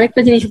এখানে আবার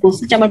আরেকটা জিনিস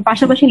বলছে যে আমার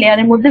পাশাপাশি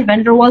লেয়ারের মধ্যে ভ্যান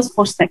ডার ওয়ালস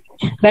ফোর্স থাকে।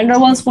 ভ্যান ডার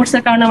ওয়ালস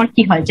ফোর্সের কারণে আমার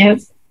কি হয়, যে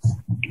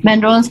ভ্যান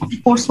ডার ওয়ালস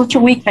ফোর্স হচ্ছে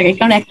উইক থাকে,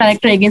 কারণ একটা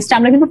আরেকটার এগেইনস্টে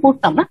আমরা কিন্তু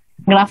পড়তাম না,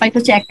 গ্রাফাইট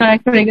হচ্ছে একটা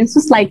আরেকটার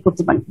এগেইনস্টে স্লাইড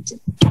করতে পারে,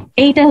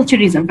 এইটা হচ্ছে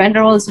রিজন ভ্যান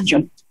ডার ওয়ালস এর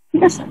জন্য,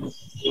 ঠিক আছে?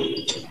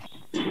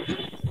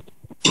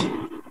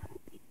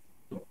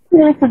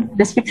 একটু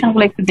ডেসক্রিপশন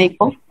গুলো একটু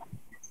দেখো,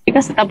 ঠিক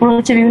আছে? তারপর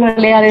হচ্ছে বিভিন্ন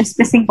লেয়ারের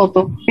স্পেসিং কত,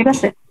 ঠিক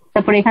আছে?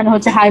 তারপরে এখানে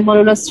হচ্ছে হাই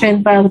মলিকুলার স্ট্রেংথ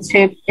বা হচ্ছে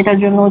এটার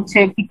জন্য হচ্ছে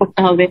কি করতে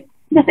হবে,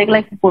 ঠিক আছে? এগুলো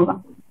একটু পড়বা।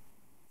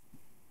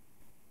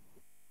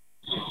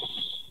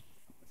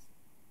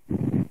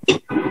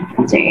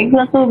 আচ্ছা,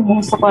 এগুলো তো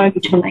মুখস্থ করার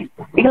কিছু নাই,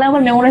 এগুলো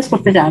আবার মেমোরাইজ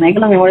করতে যায় না,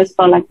 এগুলো মেমোরাইজ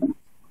করা লাগবে না,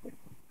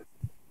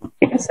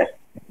 ঠিক আছে?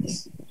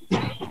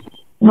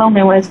 এগুলো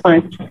মেমোরাইজ করার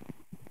কিছু।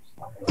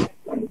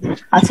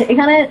 আচ্ছা,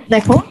 এখানে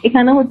দেখো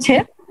এখানে হচ্ছে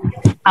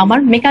আমার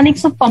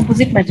মেকানিক্স অফ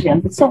কম্পোজিট ম্যাটেরিয়াল,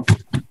 বুঝছো?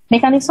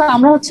 মেকানিক্স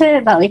আমরা হচ্ছে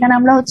এখানে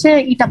আমরা হচ্ছে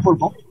ইটা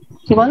পড়বো,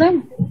 কি বলে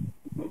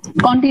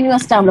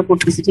কন্টিনিউয়াসটা আমরা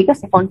পড়তেছি, ঠিক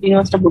আছে?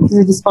 কন্টিনিউয়াসটা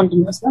পড়তেছি,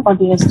 ডিসকন্টিনিউয়াস না,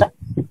 কন্টিনিউয়াসটা।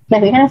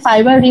 দেখো এখানে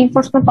ফাইবার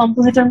রিইনফোর্সমেন্ট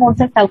কম্পোজিটের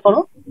মধ্যে খেয়াল করো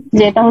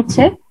যে এটা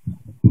হচ্ছে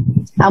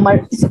আমার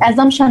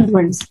অ্যাজাম্পশন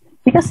ধরে নিছি,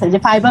 ঠিক আছে? যে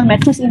ফাইবার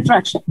ম্যাট্রিক্স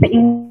ইন্টারঅ্যাকশন,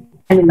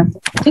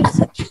 ঠিক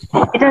আছে?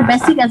 এটার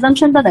বেসিক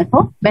অ্যাজাম্পশনটা দেখো।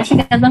 বেসিক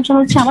অ্যাজাম্পশন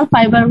হচ্ছে আমার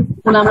ফাইবার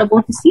আমরা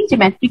বলতেছি যে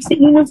ম্যাট্রিক্সে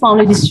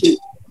ইউনিফর্মলি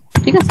ডিস্ট্রিবিউট,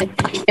 ঠিক আছে?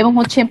 এবং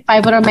হচ্ছে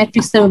ফাইবার আর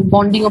ম্যাট্রিক্সের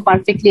বন্ডিং ও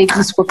পারফেক্টলি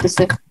এক্সিস্ট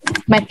করতেছে,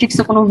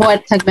 ম্যাট্রিক্সে কোনো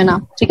ভয়েড থাকবে না,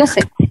 ঠিক আছে?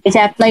 এই যে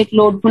অ্যাপ্লাইড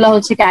লোড গুলা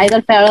হচ্ছে কি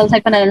আইদার প্যারালাল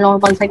থাকবে না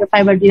নরমাল থাকবে,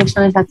 ফাইবার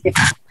ডিরেকশনে থাকবে,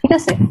 ঠিক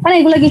আছে? মানে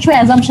এগুলো কিছু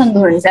অ্যাজাম্পশন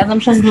ধরে নিয়েছে,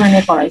 অ্যাজাম্পশন ধরে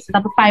নিয়ে করা হয়েছে।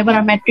 তারপর ফাইবার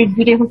আর ম্যাট্রিক্স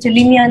দুটোই হচ্ছে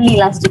লিনিয়ারলি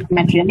ইলাস্টিক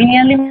ম্যাটেরিয়াল,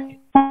 লিনিয়ারলি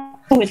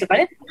হতে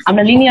পারে,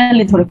 আমরা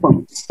লিনিয়ারলি ধরে করবো,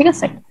 ঠিক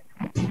আছে?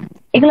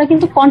 এগুলা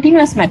কিন্তু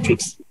কন্টিনিউয়াস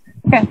ম্যাট্রিক্স।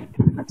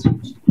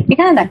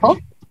 এখানে দেখো,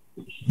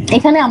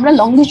 এখানে আমরা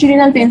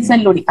লংজিটিউডিনাল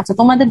টেনসাইল লোডিং, আচ্ছা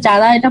তোমাদের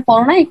যারা এটা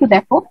পড়ো না একটু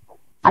দেখো,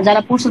 আর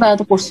যারা পড়ছো তারা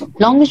তো পড়ছো।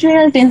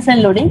 লংজিটিউডিনাল টেনসাইল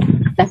লোডিং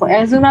দেখো,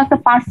 এর জন্য একটা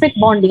পারফেক্ট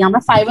বন্ডিং,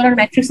 আমরা ফাইবার আর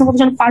ম্যাট্রিক্সের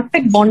মধ্যে যখন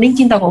পারফেক্ট বন্ডিং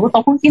চিন্তা করবো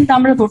তখন কিন্তু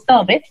আমরা ধরতে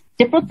হবে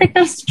যে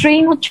প্রত্যেকটা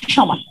স্ট্রেন হচ্ছে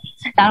সমান।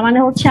 তার মানে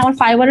হচ্ছে আমার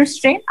ফাইবারের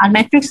স্ট্রেন আর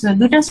ম্যাট্রিক্সের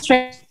দুইটা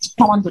স্ট্রেন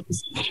সমান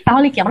ধরতেছে,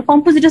 তাহলে কি আমার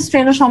কম্পোজিটের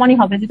স্ট্রেনও সমানই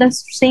হবে। দুইটা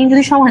স্ট্রেন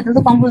যদি সমান হয় তাহলে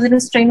তো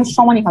কম্পোজিটের স্ট্রেনও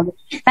সমানই হবে।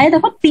 তাই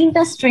দেখো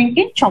তিনটা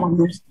স্ট্রেনকে সমান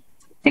ধরছে,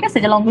 ঠিক আছে?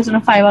 যে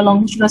লংজিটিউডিনাল fibre,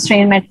 লংজিটিউডিনাল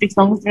strain matrix,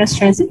 লংজিটিউডিনাল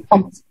strain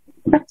composite.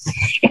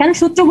 এখানে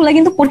সূত্রগুলা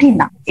কিন্তু কঠিন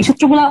না, এই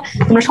সূত্রগুলা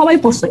তোমরা সবাই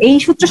পড়ছো, এই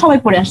সূত্র সবাই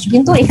পড়ে আসছো,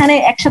 কিন্তু এখানে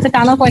একসাথে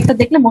টানা কয়েকটা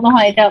দেখলে মনে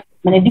হয় এটা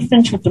মানে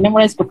ডিফারেন্ট সূত্র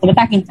মেমোরাইজ করতে হবে,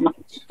 তা কিন্তু না।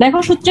 দেখো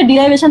সূত্রের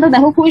ডিরাইভেশনটা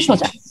দেখো খুবই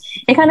সোজা।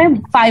 এখানে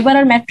ফাইবার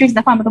আর ম্যাট্রিক্স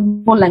দেখো, আমরা তো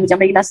বললাম যে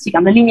আমরা ইলাস্টিক,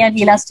 আমরা লিনিয়ার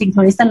ইলাস্টিক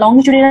ধরি।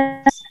 লংজিটিউডিনাল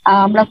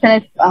আমরা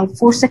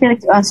ফোর্সটাকে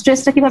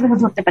স্ট্রেসটা কিভাবে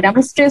ধরতে পারি?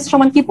 আমরা স্ট্রেস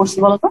সমান কি পড়ছি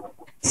বলতো?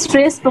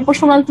 স্ট্রেস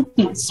প্রপোর্শনাল টু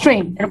কি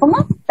স্ট্রেন, এরকম না?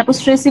 তারপর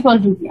স্ট্রেস ইকুয়াল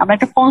টু কি, আমরা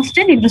একটা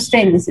কনস্ট্যান্ট ইনটু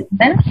স্ট্রেন দিছি,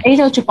 তাই না?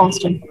 এইটা হচ্ছে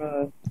কনস্ট্যান্ট,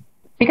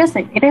 ঠিক আছে?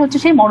 এটাই হচ্ছে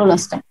সেই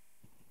মডুলাসটা,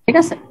 ঠিক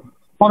আছে?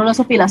 Modulus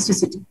of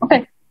elasticity. ওকে,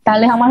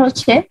 তাহলে আমার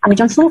হচ্ছে আমি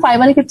যখন শুধু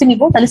ফাইবারের ক্ষেত্রে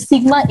নিব তাহলে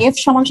সিগমা এফ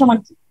সমান সমান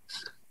কি?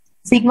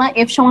 সিগমা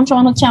এফ সমান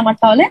সমান হচ্ছে আমার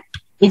তাহলে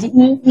এই যে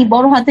ই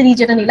বড় হাতের ই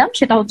যেটা নিলাম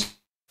সেটা হচ্ছে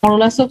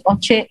মডুলাস অফ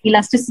হচ্ছে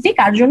ইলাস্টিসিটি,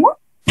 কার জন্য?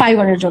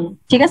 ফাইবারের জন্য,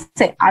 ঠিক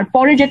আছে? আর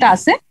পরে যেটা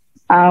আছে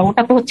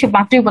ওটা তো হচ্ছে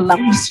বাকিও বললাম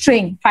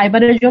স্ট্রেন,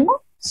 ফাইবারের জন্য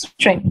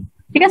স্ট্রেন,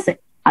 ঠিক আছে?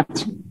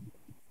 আচ্ছা,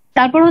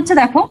 তারপর হচ্ছে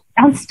দেখো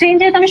এখন স্ট্রেন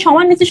যেহেতু আমি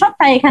সমান নিচ্ছি সব,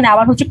 তাই এখানে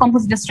আবার হচ্ছে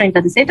কম্পোজিটের স্ট্রেনটা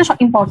দিচ্ছে, এটা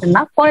ইম্পর্টেন্ট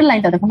না। পরের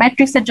লাইনটা দেখো,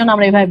 ম্যাট্রিক্স এর জন্য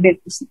আমরা এইভাবে বের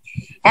করছি।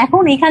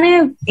 এখন এখানে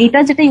এটা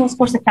যেটা ইউজ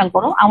করছে খেয়াল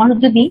করো, আমার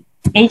যদি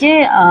এই যে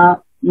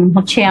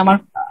হচ্ছে আমার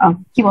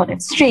কি বলে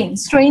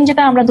স্ট্রেন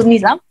যেটা আমরা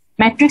নিলাম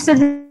ম্যাট্রিক্স এর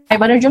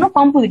ফাইবারের জন্য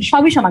কম্পোজিট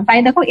সবই সমান, তাই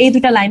দেখো এই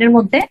দুটা লাইনের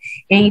মধ্যে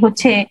এই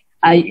হচ্ছে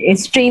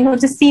স্ট্রেন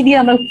হচ্ছে সি দিয়ে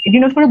আমরা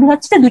ডিনোট করে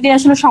বোঝাচ্ছি যে দুটোই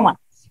আসলে সমান।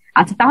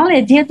 আচ্ছা, তাহলে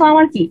যেহেতু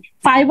আমার কি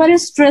ফাইবারের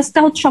স্ট্রেসটা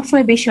হচ্ছে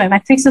সবসময় বেশি হয়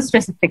ম্যাট্রিক্সের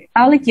স্ট্রেসের থেকে,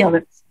 তাহলে কি হবে?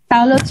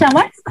 তাহলে হচ্ছে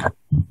আমার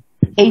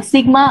এই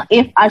sigma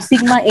F R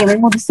sigma M এর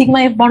মধ্যে সিগমা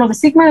এফ বড় হবে।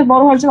 সিগমা এফ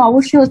বড় হওয়ার জন্য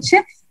অবশ্যই হচ্ছে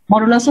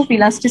মডুলাস অফ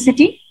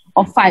ইলাস্টিসিটি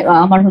অফ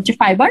আমার হচ্ছে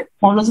fibre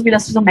modulus of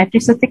elasticity of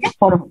ম্যাট্রিক্সের থেকে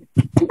বড় হবে,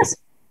 ঠিক আছে?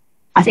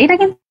 আচ্ছা, এটা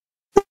কিন্তু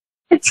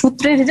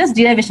সূত্রের জাস্ট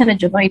ডিরাইভেশনের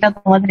জন্য, এটা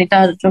তোমাদের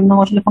এটার জন্য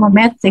আসলে কোনো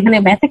ম্যাথ এখানে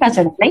ম্যাথে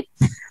কাজে নাই।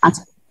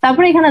 আচ্ছা,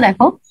 তারপরে এখানে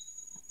দেখো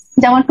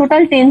যে আমার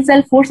টোটাল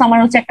টেনসাইল ফোর্স আমার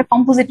হচ্ছে একটা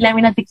কম্পোজিট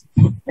ল্যামিনার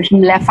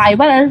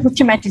ফাইবার আর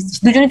হচ্ছে ম্যাট্রিক্স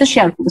দুজনেই তো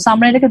শেয়ার করবো,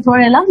 আমরা এটাকে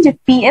ধরে নিলাম যে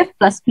পিএফ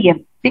প্লাস পিএম,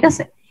 ঠিক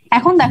আছে?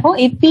 এখন দেখো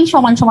এই পি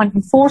সমান সমান কি,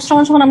 ফোর্স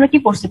সমান সমান আমরা কি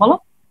করছি বলো?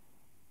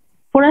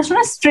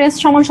 পড়াশোনা স্ট্রেস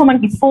সমান সমান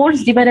কি, ফোর্স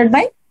ডিভাইডেড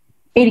বাই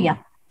এরিয়া।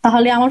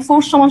 তাহলে আমার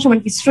ফোর্স সমান সমান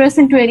কি, স্ট্রেস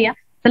ইন্টু এরিয়া।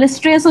 তাহলে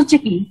স্ট্রেস হচ্ছে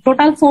কি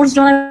টোটাল ফোর্স,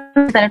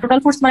 টোটাল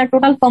ফোর্স মানে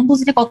টোটাল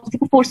কম্পোজিটে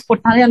কতটুকু ফোর্স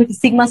পড়তে, তাহলে আমি কি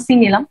সিগমা সি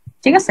নিলাম,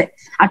 ঠিক আছে?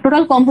 আর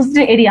টোটাল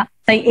কম্পোজিটের এরিয়া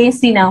তাই এ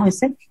সি নেওয়া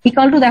হয়েছে,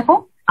 ইকুয়াল টু দেখো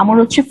আমার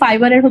হচ্ছে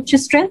ফাইবারের হচ্ছে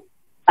স্ট্রেংথ,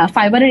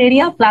 ফাইবারের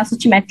এরিয়া প্লাস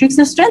হচ্ছে ম্যাট্রিক্স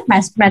এর স্ট্রেংথ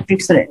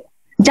ম্যাট্রিক্স এর এরিয়া,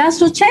 জাস্ট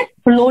হচ্ছে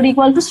load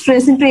equal to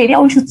stress into area,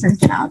 ওই সূত্রে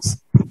নেওয়া হচ্ছে,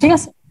 ঠিক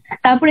আছে?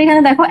 তারপরে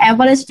এখানে দেখো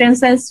অ্যাভারেজ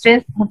টেনসাইল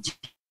স্ট্রেস হচ্ছে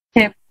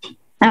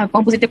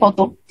কম্পোজিটে কত,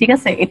 ঠিক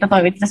আছে? এটা তো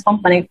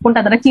মানে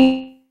কোনটা দ্বারা কি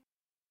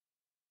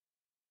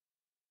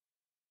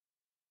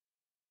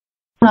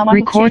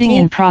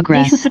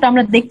সূত্রটা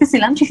আমরা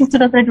দেখতেছিলাম, সেই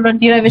সূত্রটা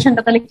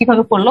ডিরাইভেশনটা তাহলে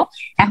কিভাবে করলো।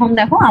 এখন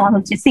দেখো আমার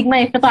হচ্ছে সিগমা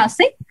এফটা তো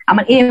আছে,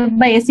 আমার এ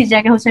বাই এসির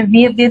জায়গায় হচ্ছে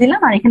ভিএফ দিয়ে দিলাম,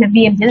 আর এখানে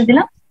ভিএম দিয়ে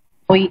দিলাম।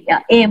 ওই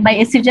এ বাই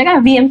এসির জায়গায়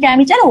ভিএম কে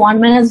আমি চাই 1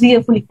 মাইনাস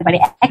ভিএফ লিখতে পারি,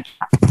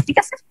 ঠিক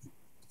আছে?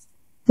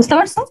 বুঝতে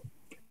পারছো?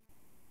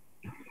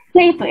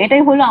 এই তো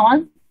এটাই হলো আমার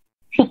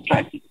সূত্র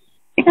আর কি,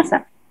 ঠিক আছে?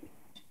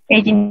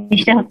 এই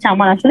জিনিসটা হচ্ছে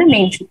আমার আসলে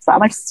মেইন সূত্র।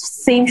 আবার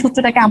সেম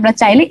সূত্রটাকে আমরা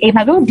চাইলে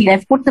এইভাবেও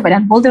ডিরাইভ করতে পারি।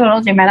 আমি বলতে পারবো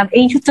যে ম্যাডাম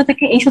এই সূত্র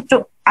থেকে এই সূত্র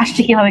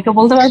আসছে কিভাবে, কেউ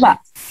বলতে পারবা?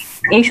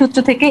 এই সূত্র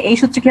থেকে এই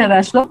সূত্র কিভাবে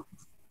আসলো,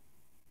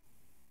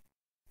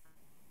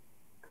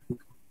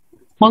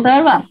 বলতে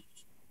পারবা?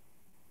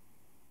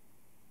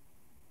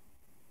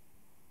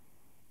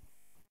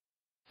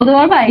 বলতে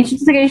পারবা এই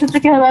সূত্র থেকে এই সূত্র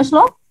কিভাবে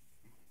আসলো?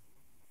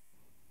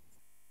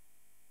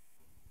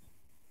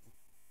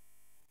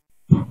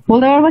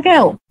 বলতে পারবা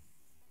কেউ?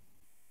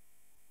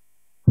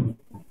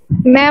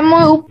 ম্যাম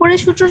ওই উপরের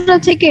সূত্রটা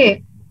থেকে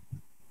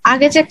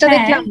আগে যে একটা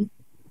দেখলাম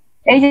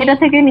এই যে এটা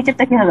থেকে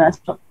নিচেরটা কিভাবে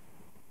আসলো?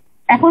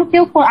 এখন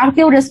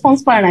কেউ রেসপন্স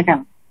করে না কেন?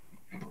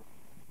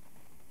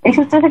 এই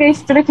সূত্র থেকে এই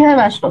সূত্রটা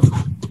কিভাবে আসলো?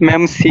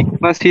 ম্যাম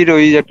সিগমা সির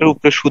ওই একটা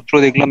উপরে সূত্র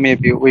দেখলাম,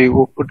 মেবি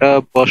ওটা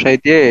বসাই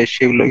দিয়ে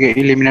সেগুলোকে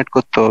এলিমিনেট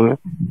করতে হবে।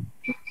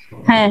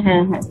 হ্যাঁ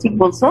হ্যাঁ হ্যাঁ, ঠিক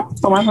বলছো।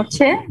 তোমার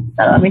হচ্ছে,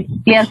 দাঁড়াও আমি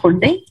ক্লিয়ার করে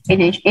দেই। এই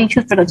যে এই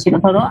সূত্রটা ছিল,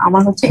 ধরো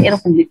আমার হচ্ছে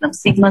এরকম লিখলাম,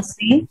 sigma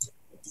C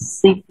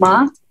sigma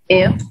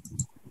F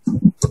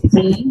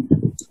B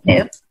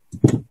F,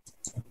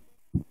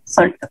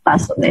 sorry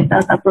pass হবে এটা,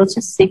 তারপর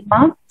হচ্ছে sigma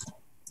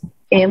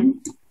M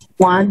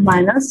 1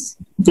 minus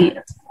B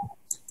F.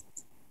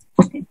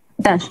 ওকে,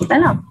 এটা আসবে তাই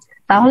না?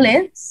 তাহলে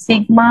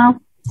সিগমা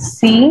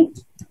সি,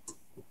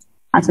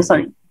 আচ্ছা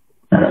সরি,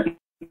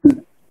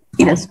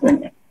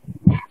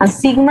 আর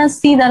সিগমা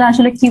সি দ্বারা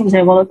আসলে কি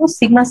বোঝায় বলতো?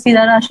 সিগমা সি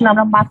দ্বারা আসলে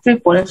আমরা মাত্রই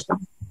পড়ে আসলাম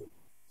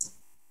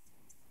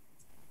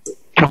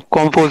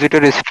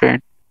কম্পোজিটের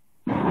স্ট্রেন্থ,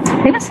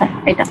 ঠিক আছে?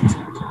 এটা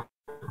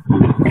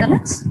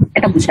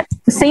এটা বুঝায়।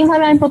 সেম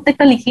ভাবে আমি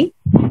প্রত্যেকটা লিখি,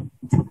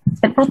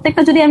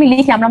 প্রত্যেকটা যদি আমি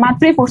লিখি, আমরা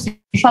মাত্রই পড়ছি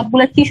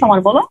সবগুলোর কি সমান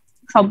বলো?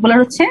 সবগুলোর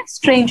হচ্ছে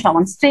স্ট্রেইন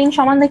সমান। স্ট্রেইন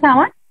সমান দেখে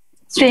আমার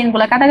স্ট্রেইন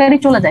গুলা কাটাকাটি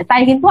চলে যায়,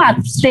 তাই কিন্তু আর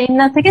স্ট্রেইন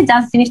না থেকে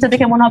জাস্ট জিনিসটা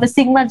দেখে মনে হবে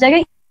সিগমার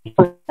জায়গায়,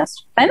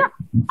 তাই না?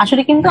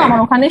 আসলে কিন্তু আমার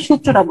ওখানে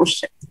সূত্রটা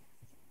বসছে।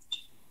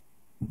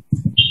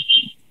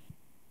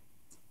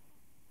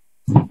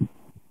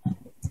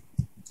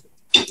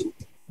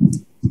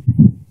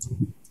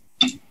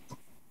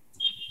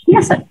 ঠিক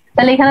আছে,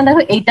 তাহলে এখানে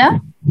দেখো এইটা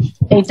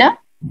এইটা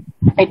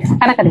এইটা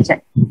কাটাকাটি চাই,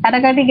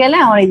 কাটাকাটি গেলে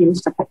আমার এই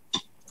জিনিসটা থাকে।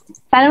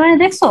 তার মানে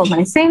দেখছো,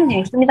 মানে সেম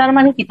জিনিস। তুমি তার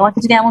মানে কি, তোমাকে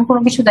যদি এমন কোনো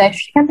কিছু দেয়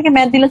সেখান থেকে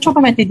ম্যাথ দিলে ছোট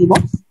ম্যাথই দিব।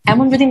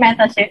 এমন যদি ম্যাথ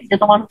আসে যে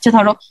তোমার হচ্ছে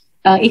ধরো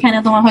এখানে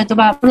তোমার হয়তো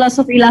বা প্লাস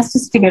অফ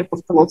ইলাস্টিসিটি বের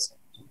করতে বলছে,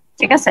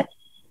 ঠিক আছে,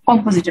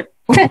 কম্পোজিটের,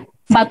 ওকে,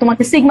 বা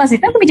তোমাকে সিগমা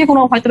সিটা, তুমি যে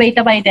কোনো হয়তো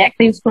এইটা বা এটা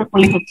একটা ইউজ করে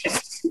করলেই হচ্ছে।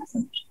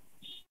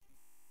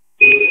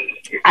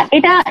 আর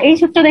এটা এই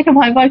সূত্র দেখে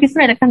ভয় পাওয়ার কিছু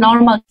না, এটা একটা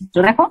নর্মাল সূত্র।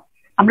 দেখো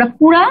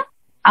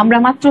আমরা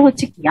মাত্র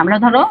হচ্ছে কি, আমরা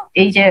ধরো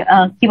এই যে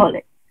কি বলে,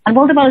 আর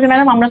বলতে পারো যে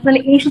ম্যাডাম আমরা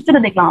তাহলে এই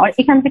সূত্রটা দেখলাম, আর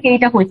এখান থেকে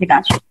এইটা কই থেকে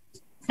আসে,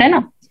 তাই না?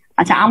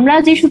 আচ্ছা, আমরা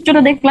যে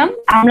সূত্রটা দেখলাম,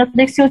 আমরা তো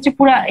দেখছি হচ্ছে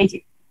পুরা এই যে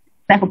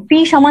দেখো পি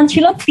সমান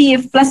ছিল P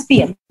F plus P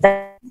M.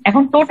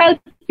 এখন টোটাল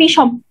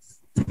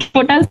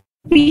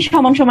পি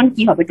সমান সমান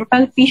কি হবে?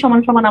 টোটাল পি সমান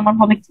সমান আমার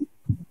হবে কি?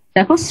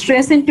 দেখো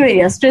stress into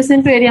area. Stress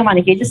into area মানে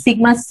কি? এই যে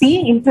সিগমা সি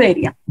ইন্টু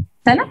এরিয়া,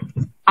 তাই না?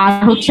 আর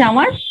হচ্ছে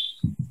আমার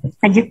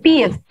যে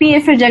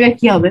পিএফ এর জায়গায়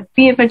কি হবে?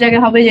 পিএফ এর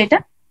জায়গায় হবে যেটা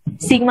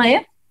সিগমা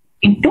এফ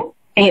ইন্টু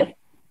এফ।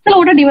 তাহলে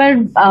ওটা ডিভাইড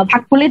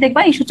ভাগ করলেই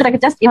দেখবা এই সূত্রটাকে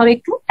জাস্ট এভাবে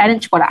একটু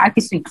অ্যারেঞ্জ করা, আর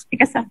কিছুই না,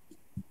 ঠিক আছে?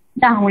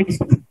 এটা আমার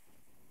কিছু,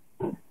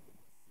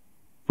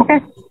 ওকে।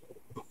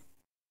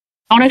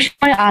 অনেক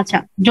সময় আচ্ছা,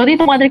 যদি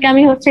তোমাদেরকে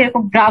আমি হচ্ছে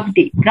এরকম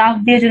গ্রাফ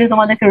দিয়ে যদি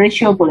তোমাদেরকে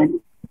রেশিও বলে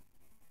দিই,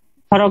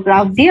 ধরো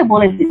গ্রাফ দিয়ে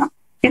বলে দিলাম,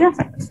 ঠিক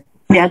আছে,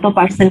 যে এত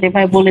পার্সেন্ট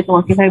এভাবে বলে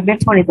তোমাকে এভাবে বের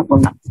করে নিতে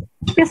বললাম,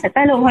 ঠিক আছে,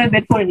 তাহলে ওভাবে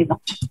বের করে নিলাম,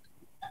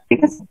 ঠিক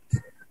আছে।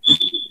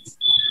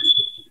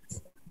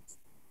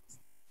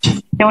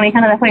 যেমন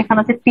এখানে দেখো, এখানে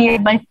হচ্ছে পি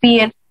এফ বাই পি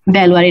এর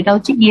ভ্যালু, আর এটা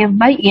হচ্ছে ইএফ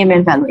বাই ইএম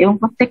এর ভ্যালু, এবং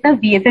প্রত্যেকটা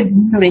বিএফ এর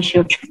ভিন্ন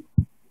রেশিও ছিল।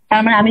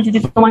 তার মানে আমি যদি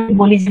তোমাকে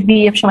বলি যে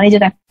বিএফ সমান, এই যে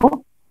দেখো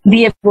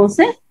বিএফ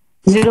বলছে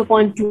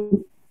 0.2,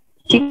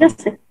 ঠিক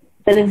আছে,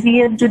 তাহলে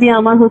বিএফ যদি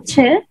আমার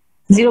হচ্ছে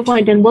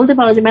 0.10, বলতে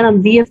পারো যে ম্যাডাম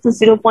বিএফ তো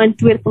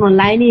 0.2 এর কোনো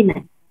লাইনই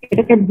নাই,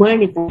 এটাকে ধরে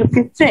নিতে হবে।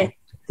 ক্ষেত্রে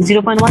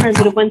 0.1 আর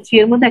 0.3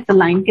 এর মধ্যে একটা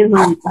লাইনকে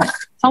ধরে নিতে হয়,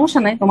 সমস্যা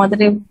নাই, তোমাদের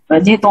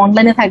যেহেতু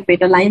অনলাইনে থাকবে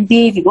এটা লাইন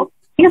দিয়েই দিব,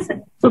 ঠিক আছে।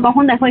 তো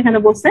তখন দেখো এখানে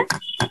বলছে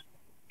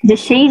যে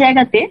সেই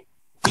জায়গাতে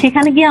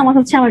সেখানে গিয়ে আমার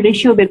হচ্ছে আমার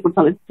রেশিও বের করতে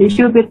হবে।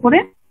 রেশিও বের করে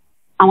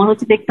আমার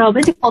হচ্ছে দেখতে হবে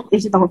যে কত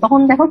বেশি, তখন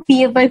দেখো পি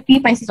এফ বাই পি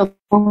পাইছি,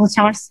 তখন হচ্ছে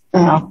আমার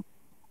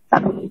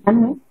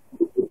এখানে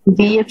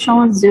বিএফ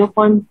সমান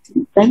 0.2,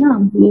 তাই না?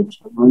 বিএফ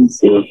সমান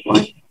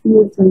 0.2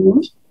 এর জন্য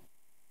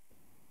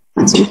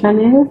আচ্ছা,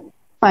 এখানে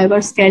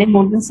fibers carry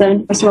more than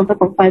 70% of the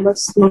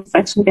fibers load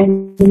fraction can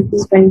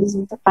increase by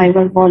increasing the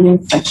fiber volume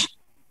fraction.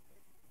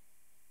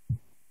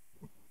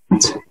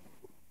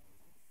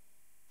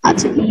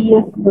 আচ্ছা,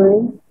 EF by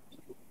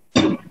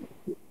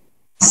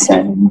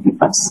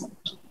 70%।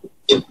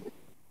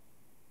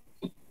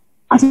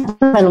 আচ্ছা,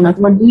 ভ্যালু না,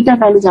 তোমার দুইটা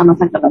ভ্যালু জানা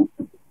থাকতে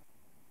লাগবে।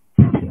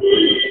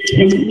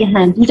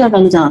 হ্যাঁ, দুইটা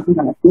ভ্যালু জানা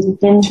থাকতে লাগবে,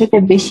 10 থেকে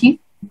বেশি,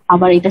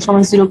 আবার এটা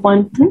সমান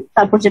 0.2,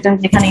 তারপর যেটা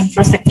যেখানে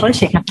ইন্টারসেক্ট করে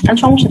সেখানে।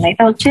 তাহলে সমস্যা নাই,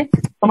 এটা হচ্ছে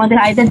তোমাদের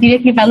আইদার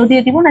ডিরেক্টলি ভ্যালু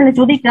দিয়ে দিব, নাহলে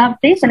যদি গ্রাফ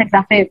দেই তাহলে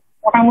গ্রাফে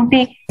মোটামুটি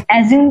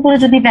অ্যাজিউম করে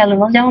যদি ভ্যালু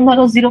নাও, যেমন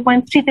ধরো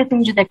 0.3 তে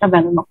তুমি যদি একটা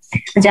ভ্যালু নাও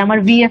যে আমার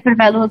ভিএফ এর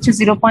ভ্যালু হচ্ছে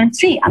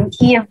 0.3, আমি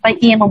ইএফ বাই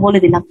ইএম বলে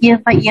দিলাম, ইএফ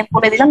বাই ইএম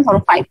বলে দিলাম ধরো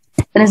 5,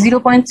 তাহলে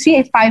 0.3,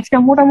 এই 5টা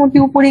মোটামুটি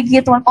উপরে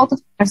গিয়ে তোমার কত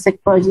ইন্টারসেক্ট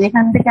করে? যে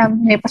এখান থেকে আমি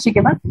এপাশে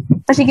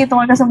গিয়ে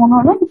তোমার কাছে মনে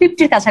হলো 50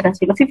 এর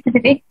কাছাকাছি, 50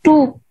 থেকে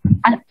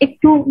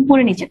একটু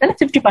উপরে নিচে, তাহলে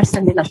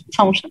 50% দিলাম,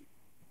 সমস্যা।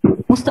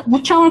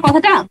 বুঝছো আমার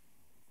কথাটা?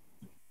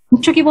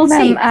 বুঝছো কি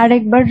বলছি?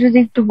 আরেকবার যদি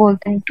একটু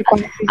বলতেন একটু।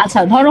 আচ্ছা,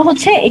 ধরো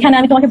হচ্ছে এখানে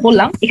আমি তোমাকে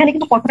বললাম, এখানে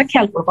কিন্তু কথাটা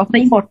খেয়াল করো, কথাটা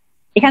ইম্পর্টেন্ট।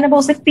 এখানে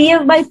বলছে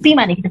পিএফ বাই পি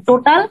মানে কি?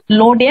 টোটাল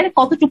লোডের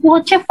কতটুকু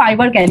হচ্ছে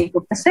ফাইবার ক্যারি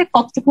করতেছে,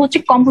 কতটুকু হচ্ছে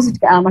কম্পোজিট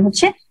মানে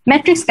হচ্ছে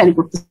ম্যাট্রিক্স ক্যারি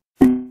করতেছে,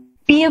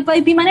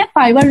 PF/P মানে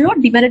fibre load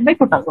divided by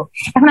total load.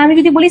 এখন আমি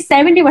যদি বলি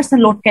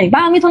 70% লোড ক্যারি, বা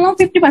আমি ধরলাম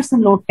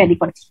 50% লোড ক্যারি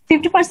করে,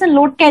 50%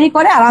 লোড ক্যারি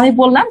করে, আর আমি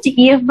বললাম যে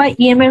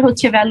EF/EM এর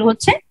হচ্ছে ভ্যালু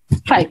হচ্ছে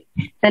 5,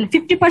 তাহলে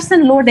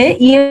 50% লোডে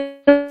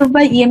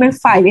EF/EM এর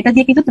 5, এটা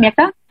দিয়ে কিন্তু তুমি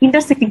একটা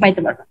ইন্টারসেক্টিং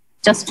পাইতে পারবে।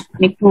 জাস্ট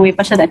আমি একটু এই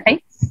পাশে দেখাই,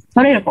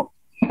 ধরো এরকম,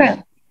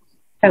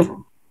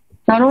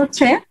 ধরো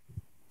হচ্ছে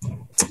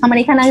আমার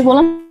এখানে আমি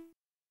বললাম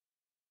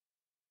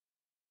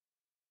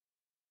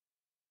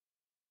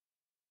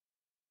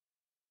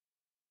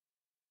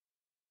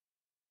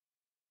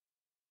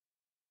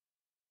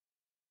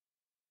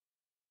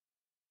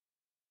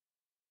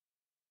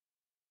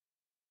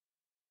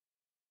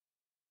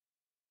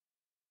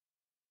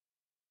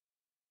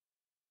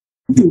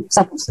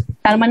সাপোজ,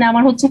 তার মানে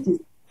আমার হচ্ছে কি,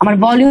 আমার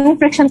ভলিউম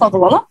ফ্র্যাকশন কত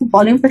বলো?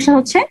 ভলিউম ফ্র্যাকশন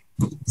হচ্ছে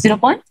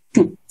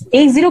 0.2।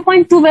 এই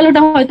 0.2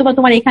 ভ্যালুটা হয়তো বা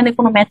তোমার এখানে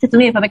কোনো ম্যাথে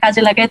তুমি এভাবে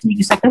কাজে লাগায় তুমি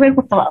কিছু একটা বের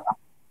করতে পারবা,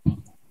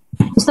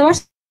 বুঝতে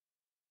পারছো?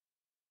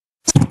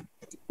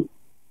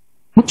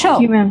 বুঝছো?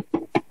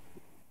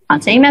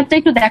 আচ্ছা, এই ম্যাথটা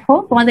একটু দেখো,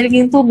 তোমাদের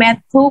কিন্তু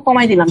ম্যাথও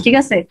কমাই দিলাম, ঠিক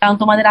আছে? কারণ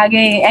তোমাদের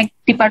আগে এক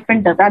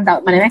ডিপার্টমেন্ট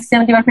মানে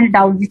ম্যাক্সিমাম ডিপার্টমেন্টে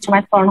ডাউট দিচ্ছ,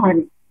 ম্যাথ করানো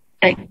হয়নি,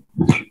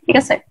 ঠিক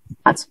আছে?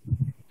 আচ্ছা,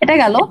 এটা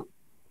গেল।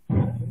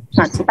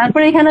 আচ্ছা,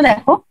 তারপরে এখানে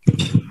দেখো,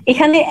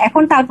 এখানে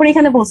এখন তারপরে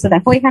এখানে বলছে,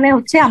 দেখো এখানে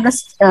হচ্ছে আমরা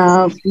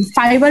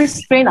ফাইবার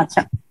স্ট্রেন,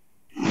 আচ্ছা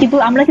কিন্তু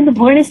আমরা কিন্তু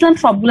ধরে নিয়েছিলাম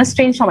সবগুলো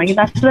স্ট্রেন সময়,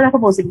 কিন্তু আসলে দেখো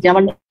বলছি যে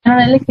আমার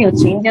জেনারেলে কি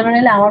হচ্ছে, ইন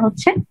জেনারেলে আমার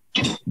হচ্ছে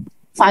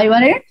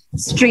ফাইবারের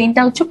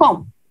স্ট্রেনটা হচ্ছে কম,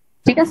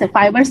 ঠিক আছে?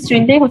 ফাইবার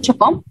স্ট্রেনটাই হচ্ছে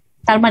কম।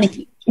 তার মানে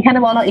কি, এখানে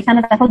বলো, এখানে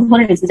দেখো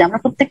ধরে নিয়েছি যে আমরা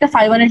প্রত্যেকটা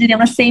ফাইবারের যদি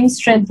আমরা সেম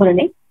স্ট্রেংথ ধরে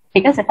নিই,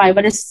 ঠিক আছে,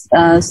 ফাইবারের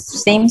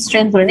সেম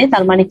স্ট্রেংথ ধরে নিই,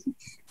 তার মানে কি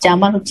যে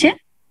আমার হচ্ছে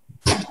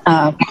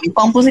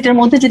কম্পোজিটের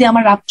মধ্যে যদি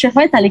আমার রাপচার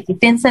হয় তাহলে কি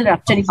টেনসাইল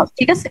রাপচারই হবে,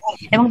 ঠিক আছে?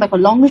 এবং দেখো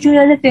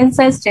লংজিটিউডাল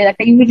টেনসাইল স্ট্রেস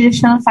একটা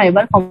ইউনিডিরেকশনাল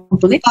ফাইবার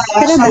কম্পোজিট,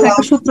 সেটা দেখো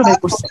একটা সূত্র বের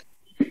করছে,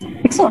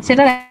 দেখছো?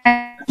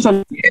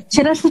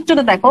 সেটার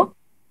সূত্রটা দেখো।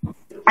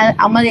 আর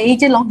আমার এই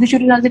যে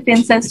লংজিটিউডাল যে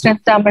টেনসাইল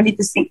স্ট্রেন্থটা আমরা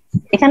নিতেছি,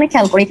 এখানে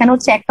খেয়াল করো, এখানে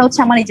হচ্ছে একটা হচ্ছে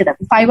আমার এই যে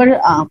দেখো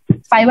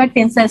ফাইবার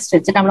টেনসাইল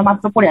স্ট্রেস, যেটা আমরা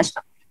মাত্র পড়ে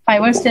আসলাম,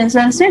 ফাইবার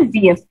টেনসাইল স্ট্রেস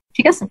VF,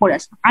 ঠিক আছে, পড়ে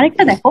আসলাম।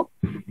 আরেকটা দেখো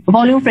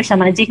ভলিউম প্রেশার,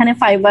 মানে যেখানে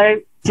ফাইবার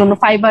জন্য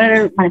ফাইবার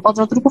মানে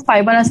কতটুকু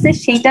ফাইবার আছে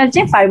সেইটার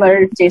যে ফাইবার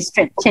যে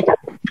স্ট্রেন্থ সেটা।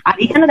 আর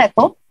এখানে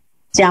দেখো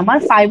যে আমার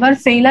ফাইবার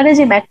ফেইলারে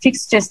যে ম্যাট্রিক্স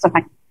স্ট্রেসটা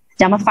থাকে,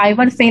 যে আমার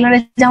ফাইবার ফেইলারে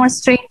যে আমার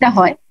স্ট্রেনটা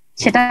হয়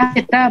সেটা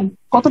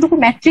কতটুকু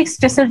ম্যাট্রিক্স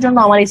স্ট্রেসের জন্য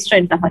আমার এই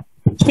স্ট্রেনটা হয়,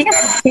 ঠিক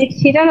আছে?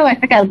 সেটারও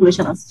একটা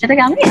ক্যালকুলেশন আছে,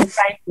 সেটাকে আমি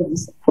প্রাইম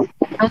করেছি,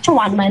 হচ্ছে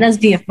 1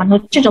 - DF, মানে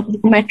হচ্ছে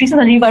যতটুকু ম্যাট্রিক্স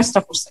আছে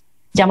রিভার্সটা করছে,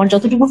 যে আমার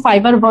যতটুকু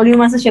ফাইবার ভলিউম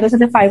আছে সেটার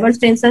সাথে ফাইবার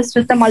টেনসাইল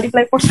স্ট্রেসটা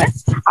মাল্টিপ্লাই করছে,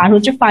 আর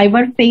হচ্ছে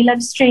ফাইবার ফেইলার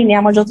স্ট্রেইনে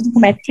আমার যতটুকু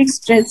ম্যাট্রিক্স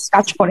স্ট্রেস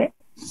কাজ করে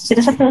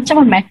সেটার সাথে হচ্ছে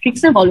আমার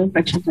ম্যাট্রিক্সের ভলিউম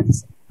ফ্র্যাকশনটা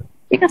দিচ্ছে,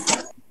 ঠিক আছে?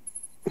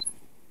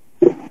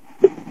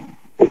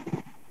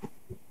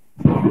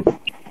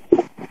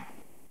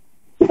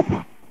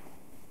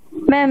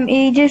 ম্যাম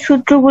এই যে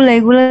সূত্রগুলো,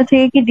 এগুলো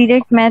থেকে কি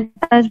ডিরেক্ট ম্যাথ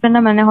আসবে না?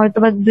 মানে হয়তো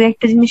বা দু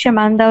একটা জিনিসের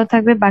মান দেওয়া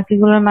থাকবে,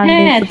 বাকিগুলোর মান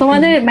হ্যাঁ,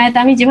 তোমাদের ম্যাথ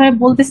আমি যেভাবে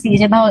বলতেছি,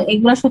 যে দাও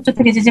এগুলো সূত্র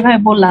থেকে যেভাবে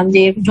বললাম,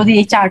 যে যদি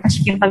এই চার্ট আসে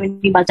কিভাবে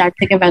বা চার্ট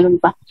থেকে ভ্যালু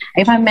বা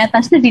এভাবে ম্যাথ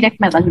আসলে ডিরেক্ট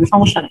ম্যাথ আসবে,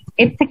 সমস্যা নেই।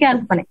 এর থেকে আর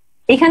মানে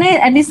এখানে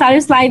অ্যাটলিস্ট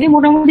স্যারের স্লাইডে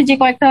মোটামুটি যে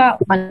কয়েকটা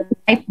মানে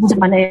টাইপ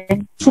মানে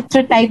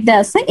সূত্রের টাইপ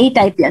দেওয়া আছে এই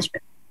টাইপই আসবে,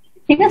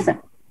 ঠিক আছে?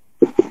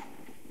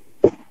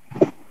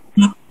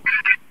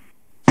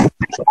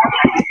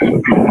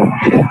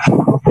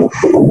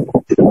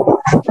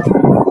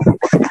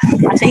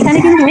 আচ্ছা, এখানে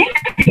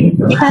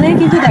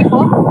কিন্তু দেখো,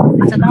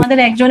 আচ্ছা তোমাদের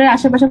একজনের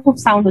আশেপাশে খুব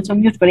সাউন্ড হচ্ছে,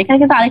 মিউট করে। এখানে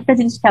কিন্তু আরেকটা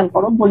জিনিস খেয়াল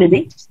করো, বলে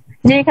দিই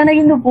যে এখানে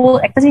কিন্তু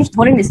একটা জিনিস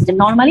ধরে নিয়েছে যে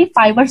নর্মালি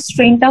ফাইবার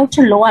স্ট্রেনটা হচ্ছে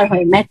লোয়ার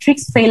হয়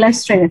ম্যাট্রিক্স ফেইলার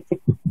স্ট্রেনের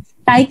থেকে,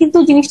 তাই কিন্তু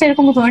জিনিসটা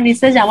এরকম ধরে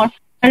নিয়েছে যে আমার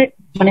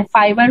মানে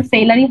ফাইবার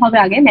ফেইলারই হবে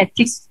আগে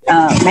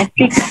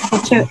ম্যাট্রিক্স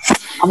হচ্ছে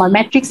আমার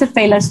ম্যাট্রিক্সের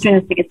ফেইলার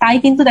স্ট্রেনের থেকে, তাই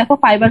কিন্তু দেখো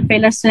ফাইবার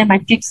ফেইলার স্ট্রেনের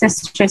ম্যাট্রিক্সের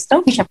স্ট্রেসটাও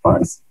হিসাব করা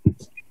হয়েছে,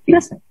 ঠিক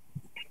আছে?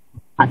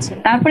 আচ্ছা,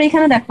 তারপরে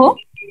এখানে দেখো,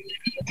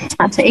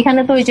 আচ্ছা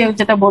এখানে তো এই যে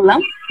যেটা বললাম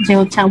যে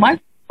হচ্ছে আমার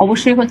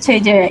অবশ্যই হচ্ছে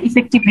এই যে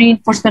ইফেক্টিভ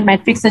রিইনফোর্সমেন্ট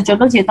ম্যাট্রিক্স এর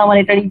জন্য, যেহেতু আমার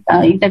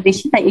এটা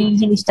বেশি, তাই এই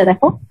জিনিসটা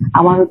দেখো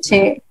আমার হচ্ছে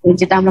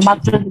যেটা আমরা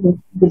মাত্র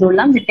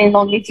ধরলাম যে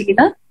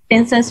লংজিটিউডাল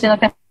টেনসাইল স্ট্রেস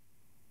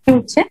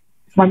হচ্ছে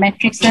আমার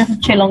ম্যাট্রিক্স এর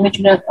হচ্ছে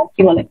লংজিটিউডাল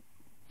কি বলে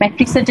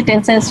ম্যাট্রিক্সের যে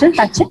টেনসাইল স্ট্রেস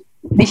তার চেয়ে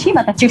বেশি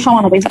বা তার চেয়ে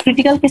সমান হবে।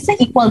 ক্রিটিক্যাল কেসে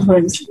ইকুয়াল ধরে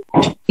নিচ্ছি,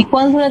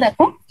 ইকুয়াল ধরে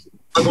দেখো,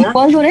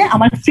 ইকুয়াল ধরে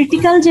আমার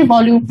ক্রিটিক্যাল যে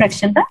ভলিউম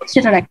ফ্র্যাকশনটা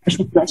সেটার একটা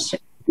সূত্র আসছে,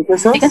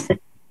 ঠিক আছে?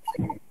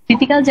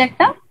 ক্রিটিক্যাল যে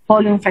একটা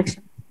ভলিউম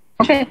ফ্র্যাকশন,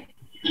 ওকে?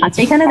 আচ্ছা,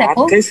 এখানে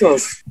দেখো,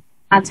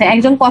 আচ্ছা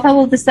একজন কথা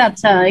বলতেছে,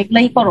 আচ্ছা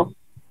এগুলাই করো,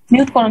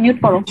 মিউট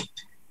করো,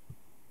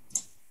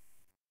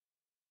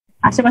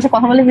 আশেপাশে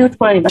কথা বলে মিউট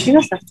করে নিবা, ঠিক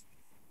আছে?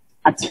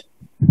 আচ্ছা,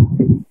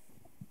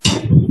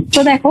 তো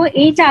দেখো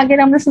এইটা আগের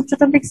আমরা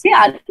সূত্রটা দেখছি,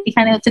 আর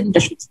এখানে হচ্ছে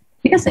দুটো সূত্র,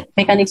 ঠিক আছে?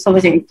 মেকানিক্স হবে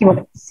যে কি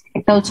বলে,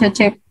 একটা হচ্ছে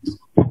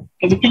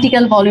এই যে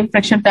ক্রিটিক্যাল ভলিউম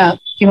ফ্র্যাকশনটা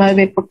কিভাবে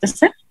বের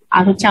করতেছে,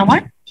 আর হচ্ছে আমার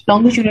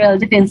লংজিটিউডাল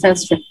যে টেনসাইল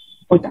স্ট্রেস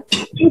ওইটা,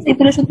 ঠিক আছে? এই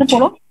দুটো সূত্র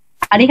পড়ো।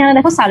 আর এখানে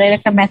দেখো স্যারের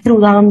একটা ম্যাথের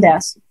উদাহরণ দেওয়া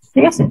আছে,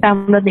 ঠিক আছে? এটা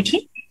আমরা দেখি।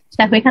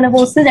 দেখো এখানে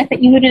বলছে যে একটা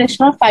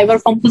ইউনিডিরেকশনাল ফাইবার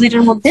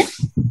কম্পোজিটের মধ্যে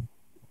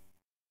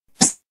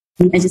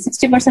এই যে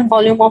 60%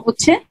 ভলিউম অফ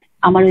হচ্ছে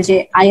আমার ওই যে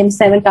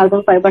IM7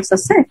 কার্বন ফাইবারস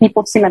আছে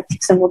হিপক্সি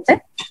ম্যাট্রিক্স এর মধ্যে।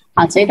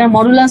 আচ্ছা, এটার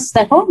মডুলাস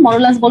দেখো,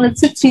 মডুলাস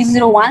বলেছে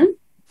 301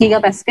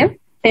 গিগাপ্যাসকেল,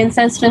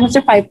 টেনসাইল স্ট্রেংথ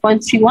হচ্ছে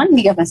 5.31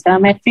 গিগাপ্যাসকেল,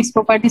 আর ম্যাট্রিক্স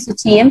প্রপার্টিস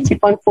হচ্ছে EM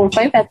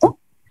 3.45 এত,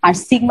 আর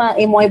সিগমা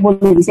MY বলে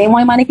দিয়েছে।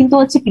 MY মানে কিন্তু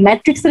হচ্ছে কি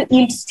ম্যাট্রিক্স এর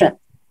ইল্ড স্ট্রেংথ,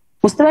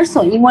 বুঝতে পারছো?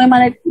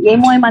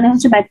 MY মানে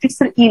হচ্ছে ম্যাট্রিক্স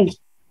এর ইল্ড,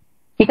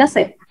 ঠিক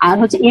আছে? আর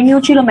হচ্ছে MU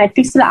ছিল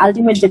ম্যাট্রিক্স এর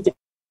আলটিমেট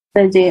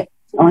যে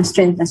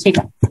স্ট্রেংথ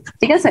সেটা,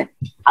 ঠিক আছে?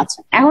 আচ্ছা,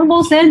 এখন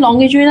বলছে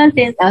longitudinal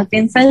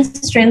tensile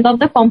strength of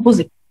the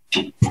composite,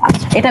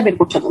 আচ্ছা এটা বের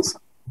করতে বলছে,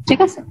 ঠিক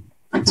আছে?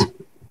 আচ্ছা,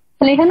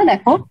 তাহলে এখানে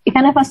দেখো,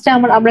 এখানে ফার্স্টে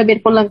আমরা বের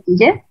করলাম কি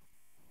যে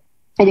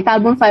এই যে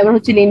কার্বন ফাইবার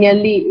হচ্ছে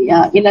লিনিয়ারলি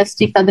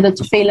ইলাস্টিক, তাদের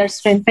হচ্ছে ফেইলার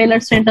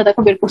স্ট্রেংথটা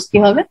দেখো বের করতে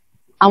হবে।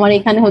 আমার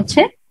এখানে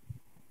হচ্ছে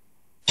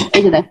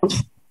এই যে দেখো,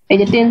 এই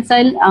যে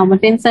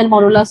টেনসাইল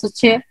মডুলাস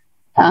হচ্ছে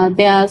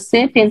দেয়া আছে,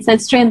 টেনসাইল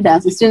স্ট্রেংথ দেয়া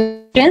আছে,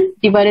 স্ট্রেংথ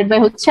ডিভাইডেড বাই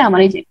হচ্ছে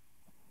আমার এই যে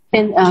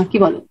কি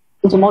বলে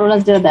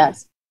মডুলাস যেটা দেয়া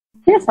আছে,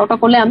 ঠিক আছে? ওটা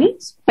করলে আমি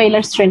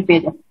ফেইলার স্ট্রেংথ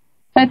পেয়ে যাবো,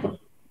 তাই তো?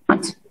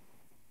 আচ্ছা,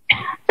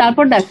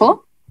 তারপর দেখো,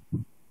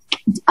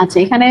 আচ্ছা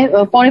এখানে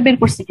পরে বের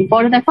করছি কি,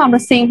 পরে দেখো আমরা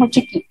সেম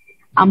হচ্ছে কি,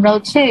 আমরা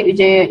হচ্ছে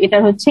যে এটা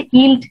হচ্ছে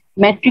ইল্ড,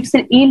 ম্যাট্রিক্স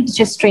এর ইল্ড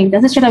যে স্ট্রেংথ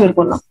আছে সেটা বের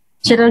করলাম।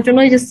 সেটার জন্য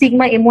এই যে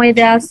সিগমা MY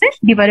দেয়া আছে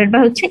ডিভাইডেড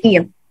বাই হচ্ছে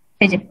EM,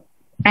 এই যে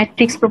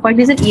ম্যাট্রিক্স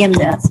প্রপার্টিজ এর EM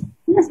দেয়া আছে,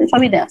 ঠিক আছে?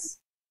 সবই দেয়া আছে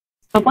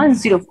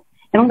 0.04।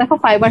 এবং দেখো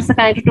fibres are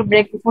connected to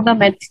break before the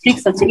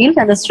matrix আছে yield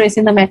and the stress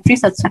in the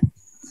matrix, আচ্ছা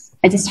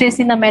এই যে stress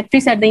in the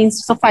matrix at the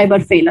instance of fibre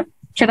failure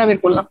সেটা বের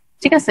করলাম,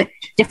 ঠিক আছে?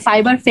 যে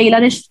ফাইবার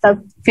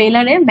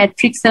ফেইলারে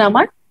ম্যাট্রিক্স এর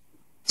আমার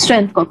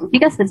স্ট্রেংথ কত,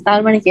 ঠিক আছে? তার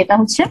মানে কি এটা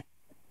হচ্ছে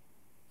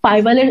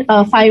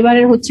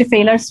ফাইবারের হচ্ছে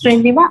ফেইলার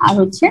স্ট্রেংথ নিবা, আর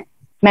হচ্ছে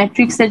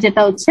ম্যাট্রিক্স এর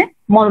যেটা হচ্ছে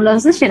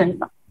মডুলাস সেটা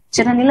নিবা।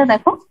 সেটা নিলে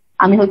দেখো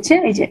আমি হচ্ছে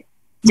এই যে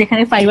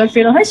যেখানে ফাইবার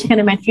ফেইলার হয়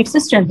সেখানে ম্যাট্রিক্স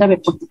এর স্ট্রেংথটা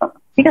বের করতে পারবো,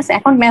 ঠিক আছে?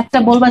 এখন ম্যাথটা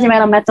বলবা যে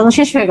ম্যাডাম ম্যাথটা তো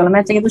শেষ হয়ে গেল,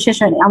 ম্যাথটা কিন্তু শেষ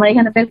হয়নি, আমরা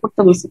এখানে বের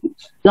করতে বলছি কি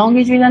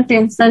লংগিটিউডিনাল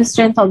টেনসাইল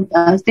স্ট্রেংথ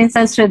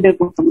বের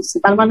করতে বলছি।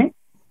 তার মানে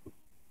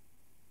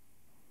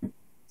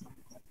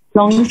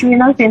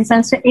লংগিটিউডিনাল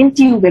টেনসাইল স্ট্রেংথ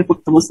NTU বের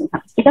করতে বলছি,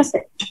 ঠিক আছে?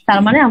 তার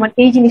মানে আমার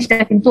এই জিনিসটা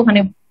কিন্তু ওখানে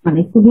মানে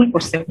একটু ভুল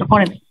করছে, ওটা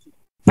করে না,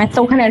 ম্যাথটা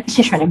ওখানে আর কি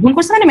শেষ হয়নি, ভুল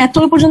করছে মানে ম্যাথটা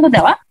ওই পর্যন্ত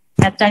দেওয়া,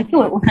 ম্যাথটা আর কি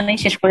ওখানেই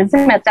শেষ করেছে,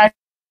 ম্যাথটা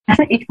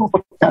এইটুকু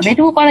করতে হবে,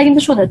 এটুকু করা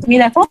কিন্তু সোজা। তুমি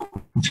দেখো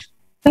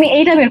তুমি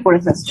এইটা বের করে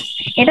ফেলছো,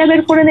 এটা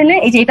বের করে নিলে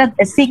এই যে এটা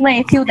সিগমা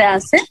FU দেয়া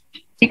আছে,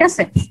 ঠিক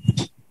আছে?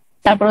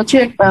 তারপর হচ্ছে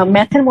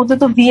ম্যাথের মধ্যে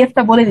তো VF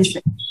টা বলে দিছে,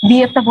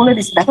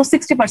 দেখো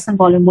 60%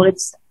 ভলিউম বলে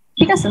দিছে,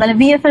 ঠিক আছে? তাহলে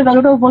VF এর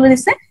ভ্যালুটাও বলে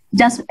দিছে,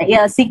 জাস্ট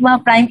সিগমা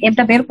প্রাইম M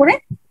টা বের করে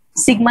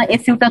সিগমা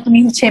FU টা তুমি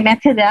হচ্ছে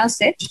ম্যাথে দেয়া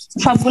আছে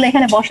সবগুলো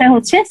এখানে বসায়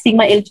হচ্ছে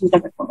সিগমা L2 টা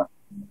বের করবা,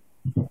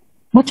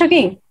 বুঝছো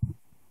কি?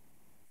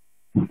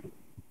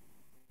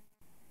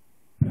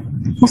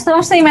 বুঝতে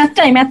পারছো? এই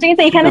ম্যাথটা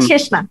কিন্তু এখানে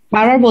শেষ না,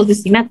 বারবার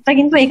বলতেছি ম্যাথটা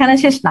কিন্তু এখানে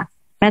শেষ না,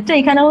 ম্যাথটা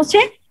এখানে হচ্ছে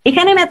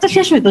এখানে ম্যাথটা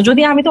শেষ হইতো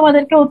যদি আমি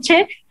তোমাদেরকে হচ্ছে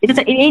এটা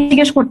এই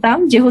জিজ্ঞেস করতাম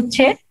যে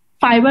হচ্ছে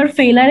ফাইবার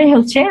ফেইলারে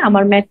হচ্ছে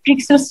আমার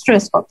ম্যাট্রিক্স এর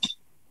স্ট্রেস কত,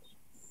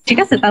 ঠিক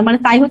আছে? তার মানে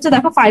তাই হচ্ছে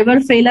দেখো ফাইবার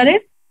ফেইলারের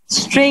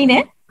স্ট্রেইনে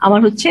আমার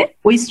হচ্ছে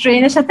ওই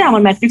স্ট্রেইনের সাথে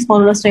আমার ম্যাট্রিক্স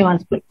মডুলাসটাই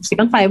মাল্টিপ্লাই করছি,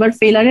 কারণ ফাইবার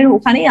ফেইলারের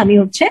ওখানেই আমি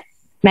হচ্ছে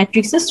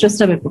ম্যাট্রিক্স এর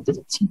স্ট্রেসটা বের করতে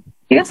যাচ্ছি,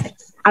 ঠিক আছে?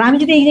 আর আমি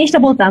যদি এই জিনিসটা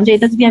বলতাম যে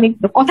এটা যদি আমি,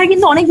 কথা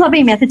কিন্তু অনেকভাবে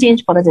এই ম্যাথে চেঞ্জ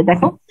করা যায়,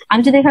 দেখো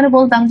আমি যদি এখানে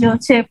বলতাম যে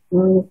হচ্ছে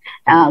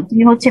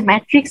তুমি হচ্ছে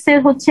ম্যাট্রিক্স এর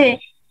হচ্ছে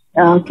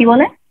কি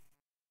বলে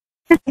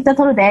এটা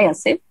ধরো দেয়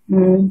আছে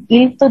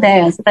ইল্ড তো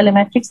দেয় আছে, তাহলে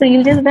ম্যাট্রিক্স এর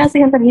ইল্ড দেয় আছে,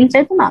 এখানে ইল্ড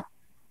চাইতো না,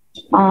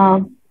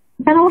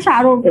 এখানে অবশ্য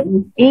আরো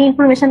এই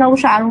ইনফরমেশন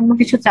অবশ্য আরো অন্য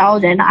কিছু চাওয়া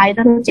যায় না,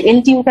 আইদার হচ্ছে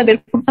LTU টা বের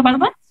করতে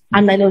পারবা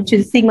আর নাইলে হচ্ছে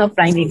সিগমা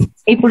প্রাইম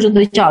এই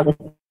পর্যন্তই চাওয়া যায়,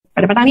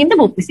 বাট আমি এমনি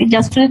বলতেছি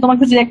জাস্ট যদি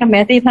তোমাকে যদি একটা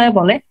ম্যাথে এইভাবে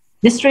বলে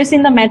যে stress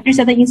in the matrix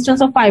at the instance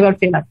of fibre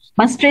failure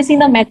বা stress in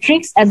the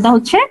matrix at the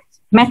হচ্ছে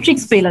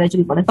ম্যাট্রিক্স ফেইলারে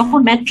যদি বলে, তখন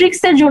ম্যাট্রিক্স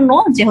এর জন্য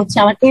যে হচ্ছে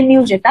আমার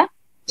MU যেটা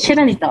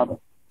সেটা নিতে হবে,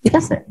 ঠিক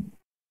আছে?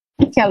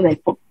 খেয়াল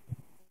রাখবো,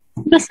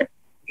 ঠিক আছে?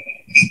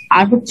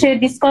 আর হচ্ছে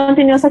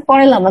ডিসকন্টিনিউয়াস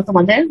পড়াইলাম না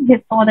তোমাদের,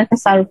 যেহেতু তোমাদেরকে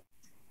স্যার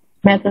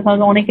ম্যাথে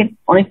তাহলে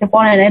অনেকে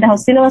পড়ায় না, এটা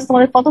সিলেবাস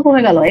তোমাদের কত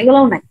কমে গেল,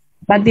 এগুলোও নাই,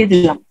 বাদ দিয়ে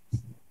দিলাম,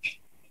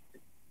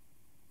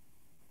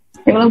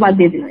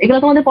 এগুলো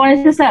তোমাদের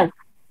পড়াইছে স্যার?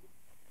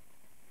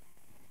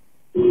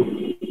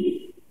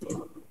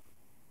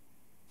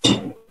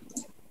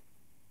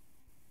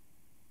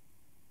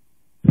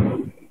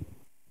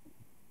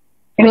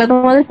 এগুলো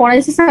তোমাদের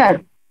পড়াইছে স্যার?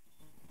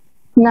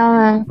 না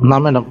না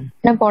ম্যাডাম,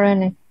 না পড়ে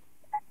নাই।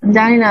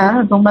 জানি না,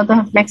 তোমরা তো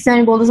ম্যাক্সিমাম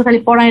বলতেছো খালি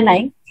পড়ায়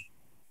নাই,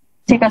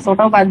 ঠিক আছে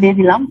ওটাও বাদ দিয়ে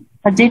দিলাম।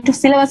 আর যেটুকু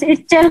সিলেবাস এর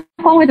চেয়ে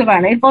কম হতে পারে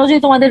না, এরপর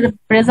যদি তোমাদের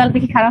রেজাল্ট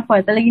দেখি খারাপ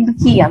হয় তাহলে কিন্তু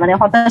কি মানে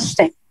হতাশ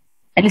টাই,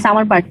 অ্যাটলিস্ট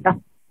আমার পার্টটা,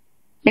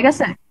 ঠিক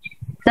আছে?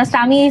 জাস্ট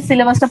আমি এই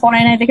সিলেবাসটা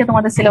পড়াই নাই দেখে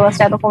তোমাদের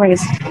সিলেবাসটা এত কমে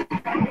গেছে।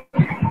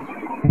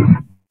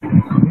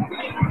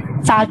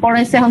 স্যার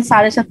পড়াইছে, এখন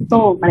স্যারের সাথে তো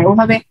মানে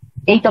ওভাবে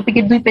এই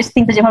টপিকের 2 পেজ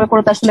 3 পেজ যেভাবে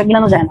করে তো আসলে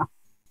মিলানো যায় না।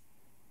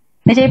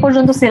 এই যে এই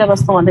পর্যন্ত সিলেবাস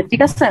তোমাদের,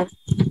 ঠিক আছে?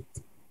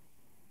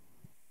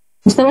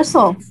 বুঝতে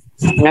পারছো?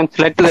 ম্যাম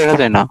স্লাইডটা দেখা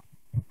যায় না।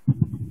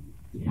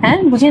 হ্যাঁ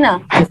বুঝি না,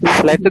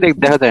 স্লাইডটা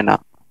দেখা যায় না।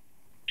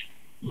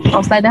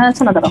 স্লাইড দেখা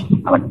যাচ্ছে না, দাঁড়াও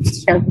আবার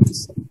শেয়ার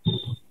করতেছি।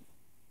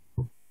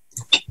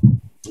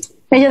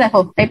 এই যে দেখো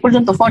এই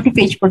পর্যন্ত 40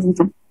 পেজ পর্যন্ত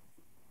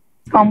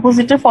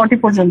কম্পোজিটের 40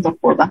 পর্যন্ত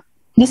পড়বা,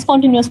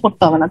 ডিসকন্টিনিউয়াস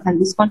করতে হবে না, তাহলে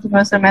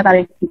ডিসকন্টিনিউয়াস এর ম্যাথ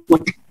আরেকটু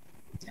কঠিন।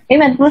 এই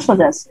ম্যাথগুলো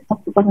সোজা আছে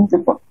 40 পর্যন্ত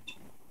পড়,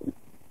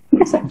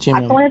 ঠিক আছে।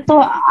 আর তোমাদের তো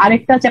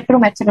আরেকটা চ্যাপ্টারও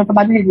ম্যাথ ছিল, তো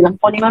বাদ দিয়ে দিলাম।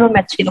 পলিমারও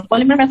ম্যাথ ছিল,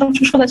 পলিমার ম্যাথ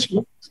অবশ্য সোজা ছিল,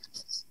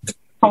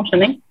 সমস্যা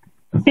নেই।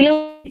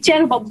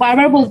 সিলেবাস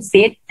বারবার বলছি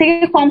এর থেকে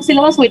কম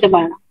সিলেবাস হইতে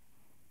পারে না,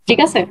 ঠিক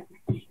আছে,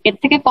 এর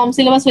থেকে কম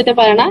সিলেবাস হইতে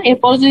পারে না।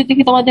 এরপর যদি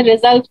দেখি তোমাদের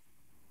রেজাল্ট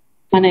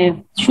মানে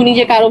শুনি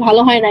যে কারো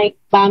ভালো হয় নাই,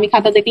 বা আমি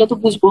খাতা দেখলে তো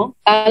বুঝবো,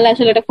 তাহলে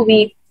আসলে এটা খুবই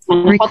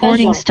মানে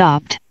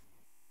হতাশাজনক,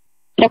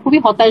 এটা খুবই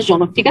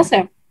হতাশজনক, ঠিক আছে,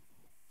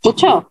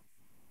 বুঝছো।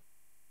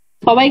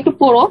 সবাই একটু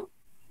পড়ো,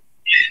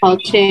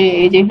 হচ্ছে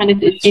এই যে এখানে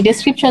যে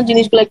ডেসক্রিপশন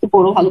জিনিসগুলো একটু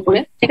পড়ো ভালো করে,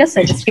 ঠিক আছে,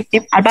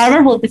 ডেসক্রিপটিভ। আর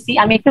বারবার বলতেছি,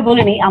 আমি একটু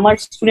বলে নিই, আমার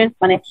স্টুডেন্ট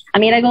মানে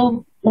আমি এর আগেও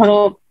ধরো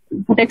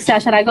ফুটেক্সে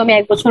আসার আগেও আমি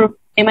 1 বছর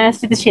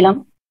এমআইএসটিতে ছিলাম,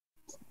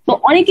 তো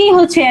অনেকেই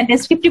হচ্ছে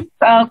ডেসক্রিপটিভ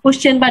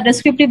কোশ্চেন বা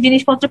ডেসক্রিপটিভ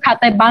জিনিসপত্র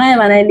খাতায় বানায়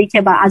বানায় লিখে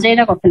বা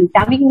আজাইরা কথা লিখে।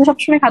 আমি কিন্তু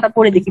সবসময় খাতা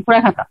পড়ে দেখি, পুরো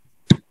খাতা,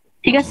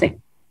 ঠিক আছে।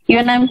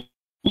 ইভেন আমি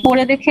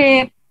পড়ে দেখে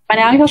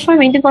মানে আমি সবসময়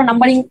মেনটেন করা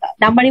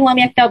নাম্বারিং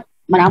আমি একটা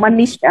মানে আমার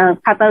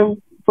খাতার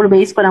উপর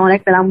বেস করে আমার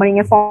একটা নাম্বারিং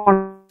এর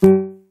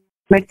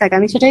ফর্মেট থাকে,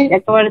 আমি সেটাই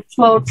একেবারে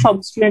সব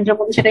স্টুডেন্টের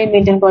মধ্যে সেটাই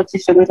মেনটেন করার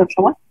চেষ্টা করি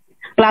সবসময়।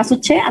 ক্লাস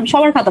হচ্ছে আমি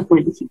সবার খাতা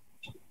পড়ে দেখি,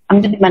 আমি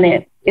যদি মানে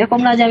এরকম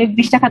না যে আমি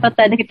 20টা খাতা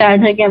তাই দেখে টায়ার্ড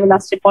হয়ে গিয়ে আমি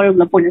লাস্টে পরে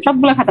ওগুলো পড়ি,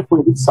 সবগুলো খাতা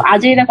পড়ে দিচ্ছি।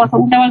 আজ এরা কথা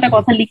উল্টাপাল্টা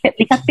কথা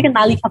লেখার থেকে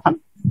না লিখা ভালো,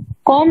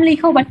 কম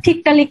লিখো বা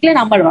ঠিকটা লিখলে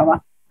নাম্বার বাবা।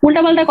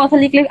 উল্টাপাল্টা কথা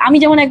লিখলে, আমি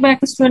যেমন একবার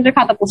একটা স্টুডেন্টের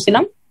খাতা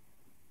পড়ছিলাম,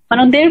 মানে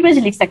 1.5 পেজ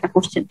লিখছে একটা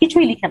কোশ্চেন,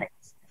 কিছুই লিখে নাই,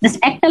 জাস্ট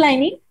একটা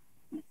লাইনই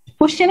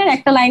কোশ্চেনের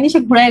একটা লাইনই সে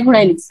ঘুরায়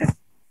ঘুরায় লিখছে,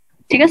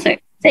 ঠিক আছে।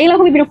 এগুলো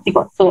খুবই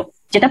বিরক্তিকর। তো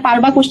যেটা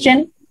পারবা কোশ্চেন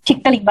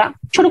ঠিকটা লিখবা,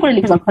 ছোট করে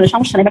লিখে দরকার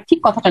সমস্যা নেই, বা ঠিক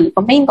কথাটা লিখো,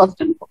 মেইন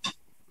কথাটা লিখো,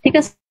 ঠিক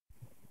আছে।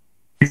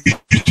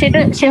 সেটা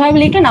সেভাবে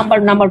লিখলে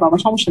নাম্বার পাবা,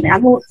 সমস্যা নেই।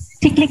 আমি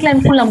ঠিক লিখলে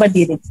আমি ফুল নাম্বার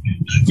দিয়ে দেবো,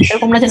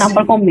 এরকম না যে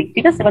নাম্বার কম লিখ,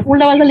 ঠিক আছে। বাট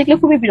উল্টা পাল্টা লিখলে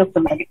খুবই বিরক্ত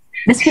লাগে।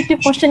 ডেসক্রিপটিভ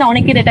কোশ্চেনে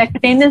অনেকের এটা একটা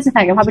টেন্ডেন্সি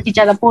থাকে, ভাবে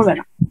টিচাররা পড়বে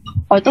না,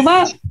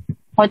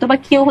 হয়তোবা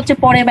কেউ হচ্ছে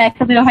পড়ে বা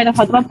একটা দুটো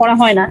হয়তোবা পড়া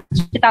হয় না,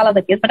 সেটা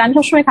আলাদা কেস। বাট আমি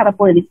সবসময় খাতা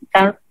পড়ে দিচ্ছি,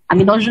 কারণ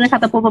আমি 10 জনের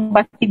খাতা পড়বো,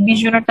 বাকি 20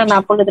 জনেরটা না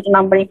পড়লে তো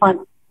নাম্বারিং হয়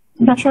না।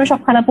 সবসময় সব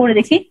খাতা পড়ে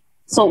দেখি।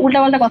 সো উল্টা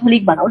পাল্টা কথা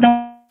লিখবা না, উল্টা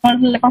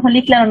পাল্টা কথা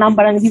লিখলে আর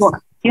নাম্বার আমি দিব না,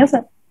 ঠিক আছে,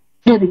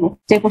 দিব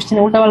যে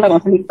কোশ্চেনে উল্টা পাল্টা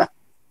কথা লিখবা,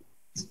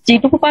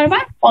 যেটুকু পারবা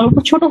অল্প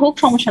ছোট হোক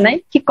সমস্যা নাই,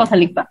 ঠিক কথা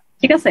লিখবা,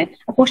 ঠিক আছে।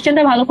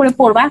 কোশ্চেনটা ভালো করে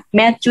পড়বা,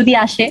 ম্যাথ যদি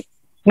আসে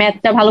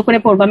ম্যাথটা ভালো করে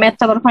পড়বা,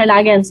 ম্যাথটা দরকার হলে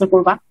আগে অ্যান্সার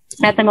করবা,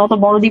 ম্যাথ আমি অত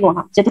বড় দিব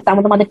না, যেহেতু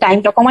আমাদের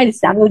টাইমটা কমাই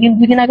দিচ্ছে। আমি ওই দিন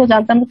 2 দিন আগেও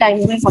জানতাম টাইম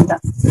 2 ঘন্টা,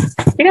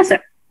 ঠিক আছে,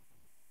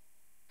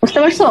 বুঝতে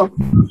পারছো।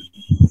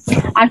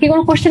 আর কি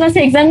কোনো কোশ্চেন আছে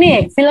এক্সাম নিয়ে?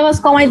 সিলেবাস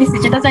কমাই দিচ্ছি,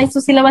 যেটা চাইছো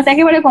সিলেবাস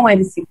একেবারে কমাই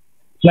দিচ্ছি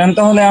ম্যাম।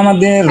 তাহলে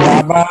আমাদের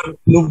রাবার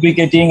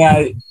লুব্রিকেটিং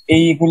আর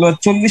এইগুলো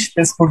 40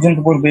 পেজ পর্যন্ত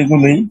পড়বে,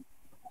 এগুলোই।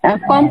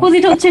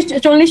 কম্পোজিট হচ্ছে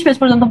 40 পেজ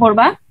পর্যন্ত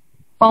পড়বা,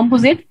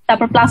 কম্পোজিট,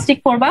 তারপর প্লাস্টিক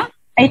পড়বা,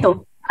 এই তো।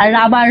 আর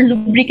রাবার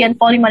লুব্রিকেন্ট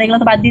পলিমার এগুলো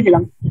তো বাদ দিয়ে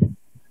দিলাম,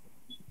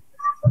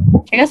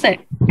 ঠিক আছে,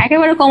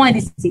 একেবারে কমাই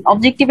দিচ্ছি।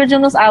 অবজেক্টিভের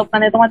জন্য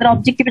মানে তোমাদের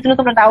অবজেক্টিভের জন্য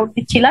তোমরা ডাউট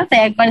দিচ্ছিলা, তাই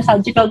একবারে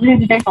সাবজেক্ট অবজেক্টিভ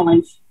দুটাই কমাই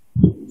দিচ্ছি,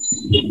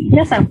 ঠিক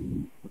আছে।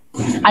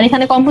 আর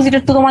এখানে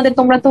কম্পোজিটের তো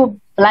তোমরা তো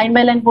লাইন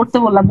বাই লাইন পড়তে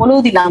বলেও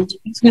দিলাম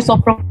কিছু অফ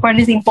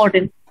প্রপার্টিজ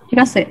ইম্পর্টেন্ট, ঠিক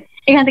আছে।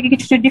 এখান থেকে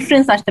কিছু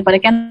ডিফারেন্স আসতে পারে,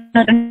 কেন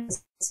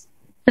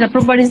সেটা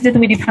প্রপার্টিজ দিয়ে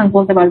তুমি ডিফারেন্স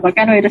বলতে পারবা,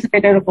 কেন এটা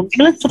সেটা এরকম,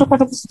 এগুলো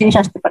ছোটখাটো কিছু জিনিস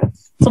আসতে পারে।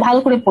 তো ভালো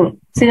করে পড়ো,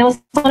 সিলেবাস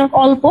অনেক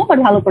অল্প বাট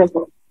ভালো করে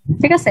পড়ো,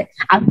 ঠিক আছে।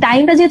 আর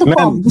টাইমটা যেহেতু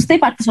কম, বুঝতেই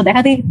পারতেছো,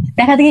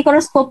 দেখা দেখি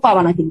করার স্কোপ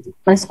পাবা না, কিন্তু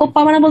মানে স্কোপ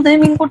পাবা না বলতে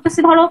মিন করতেছি,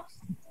 ধরো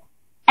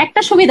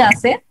একটা সুবিধা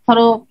আছে,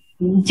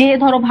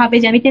 ধরো ভাবে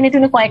যে আমি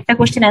টেনে কয়েকটা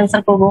কোশ্চেন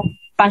অ্যান্সার করবো,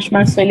 5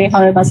 মার্কস হইলে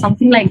হবে বা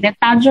সামথিং লাইক দ্যাট,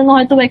 তার জন্য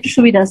হয়তো একটু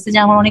সুবিধা আছে যে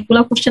আমার অনেকগুলো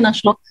কোশ্চেন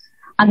আসলো,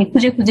 আমি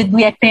খুঁজে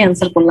 2-1টাই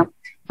অ্যান্সার করলাম।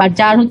 বা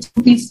যার হচ্ছে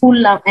ফুল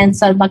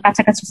অ্যান্সার বা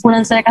কাছাকাছি ফুল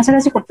অ্যান্সারের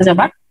কাছাকাছি করতে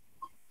যাবা,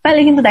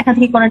 তাহলে কিন্তু দেখা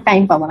দেখি করার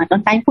টাইম পাবো না,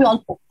 কারণ টাইম খুবই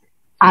অল্প।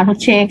 আর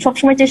হচ্ছে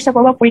সবসময় চেষ্টা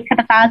করবা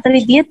পরীক্ষাটা তাড়াতাড়ি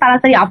দিয়ে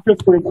তাড়াতাড়ি আপলোড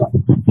করে দেওয়া,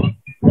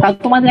 কারণ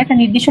তোমাদের একটা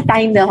নির্দিষ্ট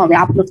টাইম দেওয়া হবে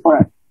আপলোড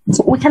করার,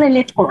 ওইখানে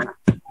লেট করো না,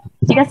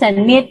 ঠিক আছে।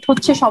 নেট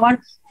হচ্ছে সবার,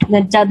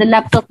 যাদের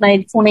ল্যাপটপ নাই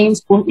ফোনে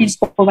ইউজ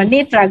করবা,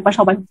 নেট রাখবা,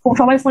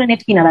 সবাই ফোনে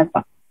নেট কিনা রাখবা,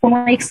 কোনো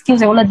এক্সকিউজ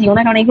এগুলো দিও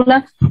না, কারণ এগুলা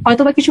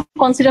হয়তোবা কিছু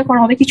কনসিডার করা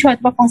হবে, কিছু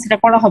হয়তোবা কনসিডার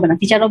করা হবে না,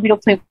 টিচারও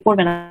বিরক্ত হয়ে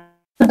পড়বে না,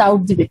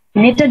 ডাউট দিবে,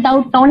 নেটের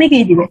ডাউটটা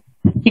অনেকেই দিবে,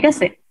 ঠিক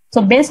আছে। তো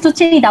বেস্ট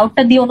হচ্ছে এই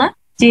ডাউটটা দিও না,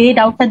 যে এই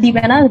ডাউটটা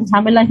দিবে না,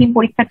 ঝামেলাহীন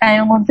পরীক্ষার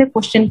টাইমের মধ্যে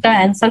কোশ্চেনটা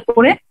অ্যান্সার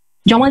করে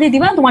জমা দিয়ে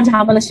দিবা, তোমার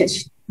ঝামেলা শেষ,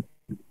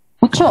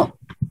 বুঝছো।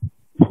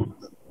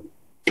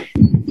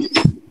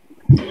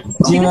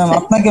 জি ম্যাম,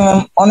 আপনাকে ম্যাম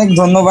অনেক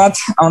ধন্যবাদ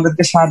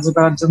আমাদেরকে সাহায্য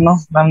করার জন্য,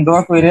 ম্যাম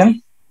দোয়া করেন।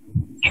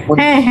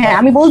 হ্যাঁ,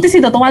 আমি বলতেছি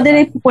তো তোমাদের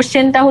এই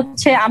কোশ্চেনটা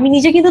হচ্ছে, আমি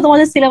নিজে কিন্তু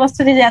তোমাদের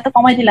সিলেবাসটা যে এত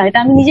কমাই দিলাম, এটা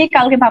আমি নিজেই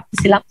কালকে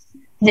ভাবতেছিলাম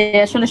যে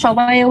আসলে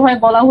সবাই ওভাবে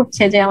বলা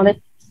হচ্ছে যে আমাদের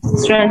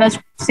স্টুডেন্টরা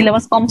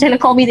সিলেবাস কম চাইলে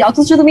কমই দিয়ে,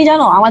 অথচ তুমি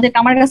জানো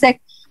আমার কাছে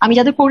আমি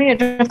যাদের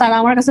কোঅর্ডিনেটর তারা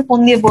আমার কাছে ফোন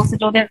দিয়ে বলছে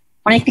যে ওদের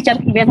অনেক টিচার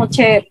ইভেন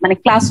হচ্ছে মানে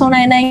ক্লাসও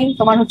নেয় নাই,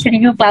 তোমার হচ্ছে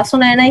রিভিউ ক্লাসও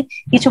নেয় নাই,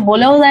 কিছু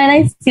বলেও দেয় নাই,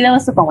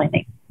 সিলেবাসও কমায়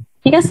নাই।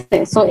 ঠিক আছে,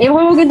 সো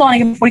এভাবেও কিন্তু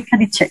অনেকে পরীক্ষা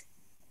দিচ্ছে,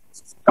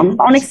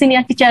 অনেক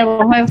সিনিয়র টিচার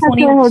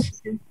ফোনে,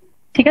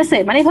 ঠিক আছে,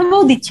 মানে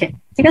এভাবেও দিচ্ছে।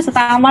 ঠিক আছে,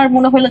 তা আমার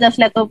মনে হলো যে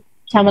আসলে এত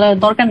ঝামেলার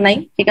দরকার নাই।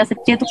 ঠিক আছে,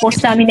 যেহেতু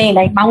কোর্সটা আমি নেই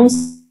নাই, মাউস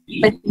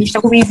জিনিসটা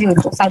খুব ইজি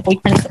হতো, স্যার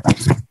পরীক্ষা নিতে পারে।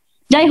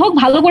 যাই হোক,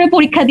 ভালো করে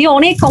পরীক্ষা দিয়ে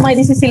অনেক কমাই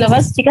দিছে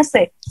সিলেবাস। ঠিক আছে,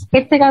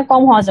 এর থেকে আর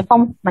কম হওয়া যায়, কম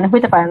মানে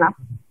হইতে পারে না।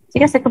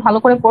 ঠিক আছে, একটু ভালো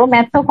করে পড়ো,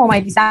 ম্যাথটাও কমাই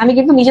দিছে। আমি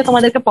কিন্তু নিজে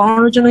তোমাদেরকে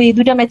পড়ানোর জন্য এই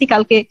দুইটা ম্যাথই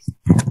কালকে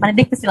মানে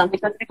দেখতেছিলাম,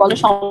 কলের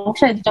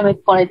সমস্যা, এই দুটা ম্যাথ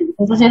করাই দিই,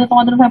 কিন্তু যেহেতু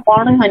তোমাদের ওখানে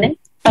পড়ানোই হয় নাই,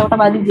 তাই ওটা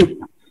বাদ দিয়ে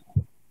দিলাম।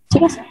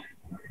 ঠিক আছে,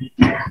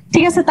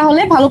 ঠিক আছে,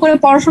 তাহলে ভালো করে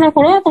পড়াশোনা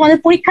করো। তোমাদের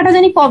পরীক্ষাটা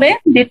জানি কবে,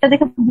 ডেটটা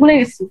দেখে ভুলে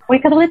গেছি।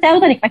 পরীক্ষা তোমাদের 13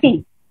 তারিখ নাকি?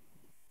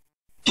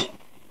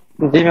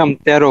 জি ম্যাম,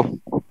 13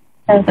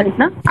 তারিখ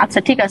না? আচ্ছা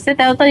ঠিক আছে,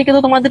 13 তারিখে তো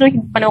তোমাদের ওই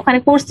মানে ওখানে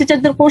কোর্স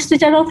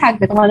টিচাররাও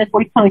থাকবে তোমাদের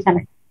পরীক্ষা ওইখানে।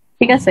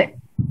 ঠিক আছে,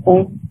 ও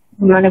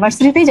মানে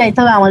ভার্সিটিতেই যাইতে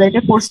হবে আমাদেরকে,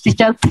 কোর্স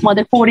টিচার,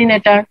 তোমাদের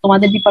কোঅর্ডিনেটর,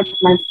 তোমাদের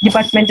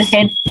ডিপার্টমেন্টের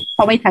হেড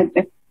সবাই থাকবে।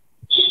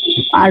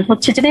 আর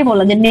হচ্ছে যেটাই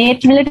বললাম যে নেট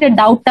রিলেটেড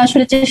ডাউটটা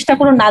আসলে চেষ্টা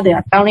করো না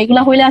দেওয়ার, কারণ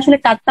এগুলা হইলে আসলে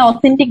কারটা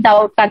অথেন্টিক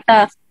ডাউট, কারটা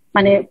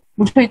মানে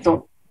বুঝই তো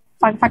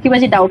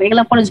ফাঁকিবাজি ডাউট,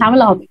 এগুলা পরে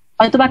ঝামেলা হবে।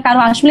 হয়তো বা কারো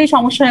আসলেই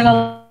সমস্যা হয়ে গেল,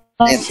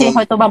 সে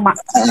হয়তো বা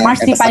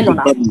মার্কসই পাইলো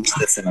না।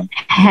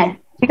 হ্যাঁ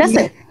ঠিক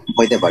আছে,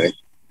 হইতে পারে।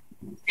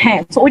 হ্যাঁ,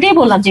 ওইটাই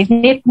বললাম যে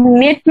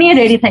নেট নিয়ে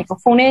রেডি থাকো,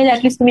 ফোনে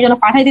অ্যাটলিস্ট তুমি যেন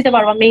পাঠাই দিতে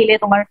পারবা, মেইলে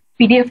তোমার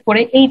পিডিএফ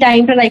করে। এই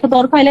টাইমটা রাখো,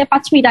 দরকার হলে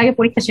 5 মিনিট আগে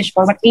পরীক্ষা শেষ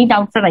করো, বাট এই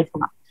ডাউটটা রাখো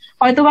না।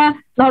 হয়তোবা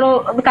ধরো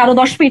কারো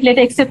 10 মিনিট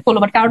লেটে একসেপ্ট করলো,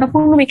 বাট কারোটা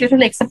 15 মিনিট লেট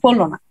হলে একসেপ্ট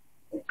করলো না।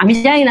 আমি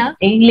জানি না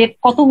এই লেট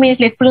কত মিনিট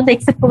লেট পর্যন্ত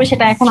একসেপ্ট করবে,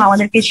 সেটা এখন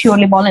আমাদেরকে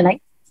শিওরলি বলে নাই।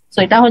 তো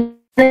এটা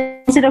হচ্ছে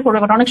কনসিডার করবে,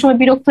 বাট অনেক সময়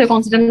বিরক্ত হয়ে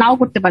কনসিডার নাও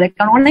করতে পারে,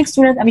 কারণ অনেক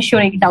স্টুডেন্ট আমি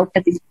শিওর এই ডাউটটা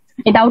দিই।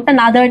 এই ডাউটটা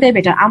না দেওয়াটাই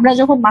বেটার। আমরা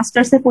যখন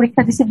মাস্টার্স এর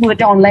পরীক্ষা দিছি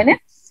বুয়েটে অনলাইনে,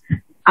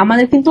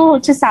 আমাদের কিন্তু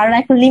হচ্ছে স্যাররা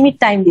একটা লিমিট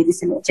টাইম দিয়ে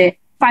দিছিল যে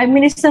 5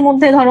 মিনিটস এর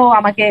মধ্যে, ধরো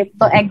আমাকে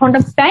 1 ঘন্টা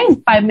টাইম,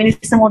 5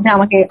 মিনিটস এর মধ্যে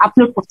আমাকে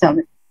আপলোড করতে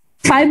হবে।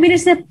 5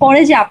 মিনিটস এর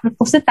পরে যে আপলোড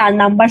করছে তার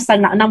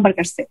নাম্বার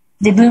কাটছে,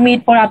 যে 2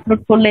 মিনিট পর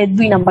আপলোড করলে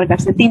 2 নাম্বার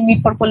কাটছে, 3 মিনিট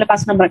পর করলে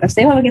 5 নাম্বার কাটছে,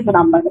 এভাবে কিন্তু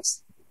নাম্বার কাটছে।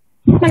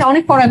 মানে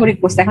অনেক কড়াকড়ি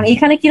করছে। এখন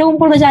এখানে কিরকম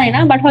করবে জানি না,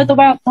 বাট হয়তো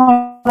বা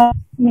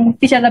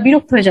টিচাররা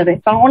বিরক্ত হয়ে যাবে,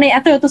 কারণ অনেক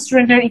এত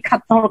স্টুডেন্টের এই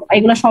খাতা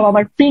এগুলো সব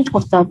আবার প্রিন্ট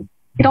করতে হবে।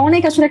 এটা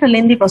অনেক আসলে একটা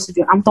লেন্দি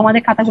প্রসিডিউর।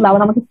 তোমাদের খাতাগুলো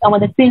আবার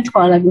আমাদের প্রিন্ট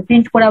করা লাগবে,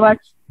 প্রিন্ট করে আবার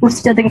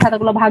প্রসিজার থেকে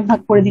খাতাগুলো ভাগ ভাগ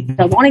করে দিতে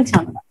হবে, অনেক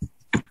ঝামেলা।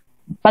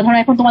 বা ধরো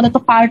এখন তোমাদের তো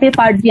পার্ট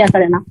দিয়ে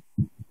পারে না,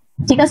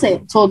 ঠিক আছে,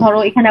 তো ধরো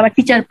এখানে আবার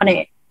টিচার মানে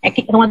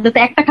তোমাদের তো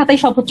একটা খাতাই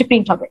সব হচ্ছে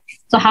প্রিন্ট হবে,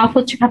 তো হাফ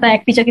হচ্ছে খাতা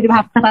এক টিচারকে দিবে,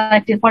 হাফ খাতা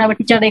পরে আবার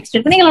টিচার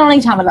এক্সটেন্ড, মানে এগুলো অনেক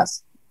ঝামেলা আছে।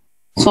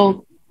 সো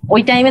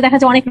ওই টাইমে দেখা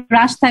যায় অনেক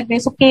রাশ থাকবে,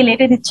 সো কে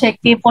লেটে দিচ্ছে,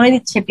 কে পরে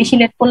দিচ্ছে, বেশি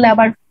লেট করলে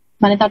আবার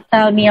মানে তারটা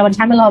নিয়ে আবার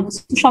ঝামেলা হবে।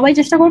 সবাই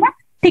চেষ্টা করবে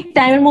ঠিক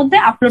টাইমের মধ্যে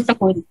আপলোডটা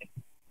করে দিতে।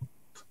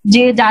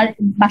 যে যার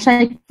বাসায়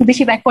একটু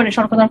বেশি ব্যাক করে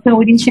সরকার তরফে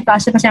ওই দিন সেটা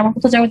আশেপাশে এমন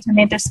কোথাও যাবে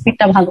নেটের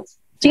স্পিডটা ভালো,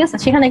 ঠিক আছে,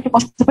 সেখানে একটু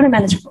কষ্ট করে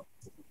ম্যানেজ করো।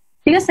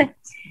 ঠিক আছে,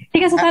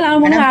 ঠিক আছে, তাহলে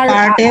আমার মনে হয়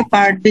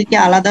পার্ট বি কি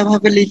আলাদা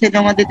ভাবে লিখে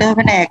জমা দিতে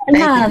হবে না?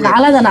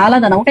 আলাদা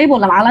না, ওটাই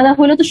বললাম, আলাদা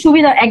হলে তো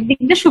সুবিধা, একদিক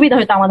দিয়ে সুবিধা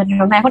হতো আমাদের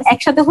জন্য। এখন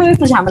একসাথে হয়ে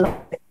একটু ঝামেলা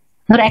হবে,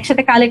 ধরো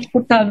একসাথে কালেক্ট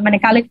করতে হবে, মানে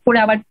কালেক্ট করে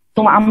আবার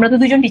আমরা তো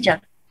দুজন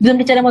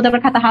টিচারের মধ্যে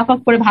আবার খাতা হাফ হাফ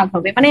করে ভাগ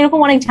হবে, মানে এরকম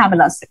অনেক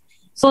ঝামেলা আছে।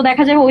 সো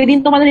দেখা যাবে ওই দিন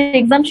তোমাদের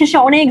এক্সাম শেষে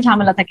অনেক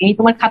ঝামেলা থাকে। এই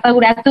তোমার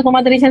খাতাগুলো এত,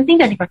 তোমাদের এখানে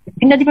 3টা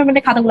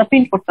ডিপার্টমেন্টের খাতাগুলো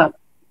প্রিন্ট করতে হবে,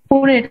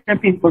 কোঅর্ডিনেটর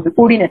প্রিন্ট করবে,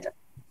 কোঅর্ডিনেটর।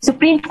 সো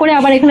প্রিন্ট করে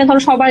আবার এখানে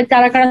ধরো সবার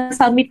কারা কারা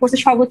সাবমিট করছে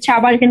সব হচ্ছে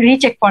আবার এখানে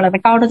রিচেক করা হবে,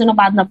 কারোটা যেন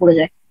বাদ না পড়ে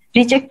যায়।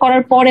 রিচেক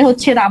করার পরে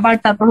হচ্ছে আবার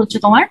তারপর হচ্ছে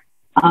তোমার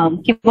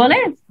কি বলে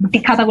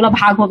খাতাগুলো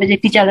ভাগ হবে, যে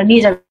টিচাররা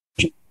নিয়ে যাবে।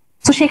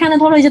 তো সেখানে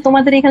ধরো এই যে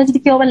তোমাদের এখানে যদি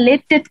কেউ আবার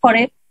লেট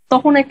করে,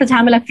 তখন একটা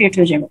ঝামেলা ক্রিয়েট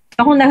হয়ে যাবে,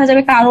 তখন দেখা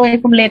যাবে কারো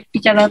এরকম লেট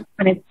টিচাররা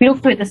মানে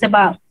বিরক্ত হইতেছে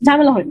বা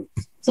ঝামেলা হইবে।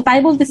 তো তাই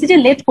বলতেছি যে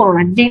লেট করো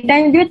না, যে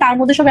টাইম দিবে তার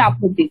মধ্যে সবাই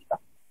আপলোড দিয়ে দিবা,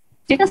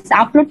 ঠিক আছে,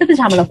 আপলোডটাতে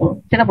ঝামেলা করো,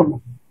 সেটা বলবো,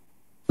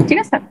 ঠিক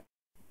আছে।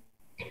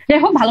 যাই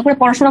হোক, ভালো করে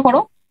পড়াশোনা করো,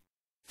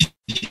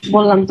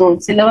 বললাম তো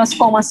সিলেবাস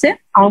কম আছে,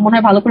 আমার মনে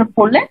হয় ভালো করে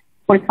পড়লে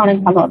পরীক্ষা অনেক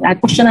ভালো হবে। আর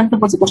কোশ্চেন আমি তো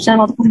বলছি কোশ্চেনের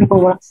মতো কোশ্চেন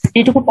করবো না,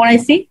 যেটুকু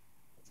পড়াইছি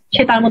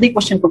সে তার মধ্যেই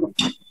কোশ্চেন করবো,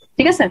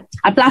 ঠিক আছে।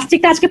 আর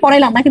প্লাস্টিকটা আজকে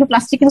পড়াইলাম না, কিন্তু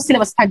প্লাস্টিক কিন্তু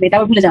সিলেবাস থাকবে, এটা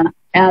ভুলে যাও না।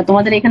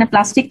 তোমাদের এখানে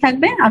প্লাস্টিক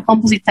থাকবে আর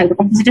কম্পোজিট থাকবে,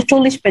 কম্পোজিটের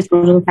 40 পেজ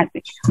পর্যন্ত থাকবে,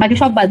 বাকি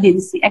সব বাদ দিয়ে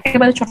দিচ্ছি,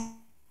 একেবারে ছোট,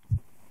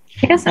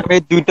 ঠিক আছে।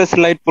 এই 2টা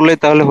স্লাইড পড়লে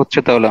তাহলে হচ্ছে,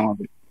 তাহলে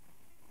আমাদের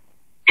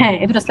হ্যাঁ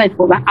এই 2টা স্লাইড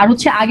পড়বা। আর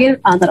হচ্ছে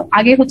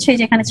আগের হচ্ছে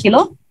যেখানে ছিল,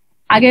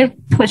 আগের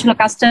হয়েছিল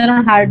কাস্ট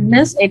আয়রন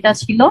হার্ডনেস, এটা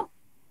ছিল,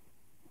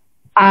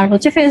 আর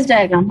হচ্ছে ফেস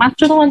ডায়াগ্রাম,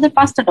 মাত্র তোমাদের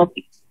 5টা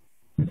টপিক।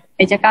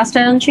 এই যে কাস্ট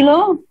আয়রন ছিল,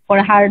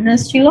 পরে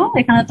হার্ডনেস ছিল,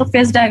 এখানে তো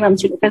ফেস ডায়াগ্রাম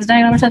ছিল, ফেস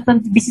ডায়াগ্রামের সাথে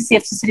বিসিসি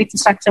এফসিসি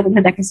স্ট্রাকচার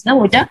মধ্যে দেখেছিলাম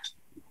ওইটা,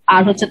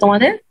 আর হচ্ছে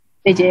তোমাদের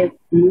এই যে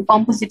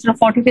কম্পোজিটের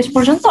 40 পেজ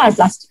পর্যন্ত, আর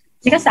প্লাস্টিক,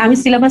 ঠিক আছে। আমি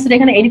সিলেবাসের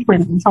এখানে এডিট করে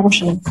দিলাম,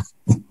 সমস্যা নেই,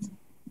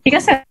 ঠিক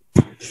আছে।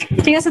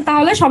 ঠিক আছে,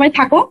 তাহলে সবাই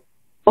থাকো,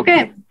 ওকে,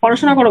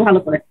 পড়াশোনা করো ভালো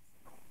করে।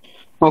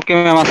 ওকে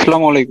ম্যাম,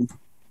 আসসালামু আলাইকুম।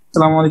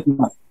 আসসালামু আলাইকুম।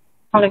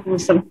 ওয়ালাইকুম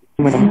আসসালাম।